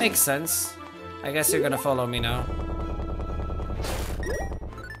 Makes sense. I guess you're gonna follow me now.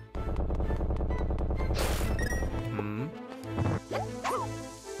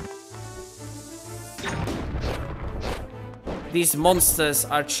 These monsters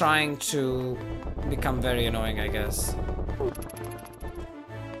are trying to become very annoying, I guess.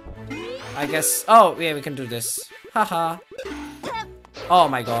 Oh, yeah, we can do this. Haha. Oh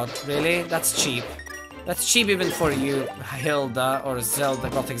my god, really? That's cheap. That's cheap even for you, Hilda, or Zelda,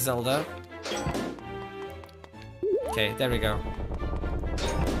 Gothic Zelda. Okay, there we go.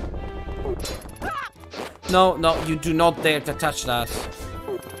 No, no, you do not dare to touch that.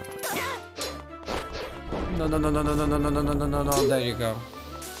 No, no, no, no, no, no, no, no, no, no, no, no, no, there you go.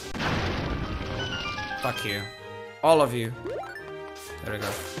 Fuck you. All of you. There we go.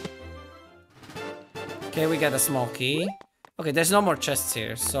 Okay, we get a small key. Okay, there's no more chests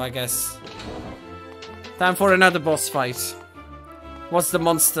here, so I guess... Time for another boss fight. What's the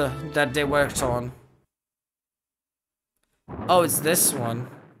monster that they worked on? Oh, it's this one.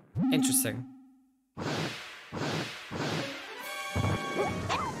 Interesting.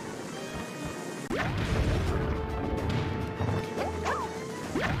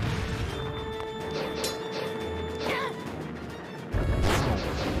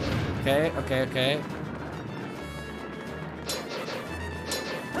 Okay, okay, okay.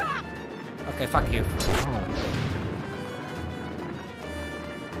 Okay, fuck you.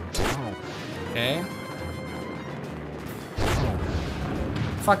 Okay.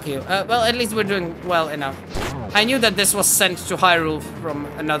 Fuck you. Well, at least we're doing well enough. I knew that this was sent to Hyrule from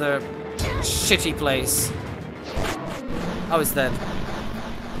another shitty place. Oh, it's dead.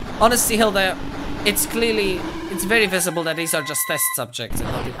 Honestly, Hilda, it's very visible that these are just test subjects and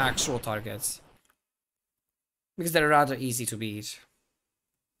not the actual targets. Because they're rather easy to beat.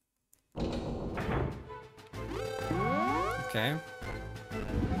 Okay.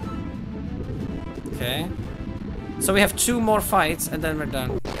 Okay. So we have 2 more fights and then we're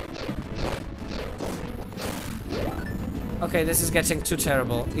done. Okay, this is getting too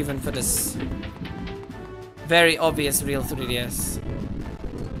terrible, even for this very obvious real 3DS.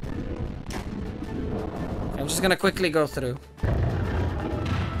 I'm just gonna quickly go through.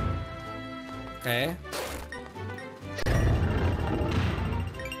 Okay.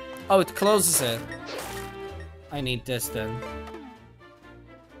 Oh, it closes it. I need this then.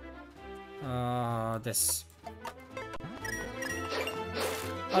 This.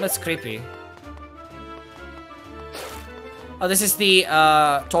 Oh, that's creepy. Oh, this is the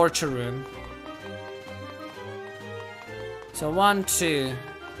torture room. So 1, 2.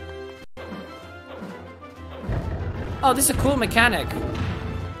 Oh, this is a cool mechanic.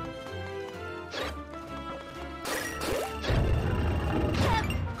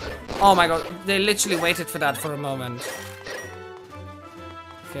 Oh my god, they literally waited for that for a moment.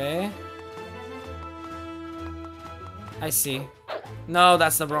 Okay. I see. No,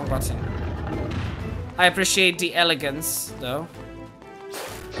 that's the wrong button. I appreciate the elegance, though.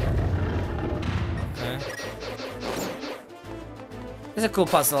 Okay. It's a cool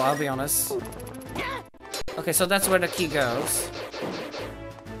puzzle, I'll be honest. Okay, so that's where the key goes.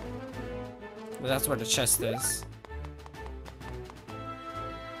 But that's where the chest is.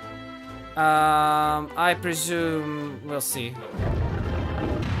 I presume we'll see.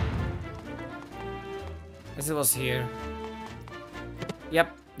 As it was here.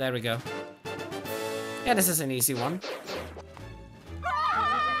 Yep, there we go. Yeah, this is an easy one.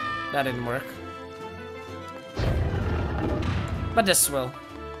 That didn't work. But this will.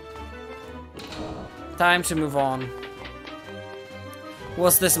 Time to move on.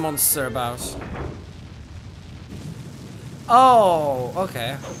 What's this monster about? Oh,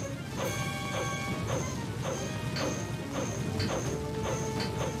 okay.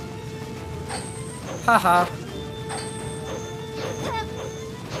 Haha.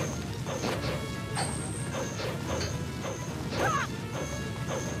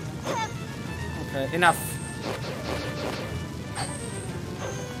 Okay, enough.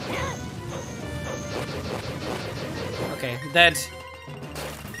 Okay, dead.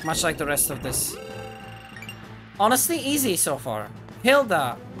 Much like the rest of this. Honestly, easy so far.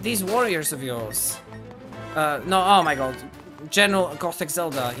 Hilda, these warriors of yours. No, oh my god. General Gothic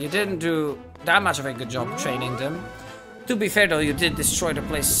Zelda, you didn't do that much of a good job training them. To be fair though, you did destroy the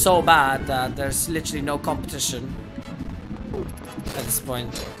place so bad that there's literally no competition at this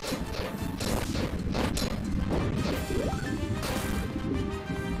point.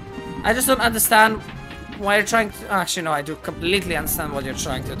 I just don't understand why you're trying to... Actually, no, I do completely understand what you're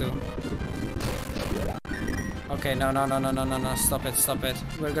trying to do. Okay, no, no, no, no, no, no, no. Stop it, stop it.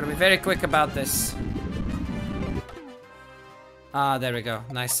 We're gonna be very quick about this. Ah, there we go.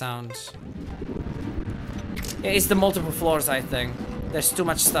 Nice sound. It's the multiple floors, I think. There's too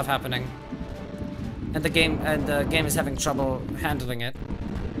much stuff happening. And the game is having trouble handling it.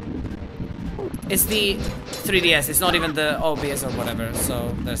 It's the 3DS, it's not even the OBS or whatever,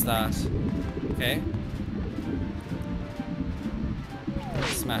 so there's that. Okay.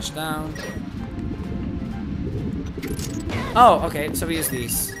 Smash down. Oh, okay, so we use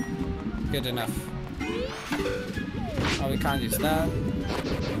these. Good enough. Oh, we can't use that.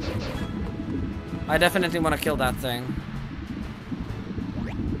 I definitely want to kill that thing.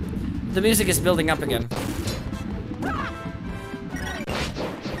 The music is building up again.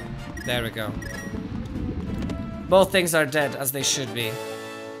 There we go. Both things are dead, as they should be.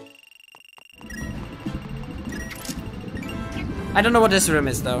 I don't know what this room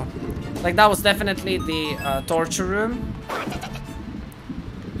is, though. Like, that was definitely the torture room.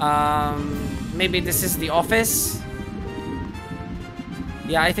 Maybe this is the office.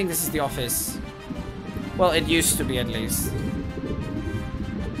 Yeah, I think this is the office. Well, it used to be, at least.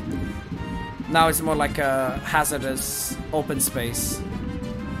 Now it's more like a hazardous open space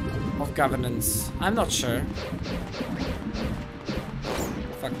of governance. I'm not sure.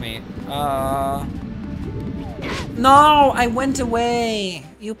 Fuck me. No! I went away!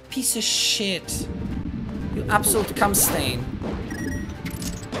 You piece of shit. You absolute cum stain.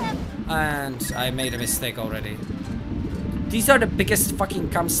 And I made a mistake already. These are the biggest fucking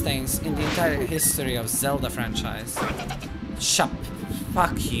cum stains in the entire history of Zelda franchise.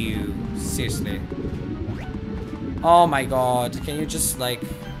 Fuck you. Seriously. Oh my god. Can you just, like,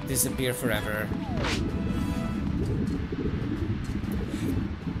 disappear forever?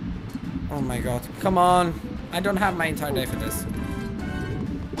 Oh my god. Come on. I don't have my entire day for this.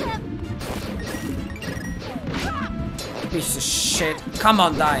 Piece of shit. Come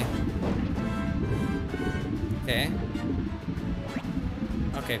on, die. Okay.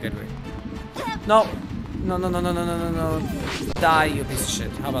 Okay, good way. No. No, no, no, no, no, no, no, no. Die, you piece of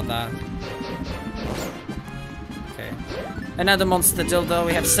shit. How about that? Okay. Another monster dildo.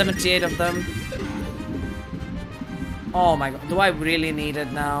 We have 78 of them. Oh my god. Do I really need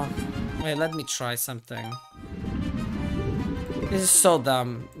it now? Wait, let me try something. This is so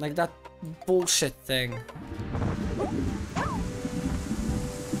dumb. Like that bullshit thing.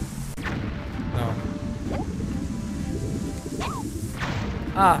 No.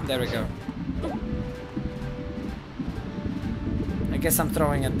 Ah, there we go. I guess I'm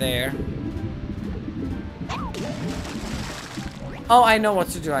throwing it there. Oh, I know what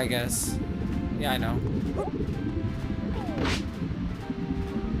to do, I guess. Yeah, I know.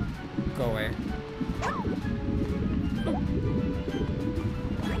 Go away.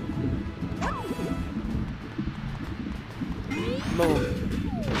 Boom.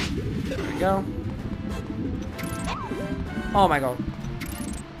 There we go. Oh my god.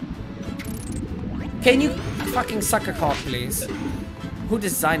 Can you fucking suck a cock, please? Who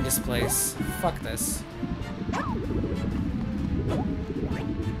designed this place? Fuck this.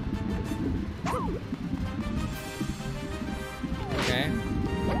 Okay.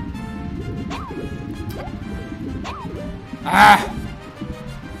 Ah!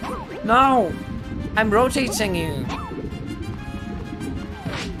 No! I'm rotating you.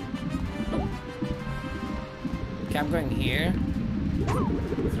 Okay, I'm going here.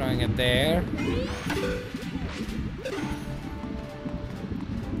 Throwing it there.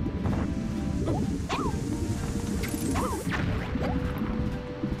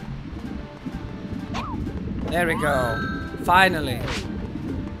 There we go. Finally.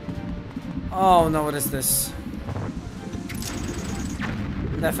 Oh no, what is this?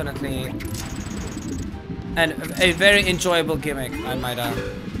 Definitely a very enjoyable gimmick, I might add.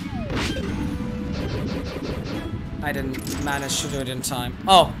 I didn't manage to do it in time.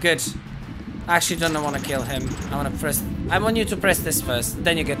 Oh, good. I actually don't want to kill him. I want you to press this first,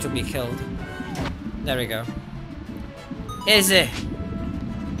 then you get to be killed. There we go. Easy.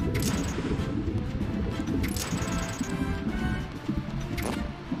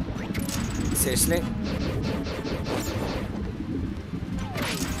 Seriously?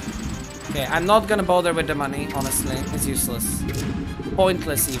 Okay, I'm not gonna bother with the money, honestly. It's useless.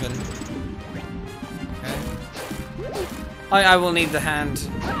 Pointless, even. Okay. I will need the hand.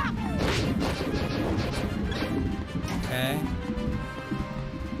 Okay.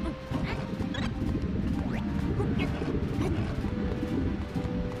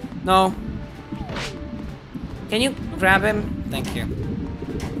 No. Can you grab him? Thank you.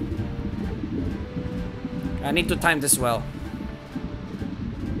 I need to time this well.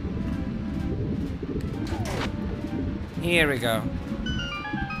 Here we go.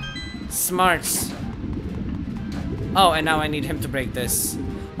 Smarts. Oh, and now I need him to break this.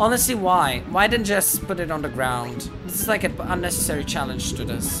 Honestly, why? Why didn't just put it on the ground? This is like an unnecessary challenge to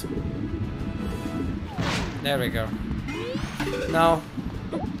this. There we go. No.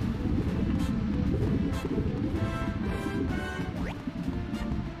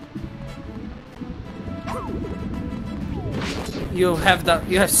 You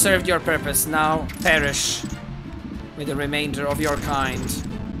have served your purpose. Now perish with the remainder of your kind.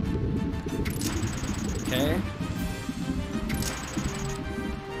 Okay.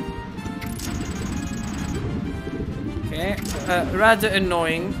 Okay. Rather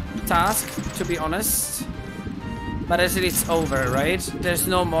annoying task, to be honest. But at least it's over, right? There's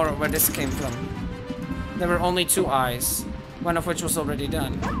no more where this came from. There were only 2 eyes, one of which was already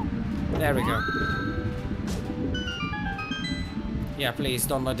done. There we go. Yeah, please,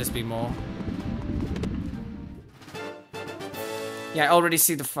 don't let this be more. Yeah, I already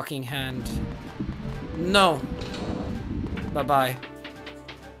see the fucking hand. No! Bye-bye.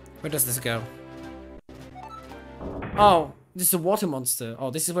 Where does this go? Oh, this is a water monster.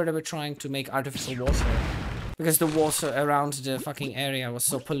 Oh, this is where they were trying to make artificial water. Because the water around the fucking area was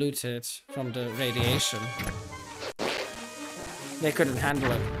so polluted from the radiation. They couldn't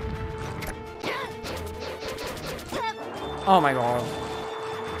handle it. Oh my god.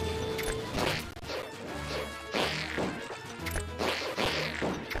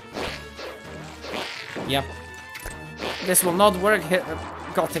 Yep. This will not work here,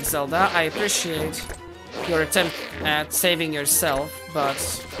 Gothic Zelda. I appreciate your attempt at saving yourself, but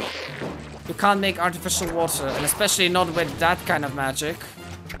you can't make artificial water, and especially not with that kind of magic.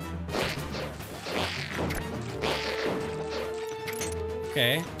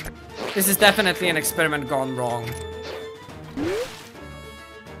 Okay. This is definitely an experiment gone wrong.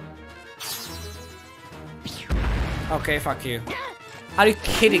 Okay, fuck you. Are you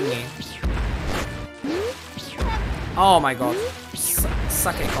kidding me? Oh my god.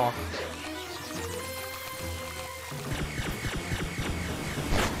 Suck a cock.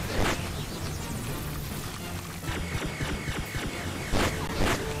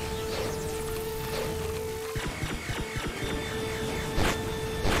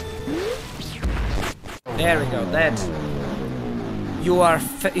 There we go, dead. You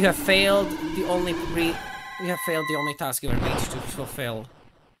have failed the only task you are made to fulfill.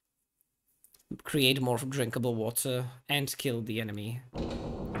 Create more drinkable water and kill the enemy.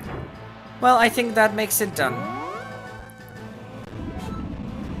 Well, I think that makes it done.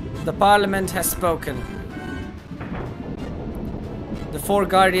 The Parliament has spoken. The 4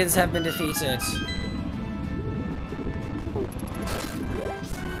 Guardians have been defeated.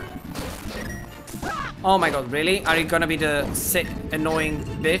 Oh my god, really? Are you gonna be the sick, annoying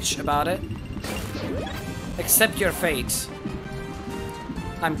bitch about it? Accept your fate.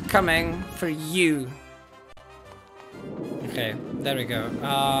 I'm coming for you. Okay, there we go.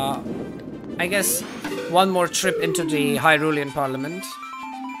 I guess one more trip into the Hyrulean Parliament.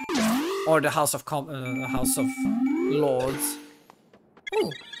 Or the House of Lords.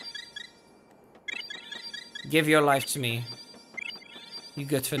 Ooh. Give your life to me. You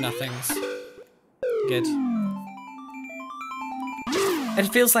good for nothings. Good. It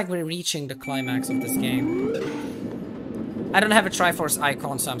feels like we're reaching the climax of this game. I don't have a Triforce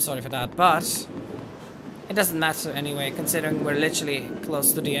icon, so I'm sorry for that, but it doesn't matter anyway, considering we're literally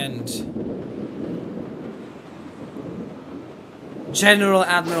close to the end. General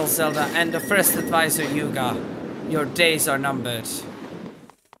Admiral Zelda and the First Advisor Yuga, your days are numbered.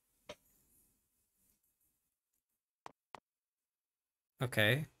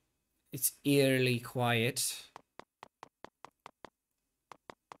 Okay. It's eerily quiet.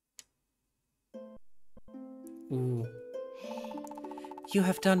 Ooh. You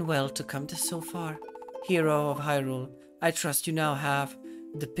have done well to come this so far, hero of Hyrule. I trust you now have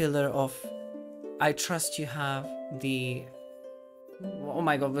the pillar of... I trust you have the... Oh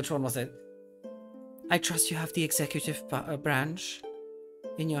my god, which one was it? I trust you have the executive branch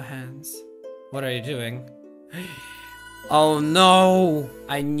in your hands. What are you doing? Oh no!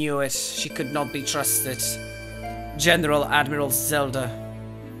 I knew it. She could not be trusted. General Admiral Zelda.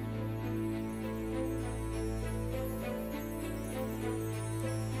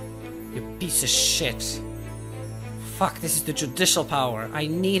 You piece of shit. Fuck, this is the judicial power. I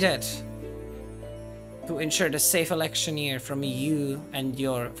need it. To ensure the safe election year from you and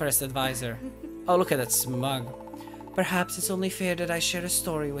your first advisor. Oh, look at that smug. Perhaps it's only fair that I share a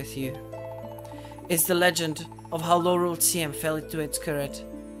story with you. It's the legend of how Lorule TM fell into its current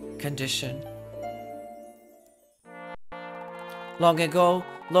condition. Long ago,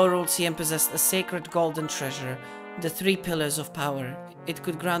 Lorule TM possessed a sacred golden treasure, the 3 pillars of power. It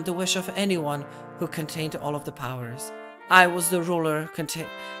could grant the wish of anyone who contained all of the powers. I was the ruler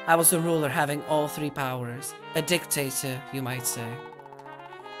having all 3 powers. A dictator, you might say.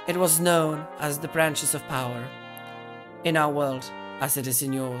 It was known as the branches of power. In our world, as it is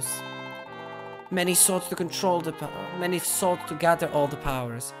in yours. Many sought to control many sought to gather all the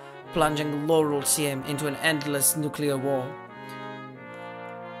powers, plunging Lorule TM into an endless nuclear war.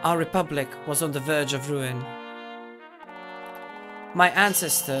 Our republic was on the verge of ruin. My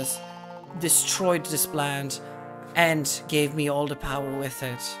ancestors destroyed this land and gave me all the power with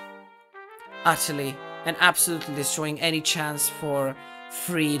it. Utterly and absolutely destroying any chance for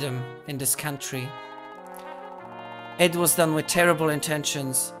freedom in this country. It was done with terrible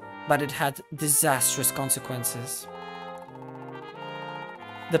intentions, but it had disastrous consequences.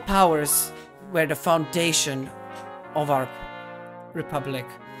 The powers were the foundation of our republic,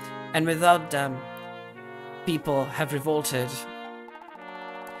 and without them, people have revolted.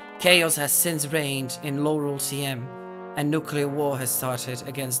 Chaos has since reigned in Lorule TM, and nuclear war has started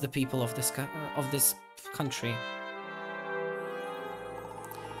against the people of this country.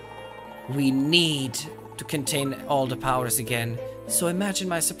 We need to contain all the powers again, so imagine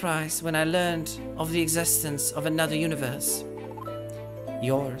my surprise when I learned of the existence of another universe.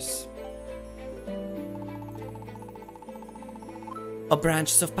 Yours. A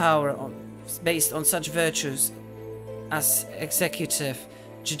branch of power based on such virtues as executive,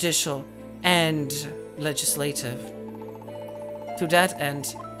 judicial, and legislative. To that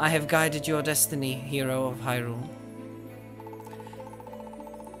end, I have guided your destiny, hero of Hyrule.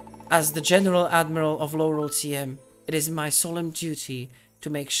 As the General Admiral of Lorule TM, it is my solemn duty to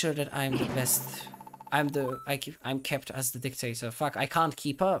make sure that I'm the best. I'm kept as the dictator. Fuck, I can't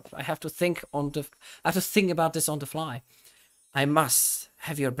keep up. I have to think about this on the fly. I must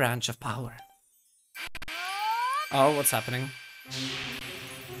have your branch of power. Oh, what's happening?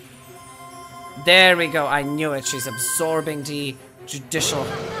 There we go. I knew it. She's absorbing the judicial.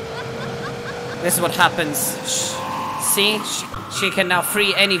 This is what happens. See? She can now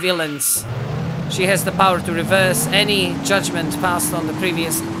free any villains. She has the power to reverse any judgment passed on the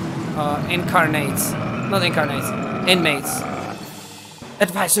previous inmates.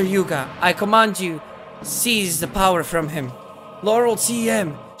 Advisor Yuga, I command you, seize the power from him. Laurel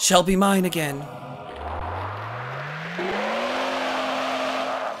TM shall be mine again.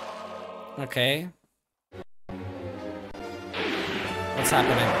 Okay. What's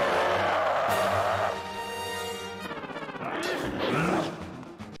happening?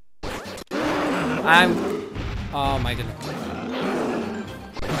 Oh my goodness.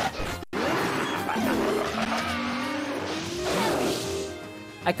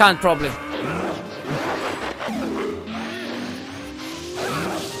 I can't probably.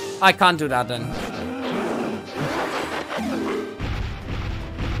 I can't do that then.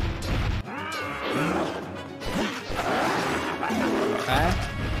 Okay.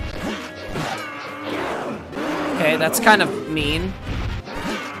 Okay, that's kind of mean.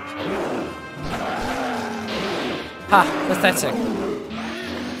 Ha, pathetic.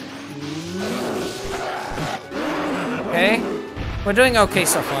 Okay. We're doing okay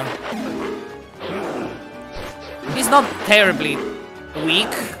so far. He's not terribly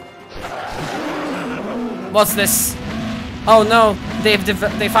weak. What's this? Oh no, they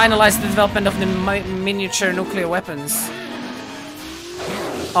finalized the development of the miniature nuclear weapons.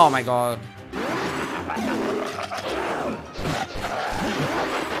 Oh my god.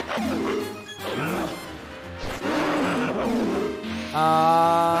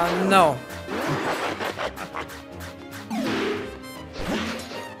 No.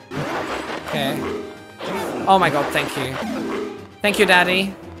 Okay. Oh my god, thank you. Thank you,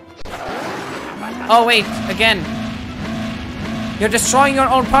 Daddy. Oh wait, again. You're destroying your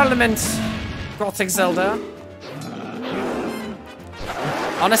own parliament, Gothic Zelda.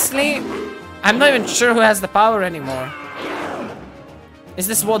 Honestly, I'm not even sure who has the power anymore. Is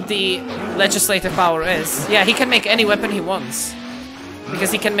this what the legislative power is? Yeah, he can make any weapon he wants.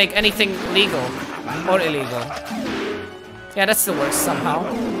 Because he can make anything legal or illegal. Yeah, that still works somehow.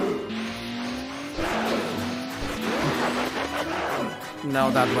 No,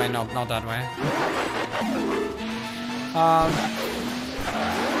 that way, no, not that way.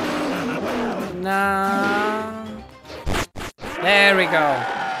 Nah. There we go.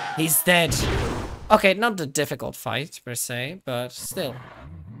 He's dead. Okay, not a difficult fight per se, but still.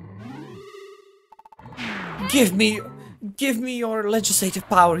 Give me your legislative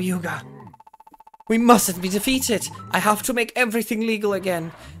power, Yuga. We mustn't be defeated. I have to make everything legal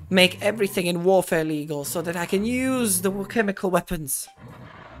again. Make everything in warfare legal so that I can use the chemical weapons.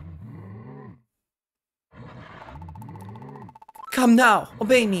 Come now,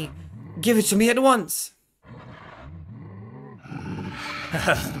 obey me. Give it to me at once.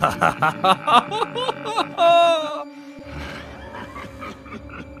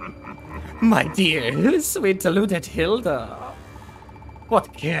 My dear, sweet deluded Hilda.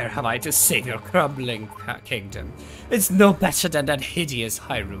 What care have I to save your crumbling kingdom? It's no better than that hideous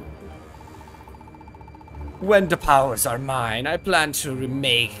Hyrule. When the powers are mine, I plan to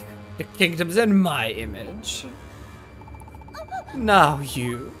remake the kingdoms in my image. Now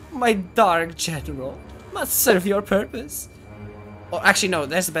you, my dark general, must serve your purpose. Oh, actually no,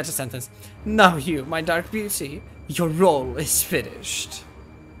 there's a better sentence. Now you, my dark beauty, your role is finished.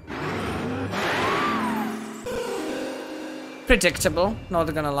 Predictable,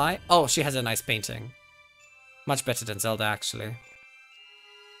 not gonna lie. Oh, she has a nice painting. Much better than Zelda, actually.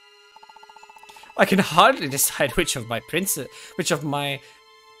 I can hardly decide which of my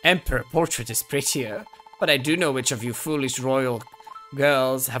emperor portrait is prettier. But I do know which of you foolish royal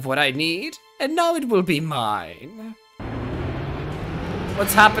girls have what I need. And now it will be mine.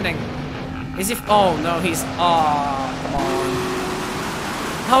 What's happening? Is he... Oh, no, he's... Oh, come on.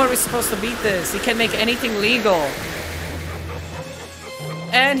 How are we supposed to beat this? He can make anything legal.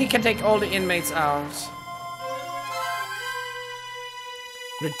 And he can take all the inmates out.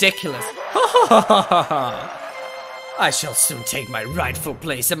 Ridiculous. I shall soon take my rightful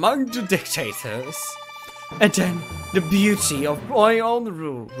place among the dictators. And then the beauty of royal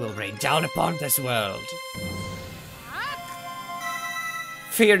rule will rain down upon this world.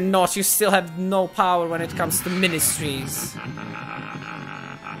 Fear not, you still have no power when it comes to ministries.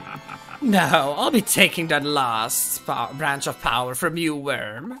 No, I'll be taking that last branch of power from you,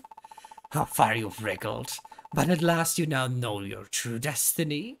 worm. How far you've wriggled. But at last you now know your true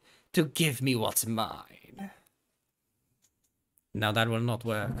destiny. To give me what's mine. Now that will not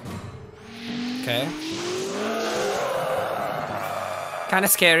work. Okay. Kinda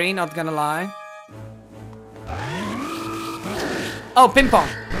scary, not gonna lie. Oh, ping pong!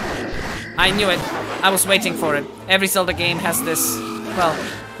 I knew it. I was waiting for it. Every Zelda game has this, well,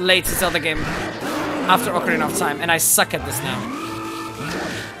 late Zelda game after Ocarina of Time, and I suck at this now.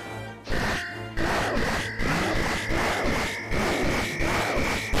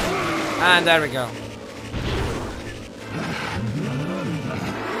 And there we go.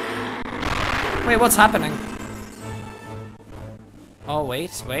 Wait, what's happening? Oh,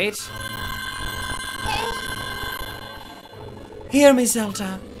 wait. Hear me,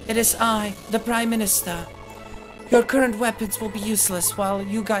 Zelda. It is I, the Prime Minister. Your current weapons will be useless while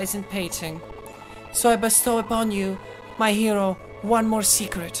you guys in painting. So I bestow upon you, my hero, one more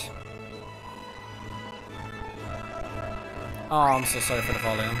secret. Oh, I'm so sorry for the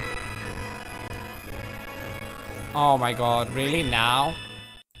volume. Oh my god, really? Now?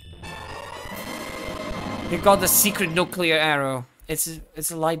 You got the secret nuclear arrow. It's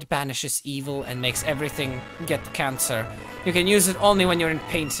a light banishes evil and makes everything get cancer. You can use it only when you're in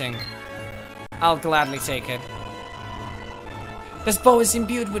painting. I'll gladly take it. This bow is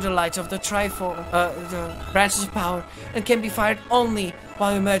imbued with the light of the the branches of power and can be fired only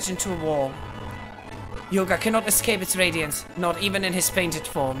while you merge into a wall. Yoga cannot escape its radiance, not even in his painted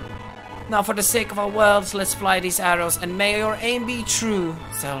form. Now for the sake of our worlds, let's fly these arrows and may your aim be true,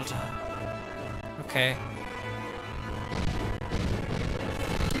 Zelda. Okay.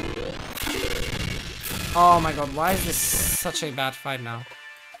 Oh my god, why is this such a bad fight now?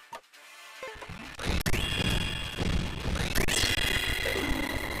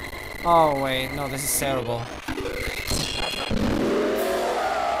 Oh wait, no, this is terrible.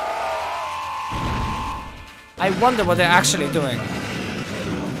 I wonder what they're actually doing.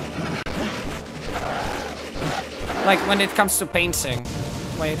 Like when it comes to painting.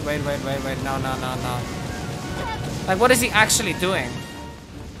 Wait, no. Like what is he actually doing?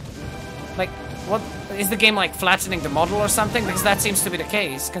 Like, what is the game like flattening the model or something? Because that seems to be the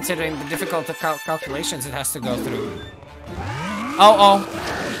case, considering the difficult calculations it has to go through. Oh.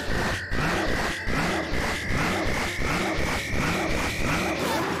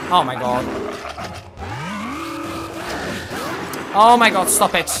 Oh my god. Oh my god,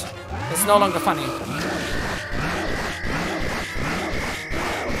 stop it. It's no longer funny.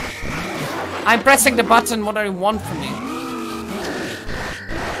 I'm pressing the button, what do you want from me?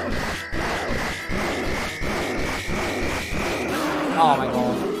 Oh my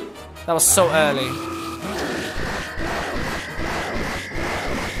god. That was so early.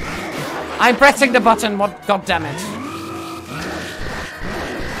 I'm pressing the button, what, god damn it.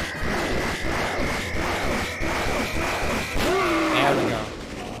 There we go.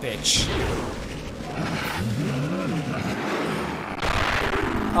 Bitch.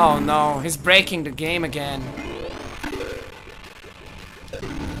 Oh no, he's breaking the game again.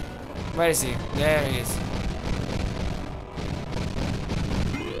 Where is he? There he is.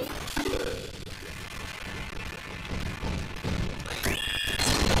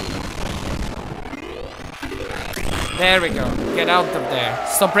 There we go. Get out of there.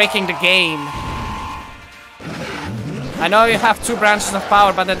 Stop breaking the game. I know you have 2 branches of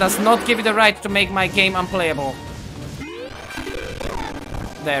power, but that does not give you the right to make my game unplayable.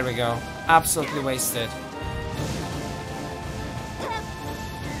 There we go. Absolutely wasted.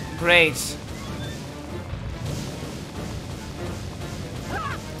 Great.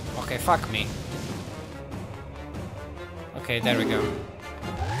 Okay, fuck me. Okay, there we go.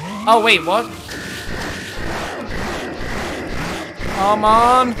 Oh, wait, what? Come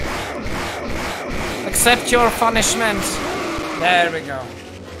on. Accept your punishment. There we go.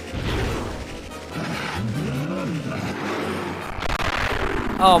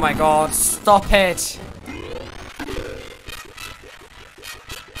 Oh my god, stop it.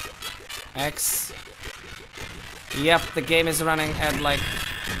 X. Yep, the game is running at like...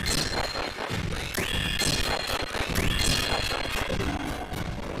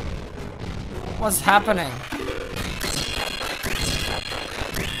 What's happening?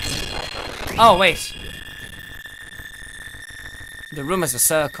 Oh, wait. The room is a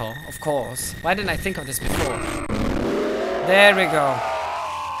circle, of course. Why didn't I think of this before? There we go.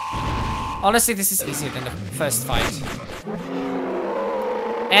 Honestly, this is easier than the first fight.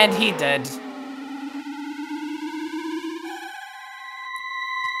 And he dead.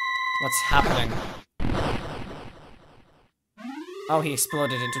 What's happening? Oh, he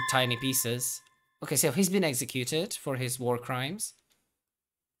exploded into tiny pieces. Okay, so he's been executed for his war crimes.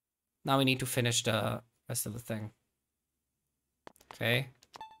 Now we need to finish the rest of the thing. Okay.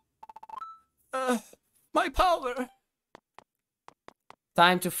 My power!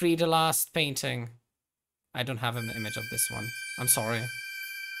 Time to free the last painting. I don't have an image of this one. I'm sorry.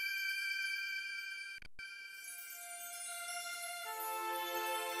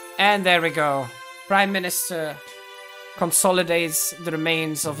 And there we go. Prime Minister consolidates the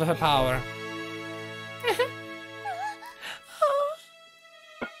remains of her power.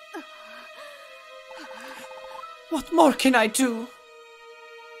 What more can I do?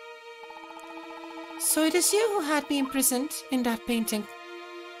 So it is you who had me imprisoned in that painting.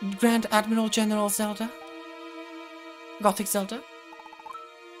 Grand Admiral General Zelda? Gothic Zelda?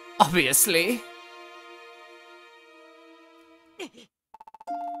 Obviously.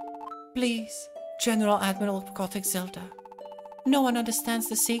 Please, General Admiral Gothic Zelda. No one understands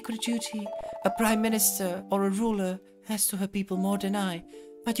the sacred duty a prime minister or a ruler has to her people more than I,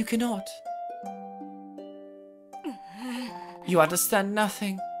 but you cannot. You understand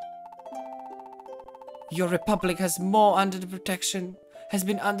nothing. Your republic has been under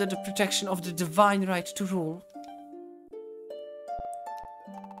the protection of the divine right to rule.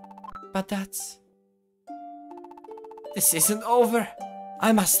 But this isn't over.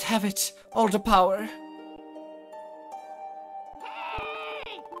 I must have it, all the power.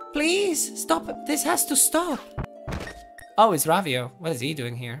 Please, stop. This has to stop. Oh, it's Ravio. What is he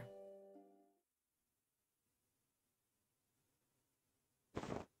doing here?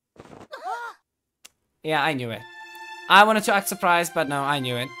 Yeah, I knew it. I wanted to act surprised, but no, I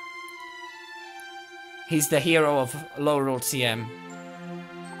knew it. He's the hero of low rule TM.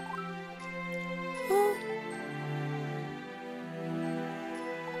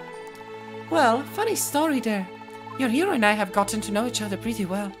 Well, funny story there. Your hero and I have gotten to know each other pretty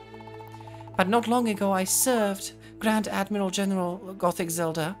well. But not long ago I served Grand Admiral General Gothic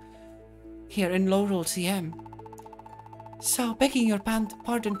Zelda here in low rule TM. So, begging your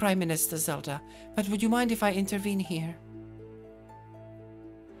pardon, Prime Minister Zelda, but would you mind if I intervene here?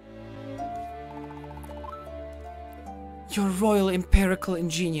 Your Royal Empirical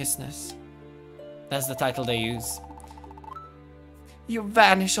Ingeniousness. That's the title they use. You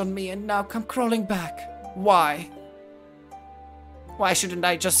vanish on me and now come crawling back. Why? Why shouldn't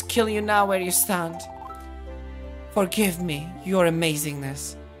I just kill you now where you stand? Forgive me, your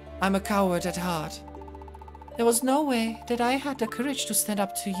amazingness. I'm a coward at heart. There was no way that I had the courage to stand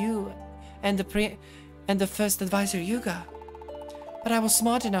up to you and the first advisor Yuga. But I was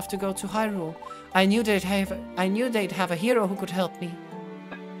smart enough to go to Hyrule. I knew they'd have a hero who could help me.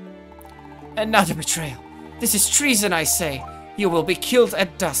 Another betrayal. This is treason, I say. You will be killed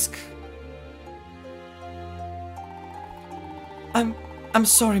at dusk. I'm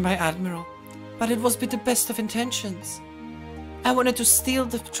sorry, my admiral, but it was with the best of intentions. I wanted to steal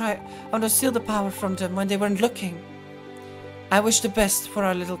the power from them when they weren't looking. I wish the best for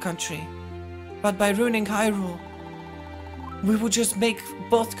our little country, but by ruining Hyrule, we would just make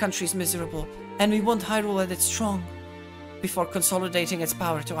both countries miserable, and we want Hyrule at its strong before consolidating its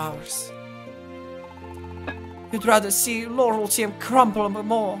power to ours. You'd rather see Laurel Team crumble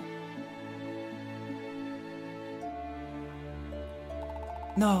more.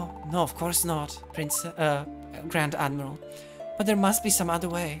 No, of course not, Grand Admiral. But there must be some other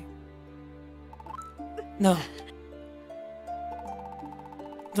way. No.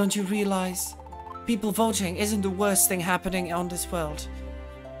 Don't you realize? People voting isn't the worst thing happening on this world.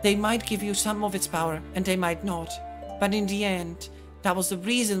 They might give you some of its power, and they might not. But in the end, that was the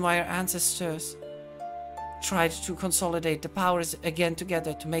reason why our ancestors tried to consolidate the powers again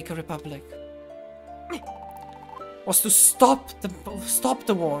together to make a republic. Was to stop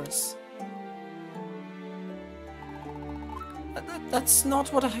the wars. That's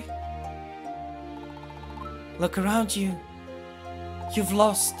not what I... Look around you. You've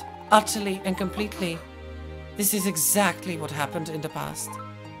lost, utterly and completely. This is exactly what happened in the past.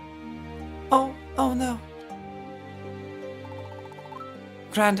 Oh no.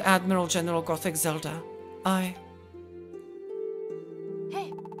 Grand Admiral General Gothic Zelda, I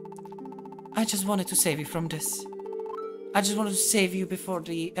just wanted to save you from this. I just wanted to save you before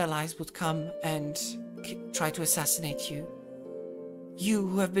the allies would come and try to assassinate you. You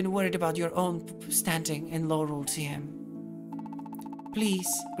who have been worried about your own standing in low rule TM. Please,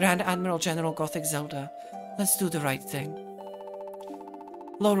 Grand Admiral General Gothic Zelda, let's do the right thing.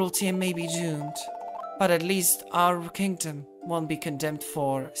 Low rule TM may be doomed, but at least our kingdom won't be condemned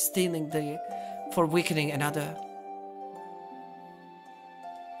for for weakening another.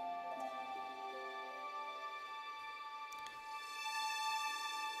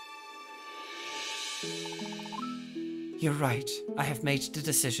 You're right, I have made the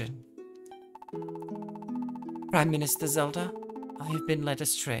decision. Prime Minister Zelda, I have been led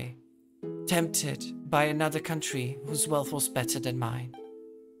astray, tempted by another country whose wealth was better than mine.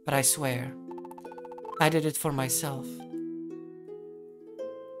 But I swear, I did it for myself.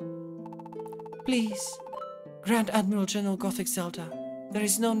 Please, Grand Admiral General Gothic Zelda, there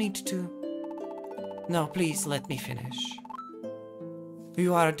is no need to... No, please let me finish.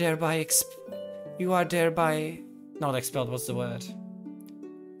 You are thereby not expelled, what's the word?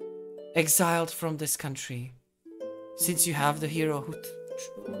 Exiled from this country, since you have the hero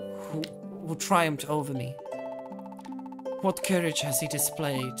who triumphed over me. What courage has he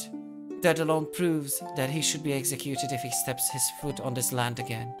displayed? That alone proves that he should be executed if he steps his foot on this land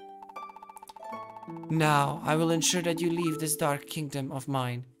again. Now, I will ensure that you leave this dark kingdom of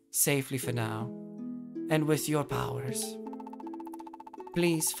mine safely for now, and with your powers.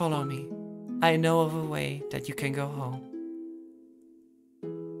 Please follow me. I know of a way that you can go home.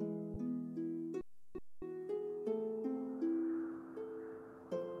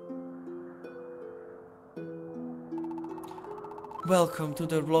 Welcome to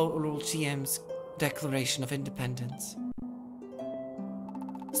the Rural TM's Declaration of Independence.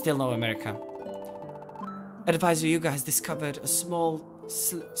 Still no America. Advisor, you guys discovered a small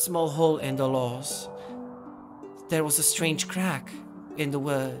hole in the laws. There was a strange crack in the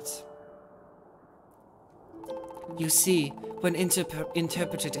words. You see, when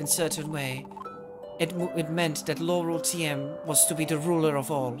interpreted in a certain way, it meant that Laurel TM was to be the ruler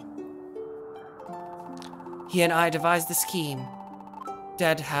of all. He and I devised a scheme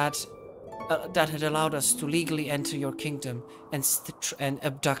that had allowed us to legally enter your kingdom and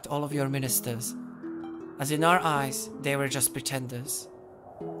abduct all of your ministers. As in our eyes, they were just pretenders.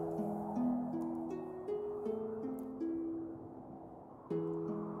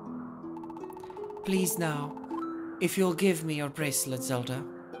 Please now, if you'll give me your bracelet, Zelda.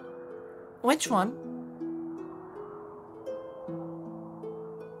 Which one?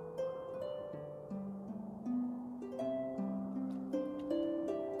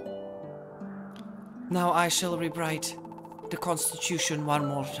 Now I shall rewrite the Constitution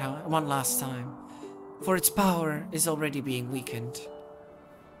one last time, for its power is already being weakened.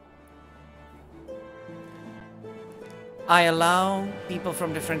 I allow people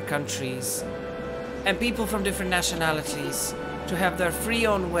from different countries and people from different nationalities to have their free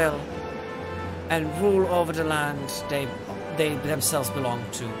own will and rule over the land they themselves belong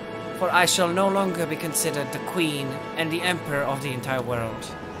to. For I shall no longer be considered the queen and the emperor of the entire world.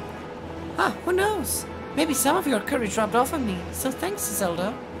 Ah, who knows? Maybe some of your courage rubbed off on me, so thanks,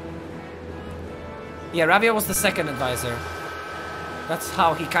 Zelda. Yeah, Ravia was the second advisor. That's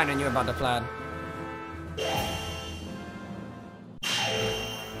how he kinda knew about the plan.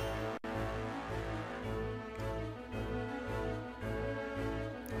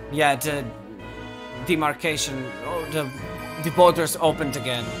 Yeah, the demarcation, the borders opened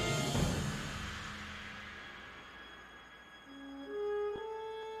again.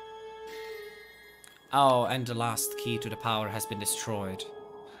 Oh, and the last key to the power has been destroyed.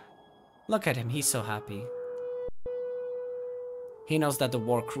 Look at him, he's so happy. He knows that the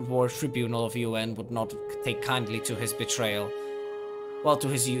war tribunal of UN would not take kindly to his betrayal. Well, to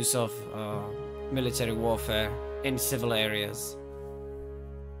his use of military warfare in civil areas.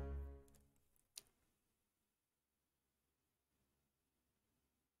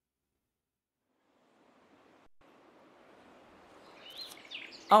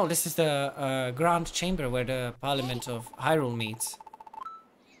 Oh, this is the Grand Chamber where the Parliament of Hyrule meets.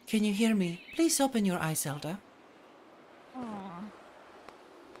 Can you hear me? Please open your eyes, Zelda. Aww.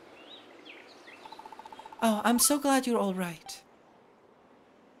 Oh, I'm so glad you're all right.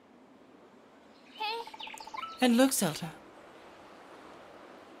 Hey. And look, Zelda.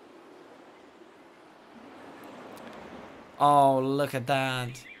 Oh, look at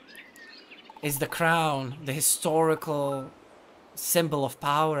that. It's the crown, the historical symbol of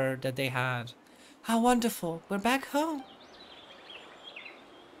power that they had. How wonderful. We're back home.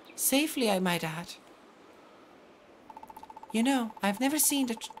 Safely, I might add. You know, I've never seen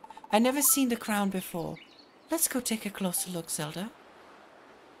the crown before. Let's go take a closer look, Zelda.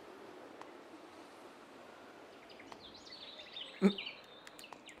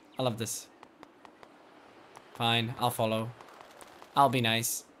 I love this. Fine, I'll follow. I'll be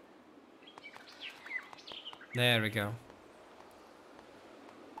nice. There we go.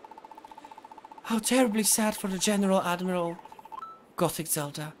 How terribly sad for the General Admiral Gothic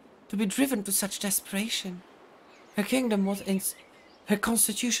Zelda to be driven to such desperation. Her kingdom was her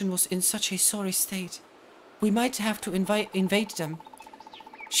constitution was in such a sorry state. We might have to invade them.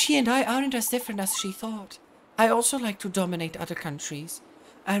 She and I aren't as different as she thought. I also like to dominate other countries.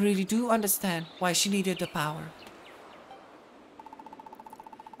 I really do understand why she needed the power.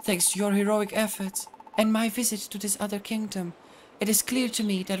 Thanks to your heroic efforts and my visit to this other kingdom, it is clear to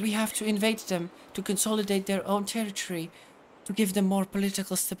me that we have to invade them to consolidate their own territory, to give them more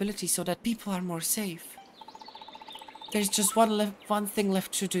political stability so that people are more safe. There's just one thing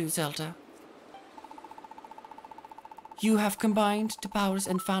left to do, Zelda. You have combined the powers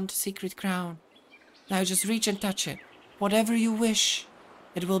and found the secret crown. Now just reach and touch it. Whatever you wish,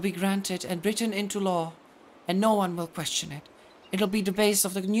 it will be granted and written into law, and no one will question it. It'll be the base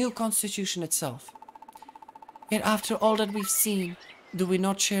of the new constitution itself. Yet after all that we've seen, do we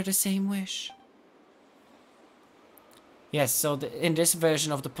not share the same wish? Yes, so in this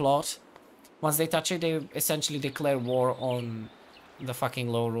version of the plot, once they touch it, they essentially declare war on the fucking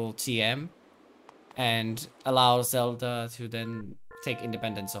Lorule TM and allow Zelda to then take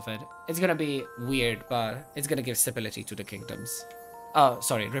independence of it. It's gonna be weird, but it's gonna give stability to the kingdoms. Oh,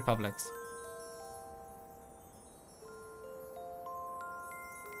 sorry, republics.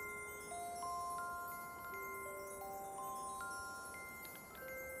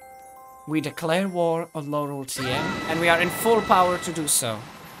 We declare war on Lorule TM, and we are in full power to do so.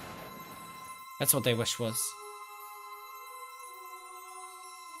 That's what their wish was.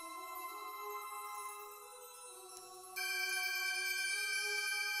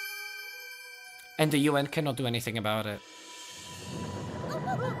 And the UN cannot do anything about it.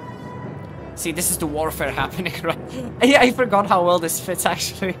 See, this is the warfare happening, right? Yeah, I forgot how well this fits,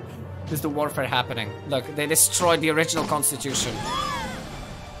 actually. This is the warfare happening. Look, they destroyed the original constitution.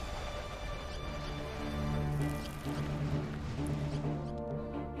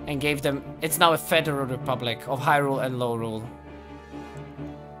 And gave them... It's now a federal republic of Hyrule and Lorule.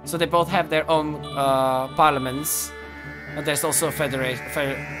 So they both have their own parliaments. But there's also a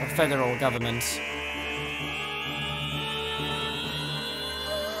federal government.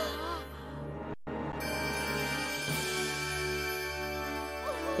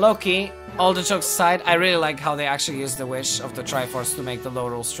 Loki, all the jokes aside, I really like how they actually use the wish of the Triforce to make the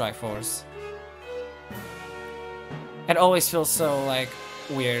Lorule's Triforce. It always feels so, like,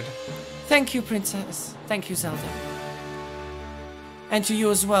 weird. Thank you, Princess. Thank you, Zelda. And to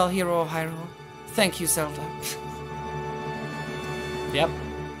you as well, Hero of Hyrule. Thank you, Zelda. Yep.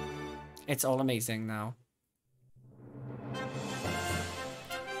 It's all amazing now.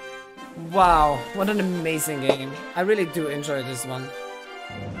 Wow, what an amazing game. I really do enjoy this one.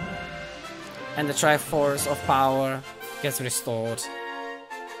 And the Triforce of Power gets restored.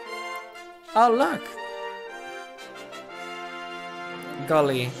 Oh, look!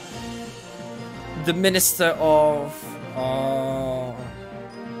 Golly. The Minister of...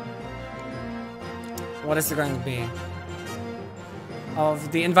 what is it going to be?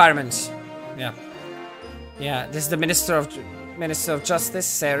 Of the Environment. Yeah. Yeah, this is the Minister of Justice,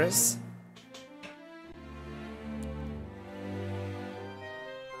 Ceres.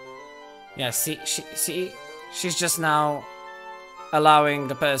 Yeah, see, she's just now allowing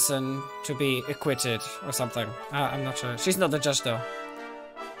the person to be acquitted or something. I'm not sure. She's not the judge though.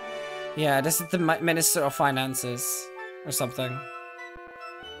 Yeah, this is the Minister of Finances or something.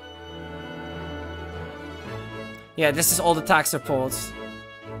 Yeah, this is all the tax reports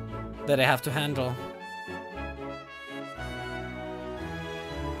that I have to handle.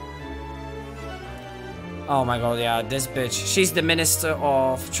 Oh my god, yeah, this bitch. She's the Minister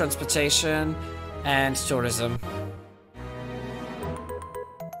of Transportation and Tourism.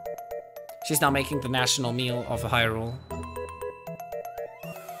 She's now making the national meal of Hyrule.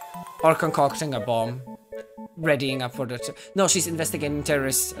 Or concocting a bomb. Readying up for the... No, she's investigating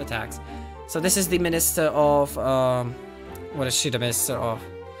terrorist attacks. So this is the Minister of... what is she the Minister of?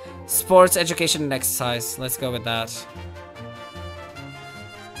 Sports, Education and Exercise. Let's go with that.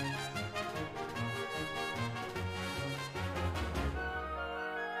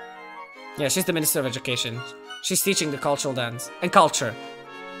 Yeah, she's the Minister of Education. She's teaching the cultural dance. And culture.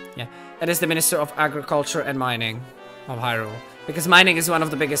 Yeah. That is the Minister of Agriculture and Mining of Hyrule. Because mining is one of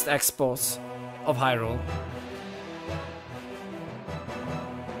the biggest exports of Hyrule.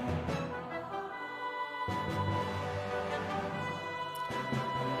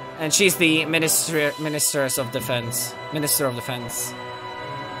 And she's the Ministers of Defense. Minister of Defense.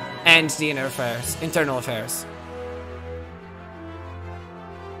 And the Internal Affairs.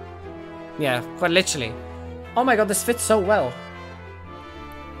 Yeah, quite literally. Oh my god, this fits so well.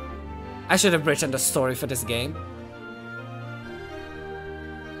 I should have written the story for this game.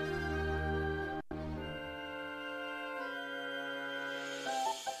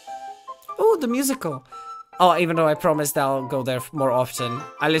 Oh, the musical. Oh, even though I promised I'll go there more often.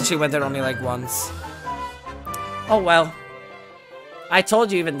 I literally went there only like once. Oh well. I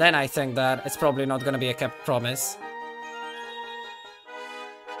told you even then, I think, that it's probably not gonna be a kept promise.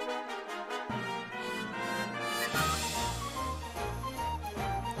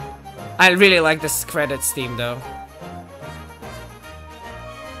 I really like this credits theme though.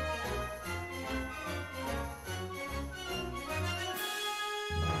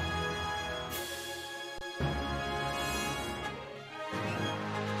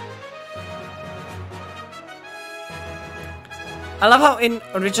 I love how in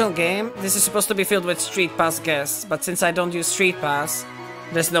original game, this is supposed to be filled with Street Pass guests, but since I don't use Street Pass,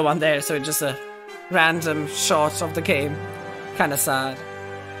 there's no one there, so it's just a random shot of the game. Kinda sad.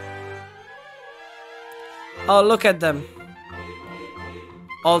 Oh, look at them.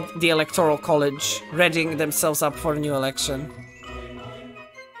 All the Electoral College readying themselves up for a new election.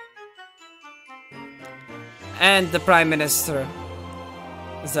 And the Prime Minister,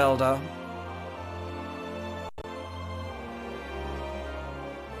 Zelda.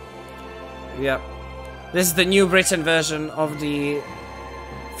 Yep. This is the New Britain version of the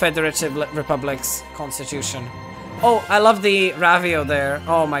Federative Republic's constitution. Oh, I love the Ravio there.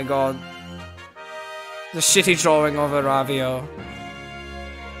 Oh my god. The shitty drawing of a Ravio.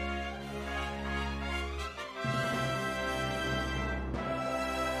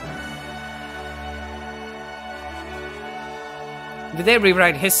 Did they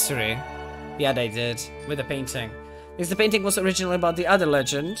rewrite history? Yeah, they did. With the painting. Because the painting was originally about the other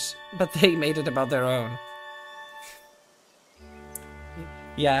legend, but they made it about their own.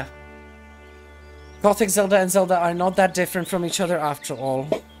 Yeah. Gothic Zelda and Zelda are not that different from each other after all.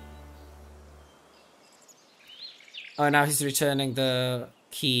 Oh, now he's returning the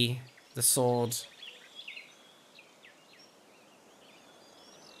key, the sword.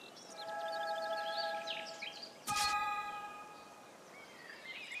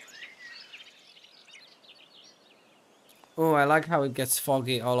 Oh, I like how it gets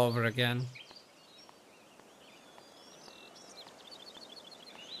foggy all over again.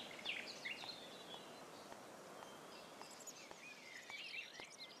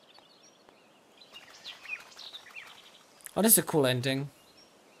 Oh, this is a cool ending.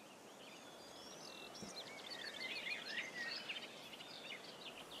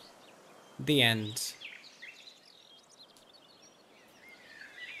 The end.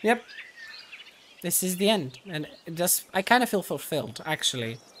 Yep. This is the end. And it just, I kind of feel fulfilled,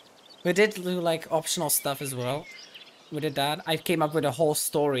 actually. We did do, like, optional stuff as well. We did that. I came up with a whole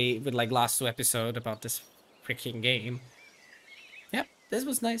story with, like, last 2 episodes about this freaking game. Yep, this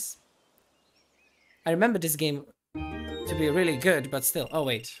was nice. I remember this game to be really good, but still. Oh,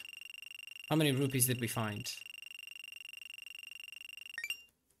 wait. How many rupees did we find?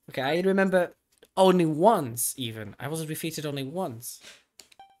 Okay, I remember only once, even. I was defeated only once.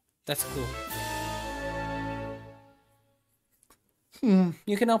 That's cool.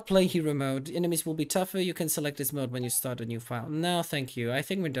 You can now play hero mode. Enemies will be tougher. You can select this mode when you start a new file. No, thank you. I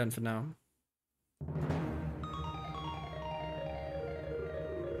think we're done for now.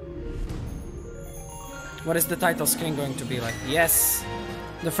 What is the title screen going to be like? Yes!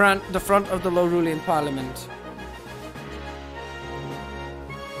 The front of the Lorulian Parliament.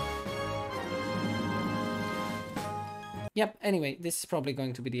 Yep, anyway, this is probably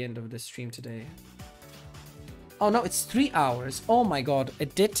going to be the end of the stream today. Oh no, it's 3 hours. Oh my god,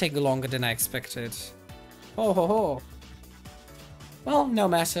 it did take longer than I expected. Ho ho ho. Well, no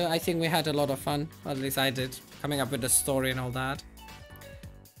matter. I think we had a lot of fun. At least I did. Coming up with the story and all that.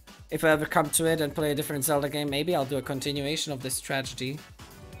 If I ever come to it and play a different Zelda game, maybe I'll do a continuation of this tragedy.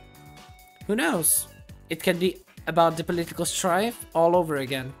 Who knows? It can be about the political strife all over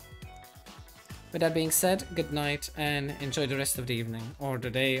again. With that being said, good night and enjoy the rest of the evening, or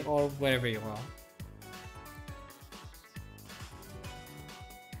the day, or wherever you are.